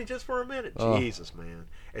about Sonny just for a minute. Oh. Jesus, man.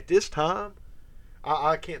 At this time,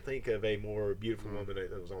 I can't think of a more beautiful woman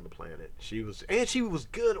that was on the planet. She was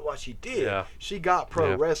good at what she did. Yeah. She got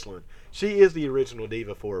pro Yeah. wrestling. She is the original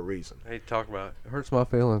diva for a reason. Hey, talk about It hurts my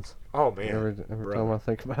feelings Oh man. every brother. time I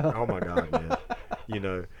think about it. Oh my God, man.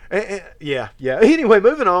 Yeah. Anyway,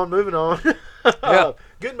 moving on. Yeah.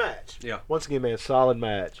 Good match. Yeah. Once again, man, solid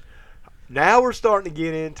match. Now we're starting to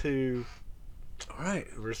get into. All right.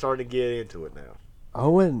 We're starting to get into it now.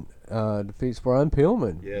 Owen defeats Brian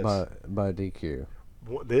Pillman Yes. by DQ.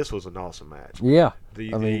 This was an awesome match. Yeah.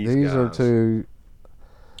 The- I mean, these these are guys. two.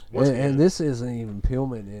 Once And again- this isn't even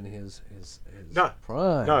Pillman in his No.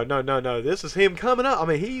 prime. No. This is him coming up. I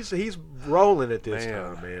mean, he's rolling at this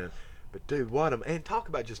Man. time, man. But dude, and talk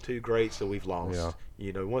about just two greats that we've lost.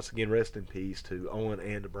 Yeah. Once again, rest in peace to Owen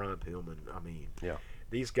and to Brian Pillman. I mean, Yeah.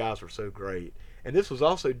 These guys were so great. And this was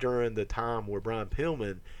also during the time where Brian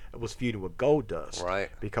Pillman was feuding with Goldust. Right.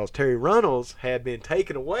 Because Terry Runnels had been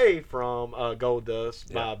taken away from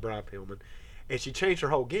Goldust by Brian Pillman. And she changed her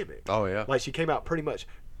whole gimmick. Oh, yeah. Like, she came out pretty much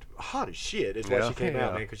hot as shit is what she came out,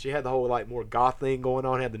 Yeah. man. Because she had the whole, like, more goth thing going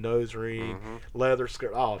on. Had the nose ring, leather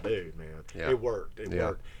skirt. Oh, dude, man. Yeah. It worked. It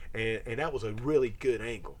worked. And that was a really good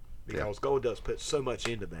angle. Because Goldust put so much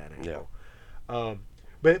into that angle. Yeah.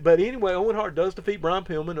 But anyway, Owen Hart does defeat Brian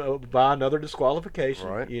Pillman by another disqualification.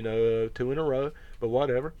 Right. 2 in a row, but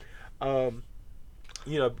whatever.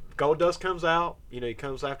 Goldust comes out. He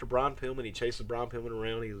comes after Brian Pillman. He chases Brian Pillman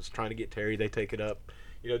around. He was trying to get Terry. They take it up,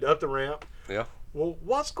 up the ramp. Yeah. Well,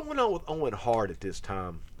 what's going on with Owen Hart at this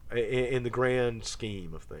time in the grand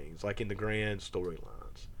scheme of things, like in the grand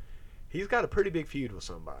storylines? He's got a pretty big feud with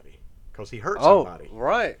somebody. Because he hurt somebody. Oh,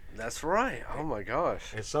 right. That's right. Oh, my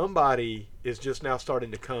gosh. And somebody is just now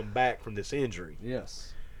starting to come back from this injury.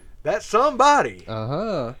 Yes. That somebody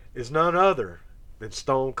Uh-huh. is none other than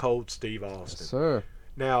Stone Cold Steve Austin. Yes, sir.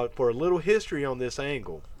 Now, for a little history on this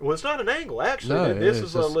angle. Well, it's not an angle, actually. No, This it's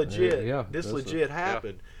is just- a legit. yeah, this that's legit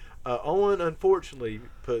happened. Owen, unfortunately,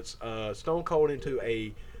 puts Stone Cold into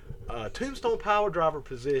a tombstone power driver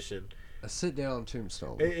position. A sit-down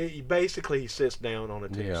tombstone. Basically, he sits down on a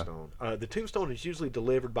tombstone. The tombstone is usually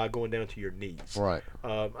delivered by going down to your knees. Right.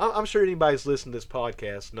 I'm sure anybody who's listening to this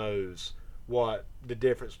podcast knows what the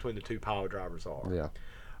difference between the two power drivers are. Yeah.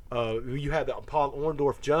 You have the Paul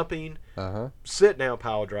Orndorff jumping, Uh-huh. sit-down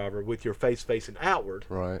power driver with your face facing outward,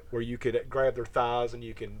 Right. where you could grab their thighs and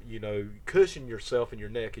you can, cushion yourself and your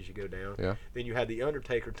neck as you go down. Yeah. Then you have the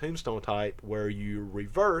Undertaker tombstone type, where you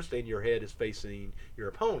reversed and your head is facing your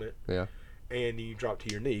opponent. Yeah. And you drop to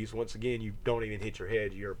your knees. Once again, you don't even hit your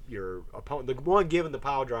head. Your opponent, the one giving the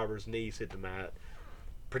power driver's knees hit the mat,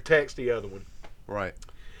 protects the other one. Right.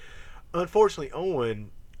 Unfortunately,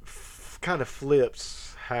 Owen kind of flips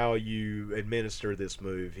how you administer this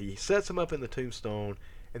move. He sets him up in the tombstone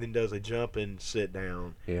and then does a jump and sit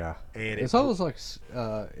down. Yeah. And It's almost like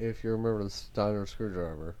if you remember the Steiner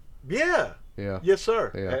screwdriver. Yeah. Yeah. Yes,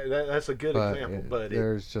 sir. Yeah. That's a good example. But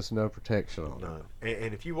there's just no protection on no. it.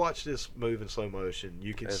 And if you watch this move in slow motion,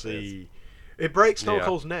 you can It see it breaks Stone Yeah.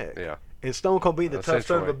 Cold's neck. Yeah. And Stone Cold, being the tough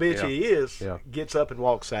son of a bitch Essentially, he is, Yeah. gets up and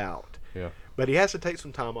walks out. Yeah. But he has to take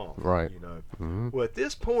some time off. Right. Mm-hmm. Well, at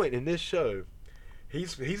this point in this show,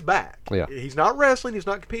 he's back. Yeah. He's not wrestling. He's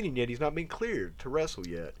not competing yet. He's not been cleared to wrestle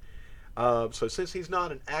yet. So since he's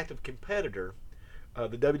not an active competitor, the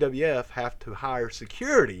WWF have to hire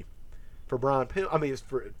security for Brian Pillman. I mean, it's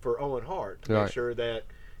for Owen Hart to make sure that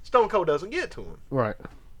Stone Cold doesn't get to him. Right.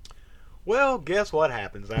 Well, guess what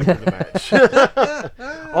happens after the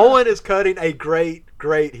match? Owen is cutting a great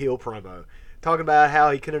heel promo, talking about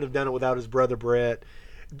how he couldn't have done it without his brother Brett.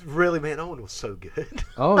 Really, man, Owen was so good.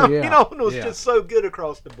 Oh, I yeah. mean, Owen was Yeah. just so good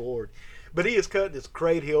across the board. But he is cutting this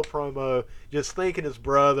great heel promo, just thanking his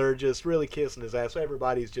brother, just really kissing his ass.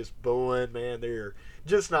 Everybody's just booing, man. They're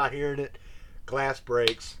just not hearing it. Glass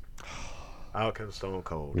breaks. Out comes Stone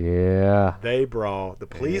Cold. Yeah. They brawl. The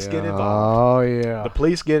police get involved. Oh, yeah. The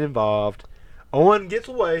police get involved. Owen gets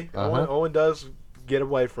away. Uh-huh. Owen does get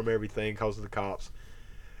away from everything because of the cops.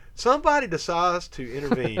 Somebody decides to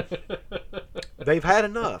intervene. They've had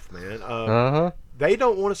enough, man. Uh-huh. They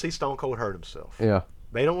don't want to see Stone Cold hurt himself. Yeah.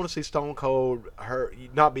 They don't want to see Stone Cold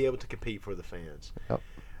not be able to compete for the fans.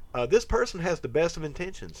 Yep. This person has the best of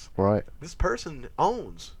intentions. Right. This person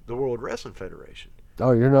owns the World Wrestling Federation.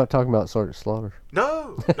 Oh, you're not talking about Sergeant Slaughter.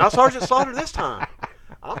 No, not Sergeant Slaughter this time.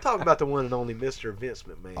 I'm talking about the one and only Mr. Vince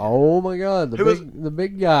McMahon. Oh my God, the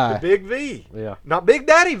big guy. The Big V. Yeah. Not Big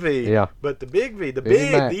Daddy V. Yeah. But the Big V. The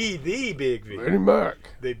Big Mac. the Big V. Benny Mac.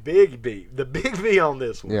 The Big V. The Big V on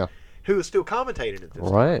this one. Yeah. Who is still commentating at this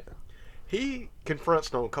time. Right. He confronts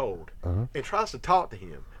Stone Cold Uh-huh. and tries to talk to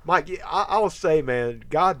him. Mike, I will say, man,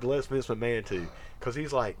 God bless Vince McMahon too. Because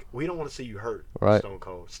he's like, we don't want to see you hurt, Right. Stone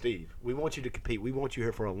Cold. Steve, we want you to compete. We want you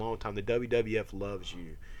here for a long time. The WWF loves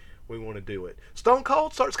you. We want to do it. Stone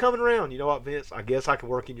Cold starts coming around. You know what, Vince? I guess I can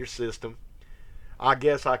work in your system. I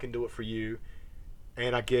guess I can do it for you.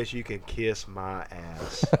 And I guess you can kiss my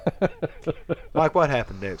ass. Mike, what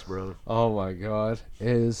happened next, brother? Oh my God.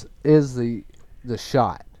 Is the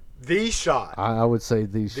shot. The shot. I would say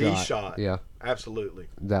the shot. The shot. Yeah. Absolutely.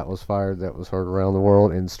 That was fired, that was heard around the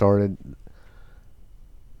world and started,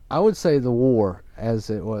 I would say, the war as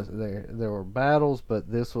it was. There were battles,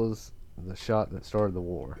 but this was the shot that started the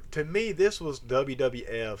war. To me, this was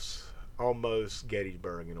WWF's almost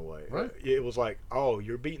Gettysburg in a way. Right. It was like, oh,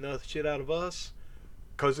 you're beating the shit out of us?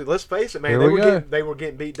 Because let's face it, man, Here they were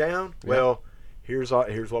getting beat down. Yeah. Well, here's what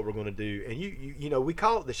we're going to do. And you know, we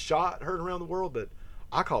call it the shot heard around the world, but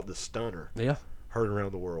I call it the stunner. Yeah. Heard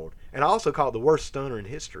around the world. And I also call it the worst stunner in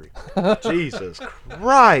history. Jesus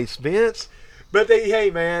Christ, Vince. But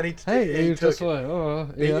hey, man, he He took just it.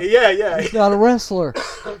 like, Yeah. He's not a wrestler.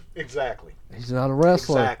 Exactly. He's not a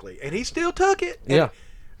wrestler. Exactly. And he still took it. And Yeah.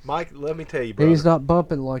 Mike, let me tell you, brother. He's not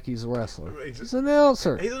bumping like he's a wrestler. He's an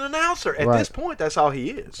announcer. He's an announcer. At Right. this point, that's all he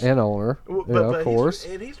is. And owner. Of course.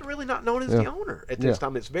 He's really not known as the owner at this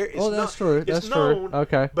time. It's very. It's that's not, true. It's That's known, true.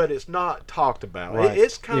 Okay. but it's not talked about. Right.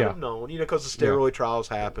 It's kind Yeah. of known, because the steroid trials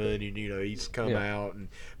happen, and he's come out, and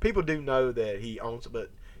people do know that he owns it. But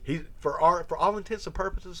he, for all intents and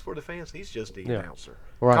purposes, for the fans, he's just the announcer,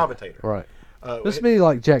 commentator. Right. This This be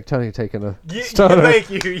like Jack Tunney taking a stunner.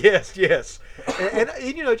 Thank you. Yes. and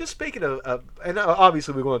just speaking of, and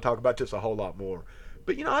obviously we're going to talk about just a whole lot more.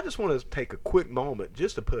 But I just want to take a quick moment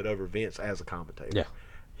just to put over Vince as a commentator. Yeah.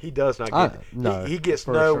 He does not get. He gets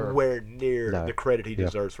nowhere near the credit he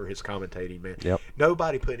deserves for his commentating, man. Yep.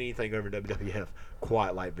 Nobody put anything over WWF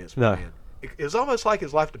quite like Vince No. McMahon. It's almost like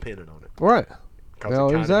his life depended on it. Right.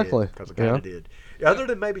 Exactly. Because it kind of did. Other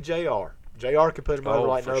than maybe JR. JR could put him over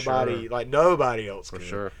like nobody else For can.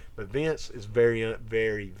 sure. But Vince is very,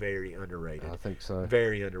 very, very underrated. I think so.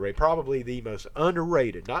 Very underrated. Probably the most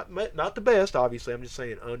underrated. Not the best, obviously. I'm just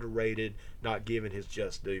saying underrated, not given his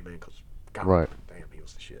just due, man. Because, God, damn, he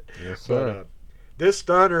was the shit. Yes, sir. But this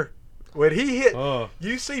stunner, when he hit,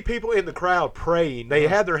 you see people in the crowd praying. They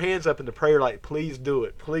have their hands up in the prayer like, please do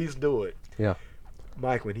it. Please do it. Yeah.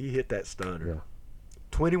 Mike, when he hit that stunner,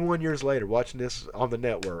 21 years later, watching this on the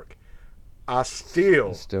network, I still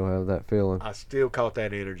have that feeling. I still caught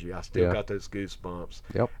that energy. I still got those goosebumps.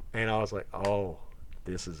 Yep. And I was like, oh,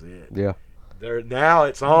 this is it. Yeah. Now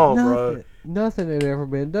it's on, bro. Nothing had ever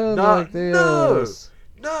been done like this.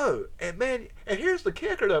 No. And man, and here's the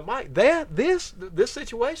kicker though, Mike. This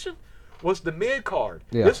situation was the mid card.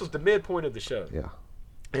 Yeah. This was the midpoint of the show. Yeah.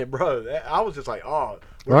 And bro, I was just like, oh,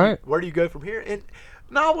 where do you go from here? And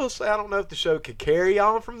I will say, I don't know if the show could carry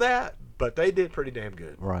on from that, but they did pretty damn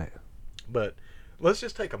good. Right. But let's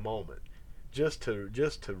just take a moment just to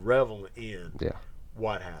revel in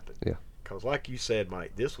what happened. Yeah. Because like you said,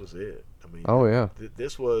 Mike, this was it. I mean,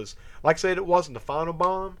 this was, like I said, it wasn't the final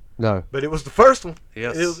bomb. No. But it was the first one.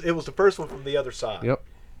 Yes. It was the first one from the other side. Yep.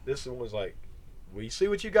 This one was like, we see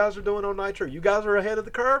what you guys are doing on Nitro. You guys are ahead of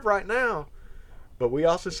the curve right now. But we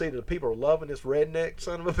also see that the people are loving this redneck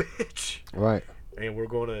son of a bitch. Right. And we're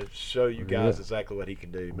going to show you guys exactly what he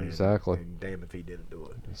can do, man. Exactly. And damn if he didn't do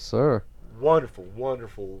it. Yes, sir. Wonderful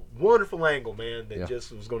angle, man, that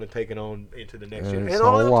just was going to take it on into the next year. And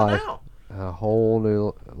all on up to now. A whole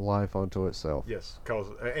new life unto itself. Yes,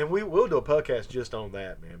 and we will do a podcast just on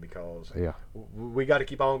that, man, because we got to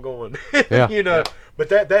keep on going. But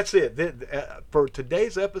that's it. For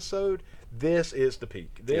today's episode, this is the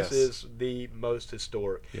peak. This is the most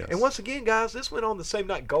historic. Yes. And once again, guys, this went on the same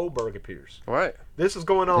night Goldberg appears. Right. This is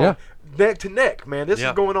going on neck to neck, man. This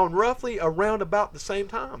is going on roughly around about the same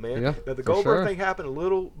time, man. Yeah, now, the Goldberg thing happened a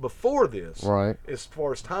little before this, right? As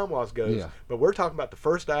far as time-wise goes. Yeah. But we're talking about the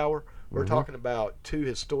first hour. We're talking about two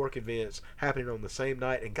historic events happening on the same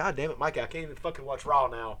night. And God damn it, Mike, I can't even fucking watch Raw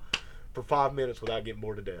now for 5 minutes without getting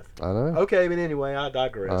bored to death. I know. Okay, but anyway, I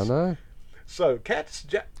digress. I know. So, Cactus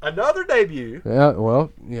Jack, another debut. Yeah,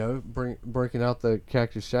 well, breaking out the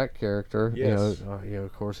Cactus Jack character. Yes.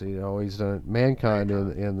 Of course, he's always done Mankind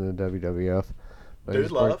in the WWF. But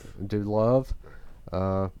Dude Love.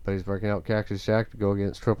 But he's breaking out Cactus Jack to go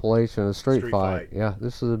against Triple H in a street fight. Yeah,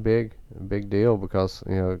 this is a big deal because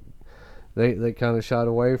they kind of shied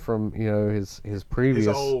away from his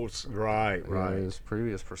previous his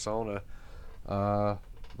previous persona.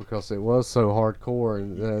 Because it was so hardcore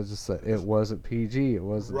and just that it wasn't PG. It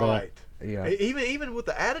wasn't right. Yeah. Even with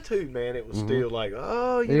the attitude, man, it was still like,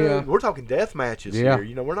 we're talking death matches here.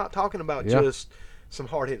 We're not talking about just some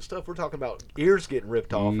hard hitting stuff. We're talking about ears getting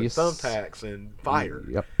ripped off and thumbtacks and fire.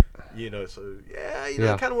 Yep. So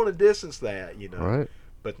I kind of want to distance that. Right.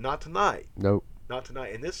 But not tonight. Nope. Not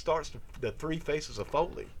tonight. And this starts the Three Faces of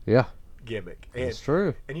Foley. Yeah. Gimmick. And, that's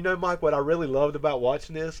true. And Mike, what I really loved about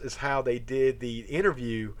watching this is how they did the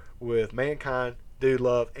interview with Mankind, Dude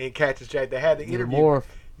Love, and Cactus Jack. They had the interview. Morph.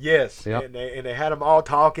 Yes. Yep. And they had them all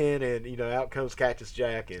talking, and out comes Cactus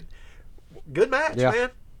Jack, and good match,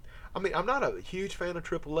 man. I mean, I'm not a huge fan of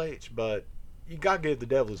Triple H, but you got to give the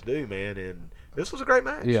devil his due, man. And this was a great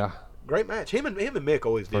match. Yeah. Great match. Him and Mick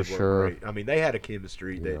always did work great. I mean, they had a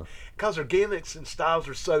chemistry that because their gimmicks and styles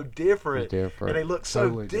are so different. And they look so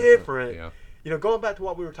totally different. Yeah. going back to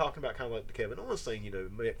what we were talking about, kind of like the Kevin Owens thing,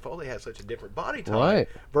 Mick Foley has such a different body type Right.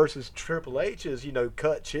 versus Triple H's,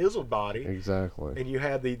 cut, chiseled body. Exactly. And you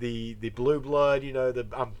have the blue blood, the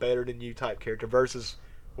I'm better than you type character versus,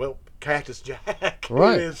 Cactus Jack,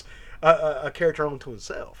 Right. who is a character unto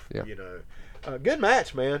himself. Yeah. Good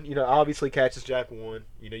match, man. Obviously Cactus Jack won.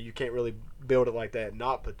 You can't really build it like that and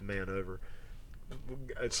not put the man over.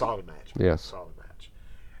 A solid match. Man. Yes. Solid match.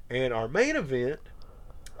 And our main event,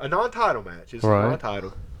 a non-title match. It's Right. a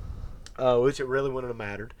non-title, which it really wouldn't have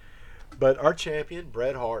mattered. But our champion,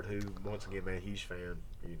 Bret Hart, who, once again, man, huge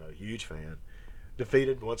fan,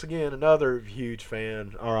 defeated, once again, another huge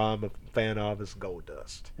fan, or I'm a fan of, is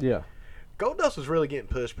Goldust. Yeah. Goldust was really getting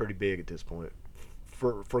pushed pretty big at this point,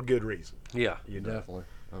 for good reason. Yeah. Definitely.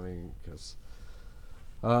 I mean, because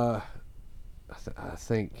I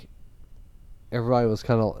think everybody was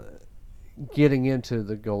kind of getting into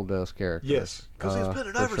the Goldust character. Yes, because he's put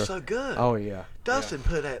it over sure. so good. Oh yeah, Dustin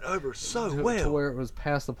put that over so to well. where it was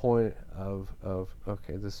past the point of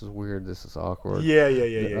okay, this is weird, this is awkward. Yeah.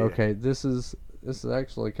 Okay, this is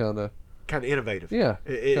actually kind of innovative. Yeah,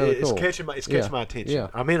 it's cool. catching my attention. Yeah.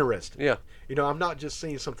 I'm interested. Yeah. I'm not just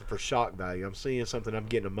seeing something for shock value. I'm seeing something I'm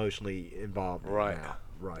getting emotionally involved in Right. now.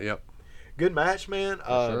 Right. Yep. Good match, man.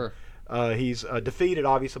 For sure. He's defeated,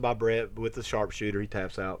 obviously, by Bret with the sharpshooter. He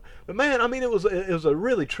taps out. But, man, I mean, it was a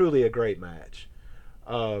really, truly a great match.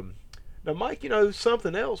 Now, Mike,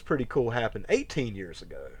 something else pretty cool happened 18 years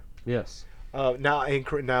ago. Yes.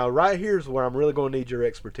 Now, right here's where I'm really going to need your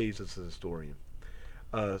expertise as a historian.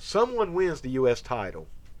 Someone wins the U.S. title,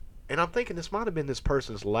 and I'm thinking this might have been this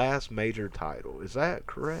person's last major title. Is that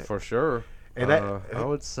correct? For sure. And that I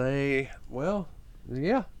would say, well,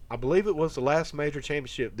 Yeah. I believe it was the last major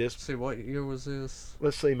championship. Let's see, what year was this?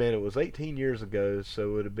 Let's see, man. It was 18 years ago, so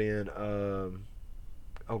it would have been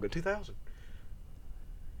 2000.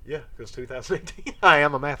 Yeah, because 2018. I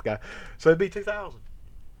am a math guy, so it'd be 2000.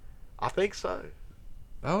 I think so.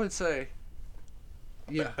 I would say.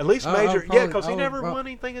 Yeah. At least major. probably- Because he never prob- won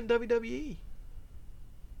anything in WWE.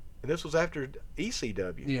 And this was after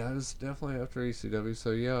ECW. Yeah, it was definitely after ECW.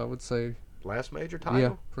 So yeah, I would say. Last major title.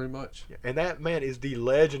 Yeah, pretty much. Yeah. And that man is the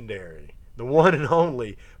legendary, the one and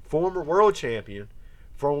only former world champion,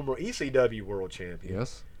 former ECW world champion.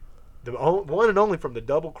 Yes. The one and only from the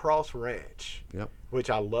Double Cross Ranch. Yep. Which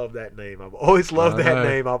I love that name. I've always loved I that know.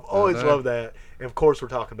 name. I've always I know. loved that. And of course, we're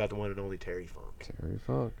talking about the one and only Terry Funk. Terry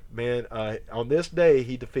Funk. Man, on this day,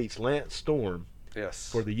 he defeats Lance Storm yes.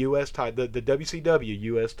 for the U.S. title, the WCW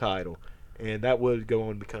U.S. title, and that would go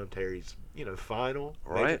on to become Terry's, final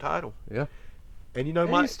major Right. title. Yeah. And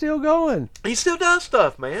And he's still going. he still does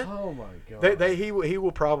stuff, man. Oh my god. He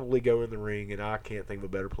will probably go in the ring, and I can't think of a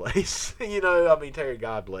better place. Terry,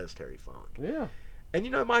 God bless Terry Funk. Yeah. And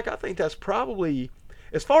Mike, I think that's probably,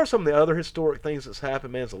 as far as some of the other historic things that's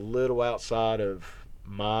happened, man, it's a little outside of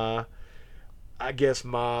my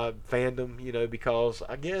fandom, because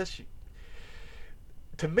I guess,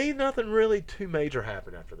 to me, nothing really too major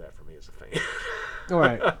happened after that for me as a fan. All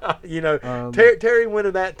right. Terry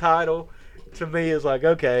winning that title, to me, is like,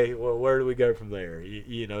 okay, well, where do we go from there?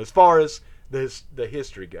 As far as the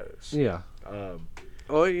history goes. Yeah.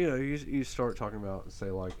 Well, You start talking about, say,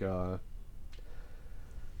 like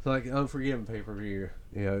Unforgiven pay-per-view.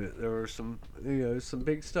 There were some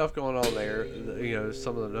big stuff going on there.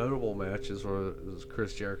 Some of the notable matches was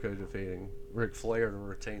Chris Jericho defeating Ric Flair to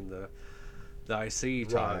retain the IC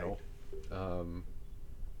title.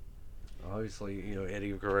 Obviously,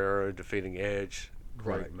 Eddie Guerrero defeating Edge.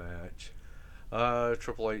 Great Right. match.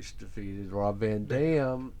 Triple H defeated Rob Van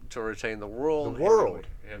Dam to retain the world heavyweight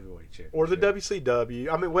championship. Or the WCW.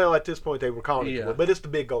 At this point, they were calling it, Yeah. but it's the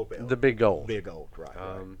big gold belt. The big gold. Big gold, right.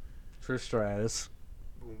 Trish Stratus.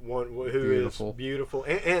 One who Beautiful. is beautiful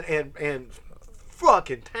and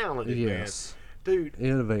fucking talented, Yes. man. Dude,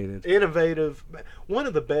 innovative. One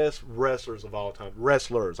of the best wrestlers of all time.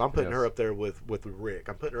 Wrestlers. I'm putting Yes. her up there with Rick.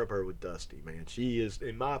 I'm putting her up there with Dusty, man. She is,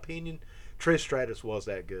 in my opinion, Trish Stratus was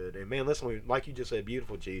that good. And, man, listen, like you just said,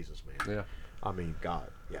 beautiful Jesus, man. Yeah. I mean, God.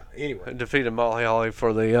 Yeah. Anyway. defeated Molly Holly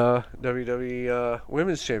for the WWE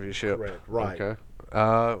Women's Championship. Correct. Right. Okay.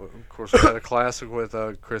 Of course, we had a classic with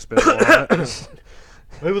Chris Benoit.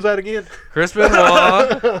 Who was that again? Chris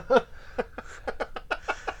Benoit.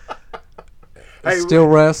 Hey, Still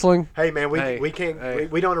wrestling? Hey, man, we can't.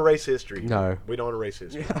 We don't erase history. No. We don't erase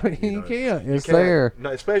history. Yeah, I mean, you can't. It's can't. there. No,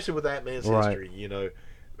 especially with that man's Right. history.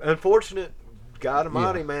 Unfortunate, God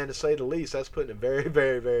Almighty, man, to say the least. That's putting it very,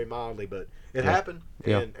 very, very mildly, but it happened,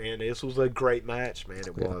 Yeah. and this was a great match, man.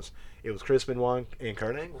 It was. It was Chris Benoit and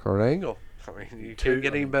Kurt Angle. Kurt Angle. You can't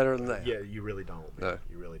get any better than that. Yeah, you really don't. Man. No.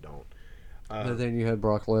 You really don't. And then you had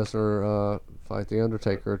Brock Lesnar fight The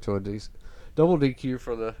Undertaker to a double DQ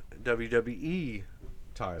for the WWE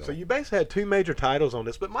title. So you basically had 2 major titles on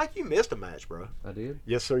this, but Mike, you missed a match, bro. I did?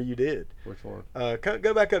 Yes, sir, you did. Which one?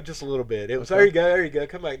 Go back up just a little bit. It was Okay. there you go.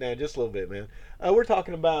 Come back down just a little bit, man. We're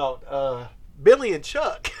talking about Billy and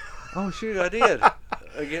Chuck. Oh shoot, I did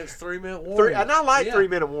against 3 Minute Warning. And I like Yeah. 3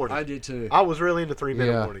 Minute Warning. I did too. I was really into 3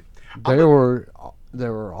 Minute Yeah. Warning. They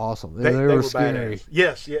were awesome. They were scary. badass.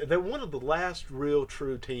 Yes, yeah, they're one of the last real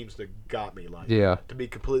true teams that got me like Yeah. that, to be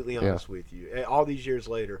completely honest with you. All these years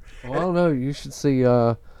later. Well, I don't know. You should see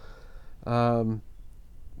the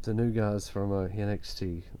new guys from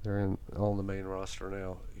NXT. They're on the main roster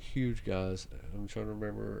now. Huge guys. I'm trying to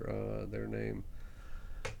remember their name.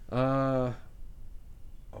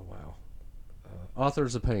 Oh wow.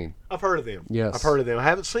 Authors of Pain. I've heard of them. Yes. I've heard of them. I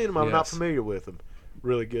haven't seen them. I'm not Yes. familiar with them.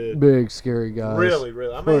 Really good. Big scary guys. Really.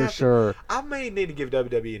 For sure. I may need to give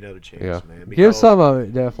WWE another chance, Yeah. man. Give because- some of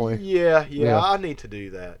it, definitely. Yeah, Yeah. I need to do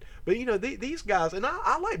that. But these guys, and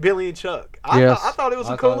I like Billy and Chuck. Yes. I thought it was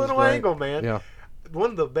I a cool thought it was little great. angle, man. Yeah.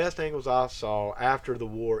 One of the best angles I saw after the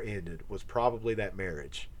war ended was probably that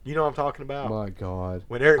marriage. You know what I'm talking about? My God.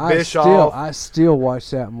 When Eric I Bischoff. still watch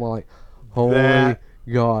that and I'm like, holy That-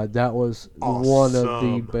 God, that was one of the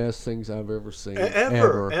Awesome. best things I've ever seen.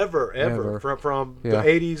 Ever. Ever. From Yeah. the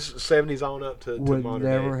 80s, 70s on up to Would modern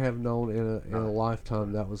never day. have known in a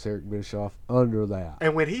lifetime that was Eric Bischoff under that.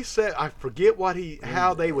 And when he said, I forget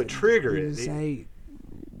how they would trigger it.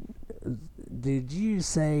 Did you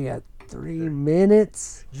say 3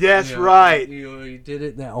 minutes? Yes, Yeah, right. He did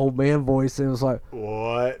it in that old man voice, and it was like,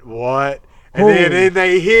 What? And Holy- then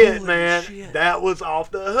they hit, holy man. shit. That was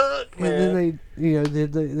off the hook, man. and then they,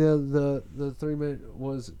 did the 3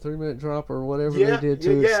 minute drop or whatever Yeah, they did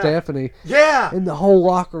to yeah. Stephanie. Yeah. In the whole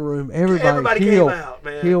locker room, everybody came heel, out,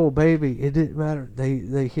 man. heel, baby. It didn't matter.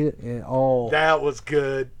 They hit and That was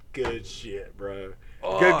good shit, bro.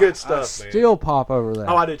 Oh, Good stuff, man. still pop over that.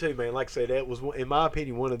 Oh, I do too, man. Like I said, that was, in my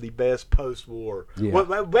opinion, one of the best post-war,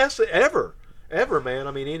 Yeah. best ever, man.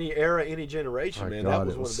 I mean, any era, any generation, My man. God, That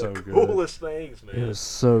was it one was of the so good. coolest things, man. It was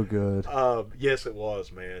so good. Yes, it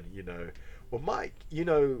was, man. Well, Mike,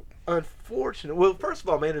 unfortunate. Well, first of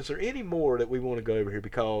all, man, is there any more that we want to go over here?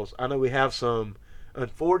 Because I know we have some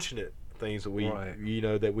unfortunate things that Right.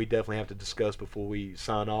 that we definitely have to discuss before we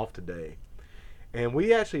sign off today. And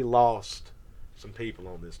we actually lost some people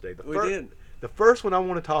on this day. We did. The first one I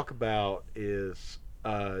want to talk about is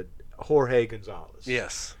Jorge Gonzalez.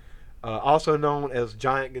 Yes. Also known as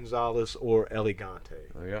Giant Gonzalez or Elegante.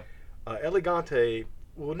 Oh, yeah. Elegante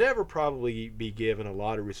will never probably be given a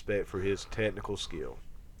lot of respect for his technical skill.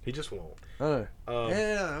 He just won't. I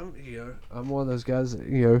know. Yeah, I'm one of those guys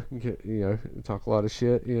that, talk a lot of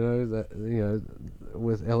shit,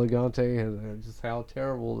 with Elegante and just how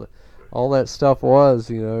terrible all that stuff was,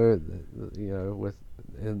 with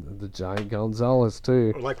and the Giant Gonzalez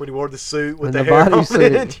too. Like when he wore the suit with And the the hair on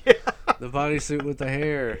bodysuit. it. Yeah. the bodysuit with the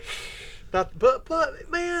hair. But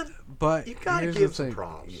man, But you gotta here's give the some thing.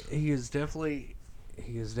 props. He is definitely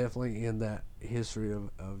in that history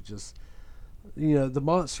of just the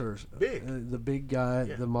monsters, Big. the big guy,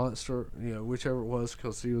 Yeah. the monster, whichever it was,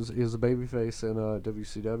 because he was a babyface in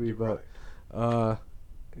WCW, You're but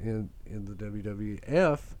in the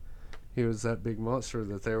WWF. He was that big monster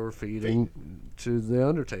that they were feeding to the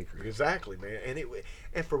Undertaker. Exactly, man,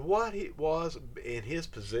 and for what he was in his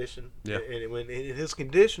position, Yeah. and when in his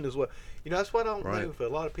condition as well, that's what I don't Right. think a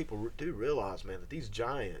lot of people do realize, man, that these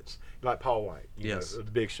giants like Paul White, Yes. the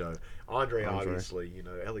Big Show, Andre. Obviously,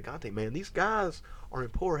 Elegante, man, these guys are in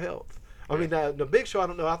poor health. I mean, the Big Show, I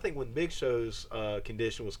don't know. I think when Big Show's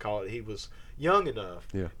condition was called, he was young enough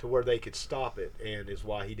to where they could stop it, and is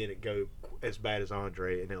why he didn't go as bad as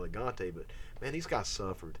Andre and Elegante. But man, these guys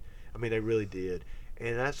suffered. I mean, they really did,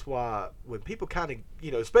 and that's why when people kind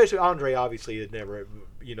of, especially Andre, obviously had never,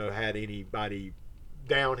 had anybody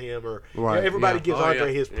down him or Right, everybody yeah. gives Oh, Andre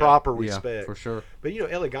yeah. his Yeah. proper Yeah, respect. for sure. But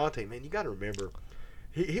Elegante, man, you got to remember,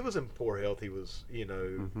 he was in poor health. He was,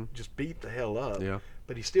 just beat the hell up. Yeah.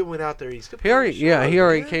 But he still went out there. He still He already, put on a show, he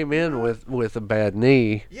already man. came in with a bad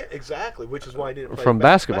knee. Yeah, exactly. Which is why he didn't play From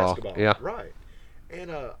basketball, yeah. Right. And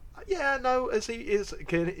no, is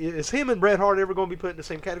him and Bret Hart ever going to be put in the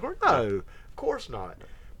same category? No, of course not.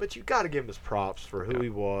 But you got to give him his props for who he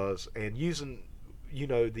was and using,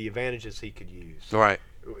 the advantages he could use. Right.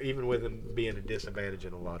 Even with him being a disadvantage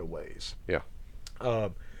in a lot of ways. Yeah.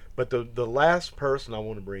 But the last person I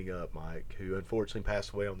want to bring up, Mike, who unfortunately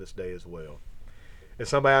passed away on this day as well, is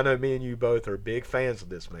somebody I know me and you both are big fans of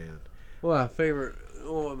this man. Well,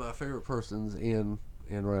 one of my favorite persons in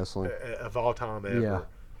wrestling. Of all time ever. Yeah.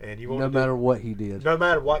 And you want no matter what he did. no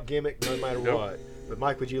matter what gimmick, no matter what. But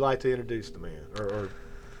Mike, would you like to introduce the man? Or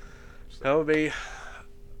That would be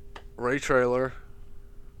Ray Traylor,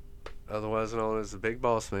 otherwise known as the Big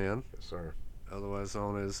Boss Man, yes, sir. otherwise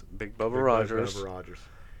known as Big Bubba Big Rogers. Bubba Rogers.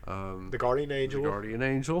 The The Guardian Angel. Guardian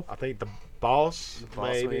Angel. I think the boss, The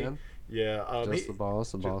Boss maybe. Man. Yeah. Just the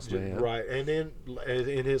boss man. Right. And then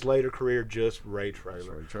in his later career, just Ray Just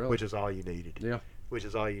Traylor, Ray Traylor. which is all you needed. Yeah. Which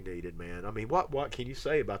is all you needed, man. I mean, what can you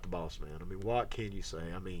say about the boss man? I mean, what can you say?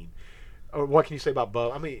 I mean, or what can you say about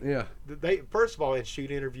Bubba? I mean, Yeah. they first of all, in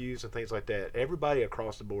shoot interviews and things like that, everybody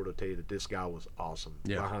across the board will tell you that this guy was awesome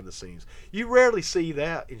Yeah. behind the scenes. You rarely see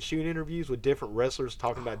that in shoot interviews with different wrestlers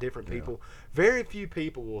talking about different people. Very few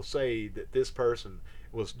people will say that this person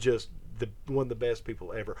was just one of the best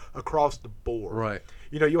people ever across the board. Right.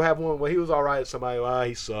 You know, you'll have one, well, he was all right at somebody,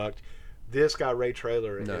 he sucked. This guy, Ray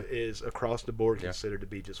Traylor, No. is across the board Yeah. considered to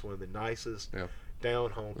be just one of the nicest, Yeah.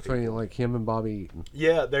 down-home Between people. like him and Bobby Eaton.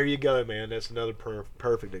 Yeah, there you go, man. That's another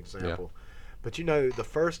perfect example. But you know,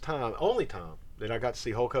 the only time that I got to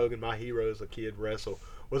see Hulk Hogan, my hero as a kid, wrestle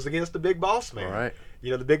was against the Big Boss Man. All right. You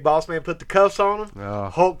know, the Big Boss Man put the cuffs on him. Oh.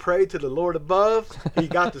 Hulk prayed to the Lord above. He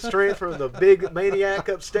got the strength from the big maniac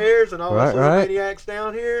upstairs and all those little maniacs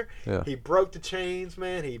down here. Yeah. He broke the chains,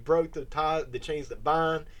 man. He broke the chains that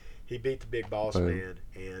bind. He beat the Big Boss Man.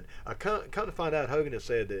 And I come to find out, Hogan has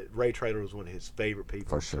said that Ray Traylor was one of his favorite people.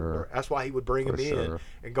 For sure. That's why he would bring For him in sure.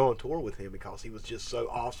 and go on tour with him, because he was just so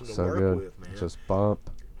awesome to So work good. with, man. Just bump.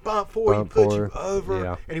 Bump for you, bump put for you you. over.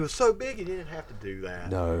 Yeah. And he was so big he didn't have to do that.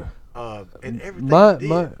 No. And everything My he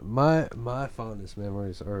did. my fondest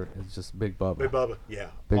memories are is just Big Bubba. Big Bubba, yeah.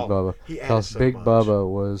 Big Bubba. He added Because so Big much. Bubba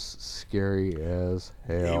was scary as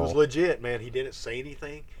hell. He was legit, man. He didn't say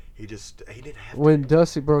anything. He didn't have When to.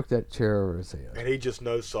 Dusty broke that chair over his head. And he just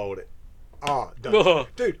no-sold it. Done.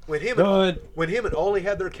 Dude, when him and Ole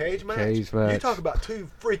had their cage match, you talk about two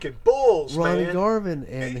freaking bulls, Ronnie man. Garvin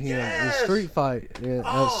and him in Street Fight at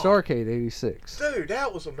Starrcade '86. Dude,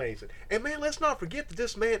 that was amazing. And man, let's not forget that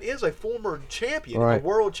this man is a former champion, Right. a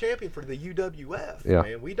world champion for the UWF. Yeah.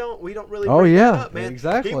 Man, we don't really Oh, bring yeah, that up, man.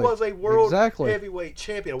 exactly. He was a world Exactly. heavyweight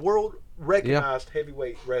champion, a world recognized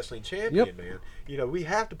heavyweight wrestling champion, man. You know, we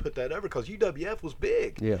have to put that over because UWF was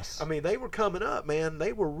big. Yes. I mean, they were coming up, man.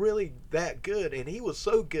 They were really that good, and he was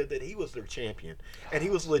so good that he was their champion, and he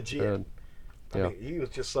was legit. Good. I mean, he was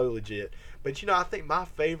just so legit. But, you know, I think my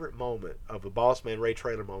favorite moment of a Boss Man Ray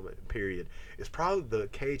Traylor moment, period, is probably the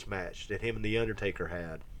cage match that him and The Undertaker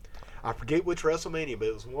had. I forget which WrestleMania, but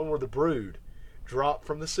it was one where the Brood dropped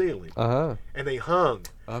from the ceiling, and they hung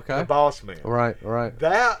the Boss Man. Right.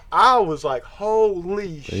 That, I was like,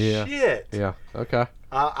 holy shit. Yeah. Okay.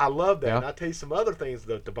 I love that. Yeah. And I'll tell you some other things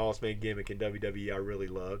that the Boss Man gimmick in WWE I really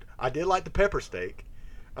loved. I did like the pepper steak.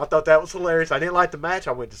 I thought that was hilarious. I didn't like the match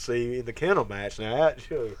I went to see in the kennel match. Now,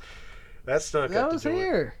 that stunk That up was the joint.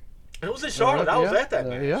 here. It was in Charlotte. I was at that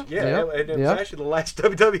match. And it was actually the last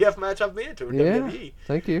WWF match I've been to in WWE.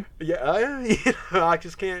 Thank you. Yeah, I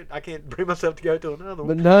just can't bring myself to go to another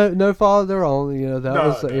But one. no fault of their own. You know, that No,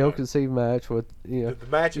 was an no. ill-conceived match with, you know. The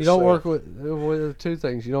match You don't itself. work with two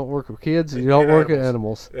things. You don't work with kids, and you don't work with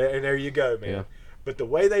animals. And there you go, man. Yeah. But the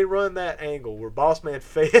way they run that angle where Boss Man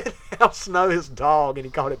fed Al Snow his dog and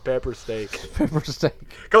he called it Pepper Steak. Pepper steak.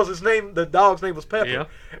 Because the dog's name was Pepper. Yeah.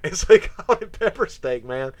 And so he called it Pepper Steak,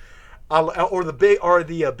 man. Or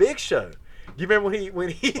the Big Show. You remember when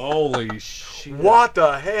he Holy shit. What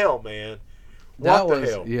the hell, man? What the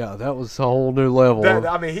hell? Yeah, that was a whole new level.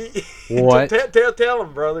 I mean, What? tell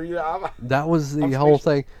him, brother. You know, That was the I'm whole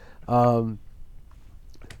speechless. thing.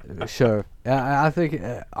 Show. I think,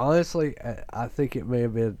 honestly, I think it may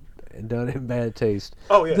have been done in bad taste.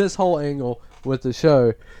 Oh, yeah. This whole angle with the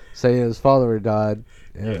show, saying his father had died,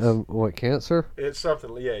 Yes. What, cancer? It's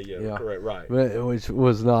something, yeah, correct, right. But, which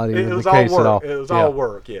was not even It was the all case work. at all. It was all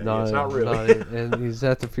work, yeah. It's not really. And he's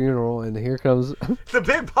at the funeral, and here comes The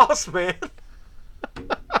Big Boss Man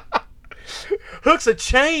hooks a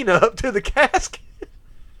chain up to the casket,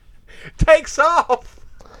 takes off.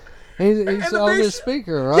 He's the on big this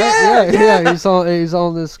speaker, right? Yeah. He's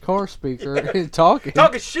on this car speaker talking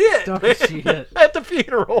shit, Talking man, shit. at the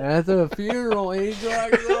funeral. at the funeral, and he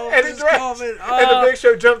drags off And he this drags, coffin. and the Big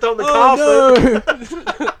Show jumped on the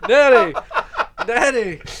coffin. No.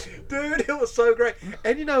 Daddy. Dude, it was so great.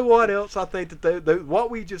 And you know what else I think that what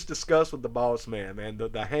we just discussed with the Boss Man,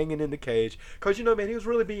 the hanging in the cage. Because, you know, man, he was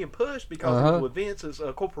really being pushed because he was with Vince's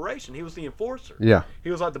corporation. He was the enforcer. Yeah. He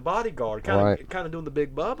was like the bodyguard, kind of doing the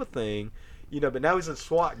Big Bubba thing. but now he's in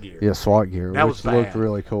SWAT gear. Yeah, SWAT gear, That which was looked bad.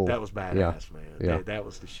 really cool. That was badass, Yeah. man. Yeah. That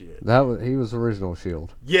was the shit. He was original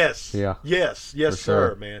Shield. Yes. Yeah. Yes, For sir,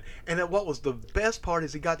 sure. man. And then what was the best part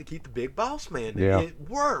is he got to keep the big boss man. Yeah. It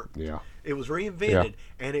worked. Yeah. It was reinvented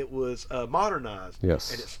and it was modernized.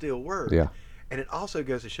 Yes. And it still worked. Yeah. And it also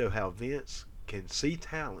goes to show how Vince can see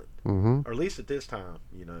talent, Mm-hmm. or at least at this time,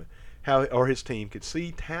 or his team could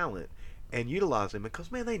see talent and utilize him.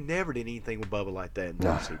 Because, man, they never did anything with Bubba like that in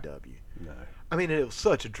WCW. No. I mean, it was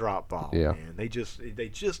such a drop ball, Yeah. man. They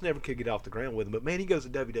just never could get off the ground with him. But, man, he goes to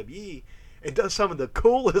WWE and does some of the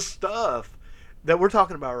coolest stuff that we're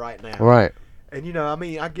talking about right now. Right. And,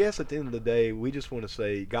 I guess at the end of the day, we just want to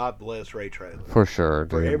say God bless Ray Traylor. For sure,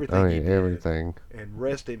 For dude. everything he did. everything. And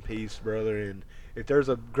rest in peace, brother. And if there's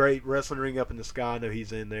a great wrestling ring up in the sky, I know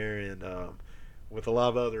he's in there. And with a lot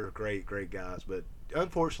of other great, great guys. But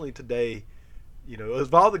unfortunately today,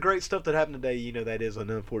 of all the great stuff that happened today, that is an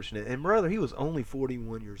unfortunate. And, brother, he was only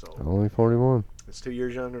 41 years old. Only 41. That's 2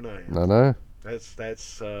 years younger than I am. I know.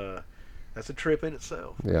 That's a trip in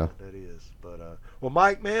itself. Yeah. That is. But well,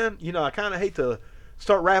 Mike, man, I kind of hate to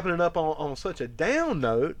start wrapping it up on such a down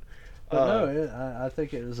note. But I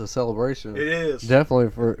think it is a celebration. It is Definitely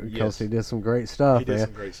because Yes. he did some great stuff. He did man.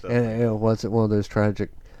 some great stuff. And it wasn't one of those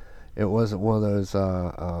tragic. It wasn't one of those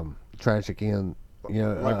tragic end.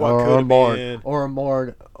 Like what could have been. or a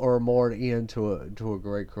marred end to a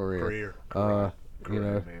great career. Career,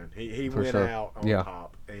 know, man. He for went sure. out on Yeah.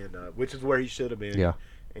 top, and which is where he should have been. Yeah.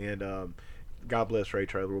 And God bless Ray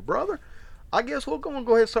Traylor. Well, brother, I guess we're going to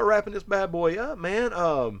go ahead and start wrapping this bad boy up, man.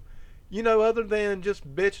 Other than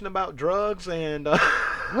just bitching about drugs and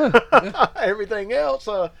everything else,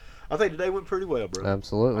 I think today went pretty well, bro.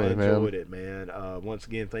 Absolutely, I man. enjoyed it, man. Once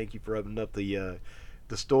again, thank you for opening up the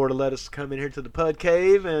store to let us come in here to the Pud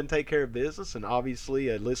Cave and take care of business, and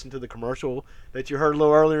obviously listen to the commercial that you heard a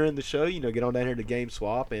little earlier in the show. Get on down here to Game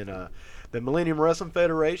Swap, and the Millennium Wrestling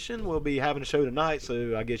Federation will be having a show tonight,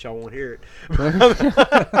 so I guess y'all won't hear it.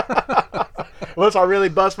 Once I really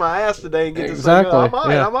bust my ass today and get this thing Exactly, up,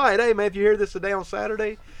 I yeah. might. Hey, man, if you hear this today on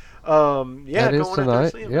Saturday, That is going out there and tonight.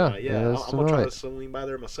 see him Yeah, tonight. Yeah, that is I'm going to try to tonight. swing by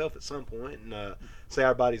there myself at some point and see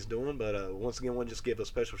how everybody's doing. But once again, I want to just give a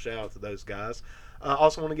special shout out to those guys.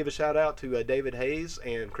 Also want to give a shout out to David Hayes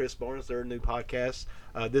and Chris Barnes, their new podcast.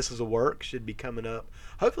 This is a Work, should be coming up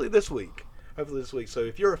hopefully this week. So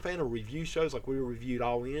if you're a fan of review shows like we reviewed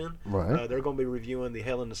All In, Right. they're going to be reviewing the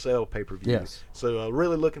Hell in a Cell pay-per-view. Yes. So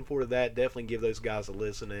really looking forward to that. Definitely give those guys a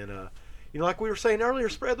listen. And, like we were saying earlier,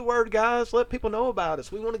 spread the word, guys. Let people know about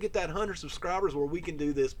us. We want to get that 100 subscribers where we can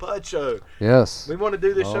do this Pud show. Yes. We want to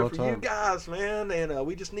do this All show the for you time. guys, man. And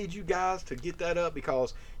we just need you guys to get that up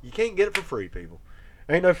because you can't get it for free, people.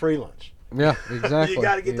 Ain't no free lunch. Yeah, exactly. You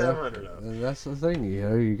got to get that Yeah. 100 up. And that's the thing,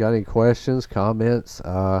 you got any questions, comments,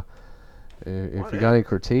 if you Whatever. got any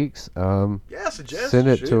critiques, Yeah, suggestions. send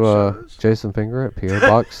it shoot to shows. Jason Finger at PO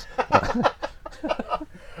Box.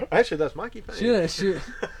 Actually, that's Mikey Payne. shoot it to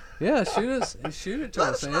Let us,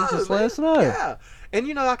 us man. know, Just man. let us know. Yeah,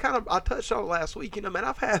 and I touched on it last week.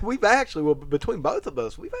 Man, between both of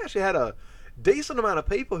us, we've actually had a decent amount of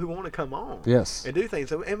people who want to come on. Yes. And do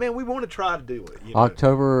things. And man, we want to try to do it.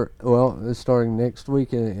 October, well, it's starting next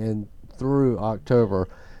week and through October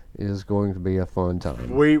is going to be a fun time.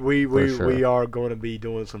 We sure. are going to be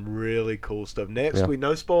doing some really cool stuff next Yeah. week.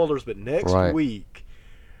 No spoilers, but next Right. week,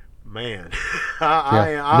 man,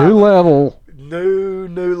 New level.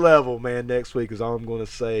 new level, man. Next week is all I'm going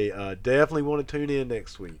to say. Definitely want to tune in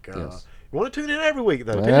next week. Yes. You want to tune in every week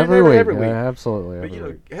though. Tune in Every week. every week. Absolutely. But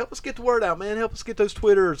Every week. help us get the word out, man. Help us get those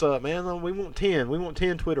Twitters up, man. We want 10. We want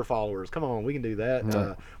 10 Twitter followers. Come on, we can do that.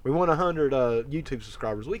 Yeah. We want 100 YouTube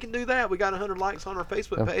subscribers. We can do that. We got 100 likes on our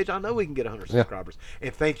Facebook page. I know we can get 100 Yeah. subscribers.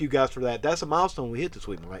 And thank you guys for that. That's a milestone we hit this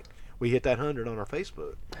week, Mike. We hit that 100 on our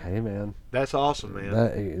Facebook. Hey, man. That's awesome, man.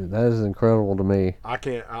 That is incredible to me. I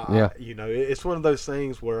can't. Yeah. It's one of those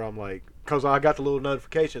things where I'm like, because I got the little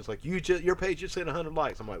notifications like your page just hit 100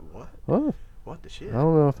 likes. I'm like, what? Well, What the shit? I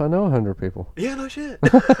don't know if I know 100 people. Yeah, no shit.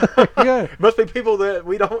 Yeah. Must be people that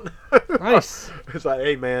we don't know. Nice. It's like,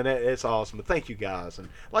 hey, man, it's awesome. But thank you, guys. And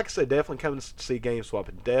like I said, definitely come and see Game Swap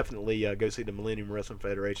and definitely go see the Millennium Wrestling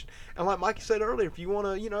Federation. And like Mikey said earlier, if you want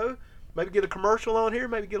to, maybe get a commercial on here,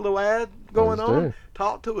 maybe get a little ad going Please on, do.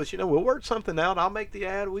 talk to us. We'll work something out. I'll make the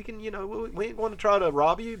ad. We can, we ain't going to try to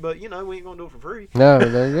rob you, but, we ain't going to do it for free. No,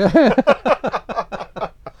 there you go.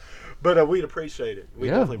 But we'd appreciate it. We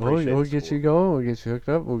definitely appreciate it. We'll get you going. We'll get you hooked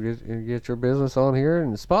up. We'll get your business on here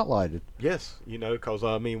and spotlighted. Yes, because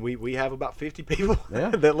we have about 50 people Yeah.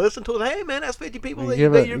 that listen to it. Hey, man, that's 50 people that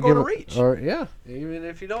Give you're going to reach. Or even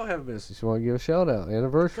if you don't have a business, you want to give a shout out,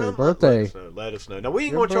 anniversary, Come on, birthday. let us know. Now we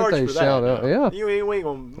ain't Your going to charge you for birthday shout out, that. yeah. We ain't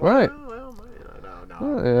going. Right. Well, man,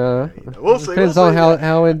 Yeah. We'll see. Depends we'll on see.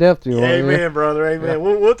 how in depth you want. Amen, brother. Amen. Yeah.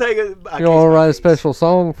 We'll take it. If you want to write a special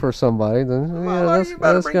song for somebody, then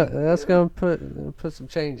that's gonna put some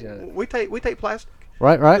change in it. We take plastic.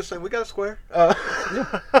 Right. Just saying, we got a square.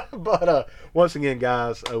 But once again,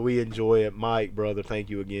 guys, we enjoy it. Mike, brother, thank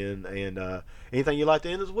you again. And anything you'd like to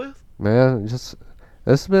end us with? Man, this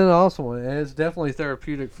has been an awesome one, and it's definitely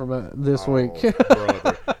therapeutic for this week.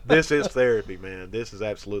 Brother, this is therapy, man. This is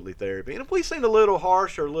absolutely therapy. And if we seemed a little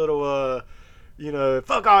harsh or a little,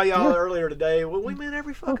 fuck all y'all earlier today, well, we meant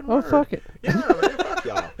every fucking word. Oh, fuck it. Yeah, man, fuck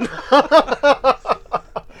y'all.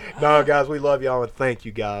 No, guys, we love y'all, and thank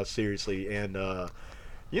you guys, seriously. And, we're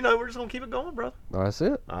just going to keep it going, brother. That's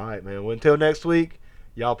it. All right, man. Well, until next week,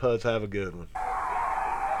 y'all puds have a good one.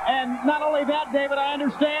 And not only that, David, I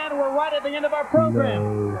understand we're right at the end of our program.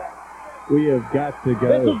 No. We have got to go.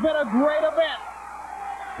 This has been a great event.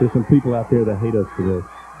 There's some people out there that hate us for this.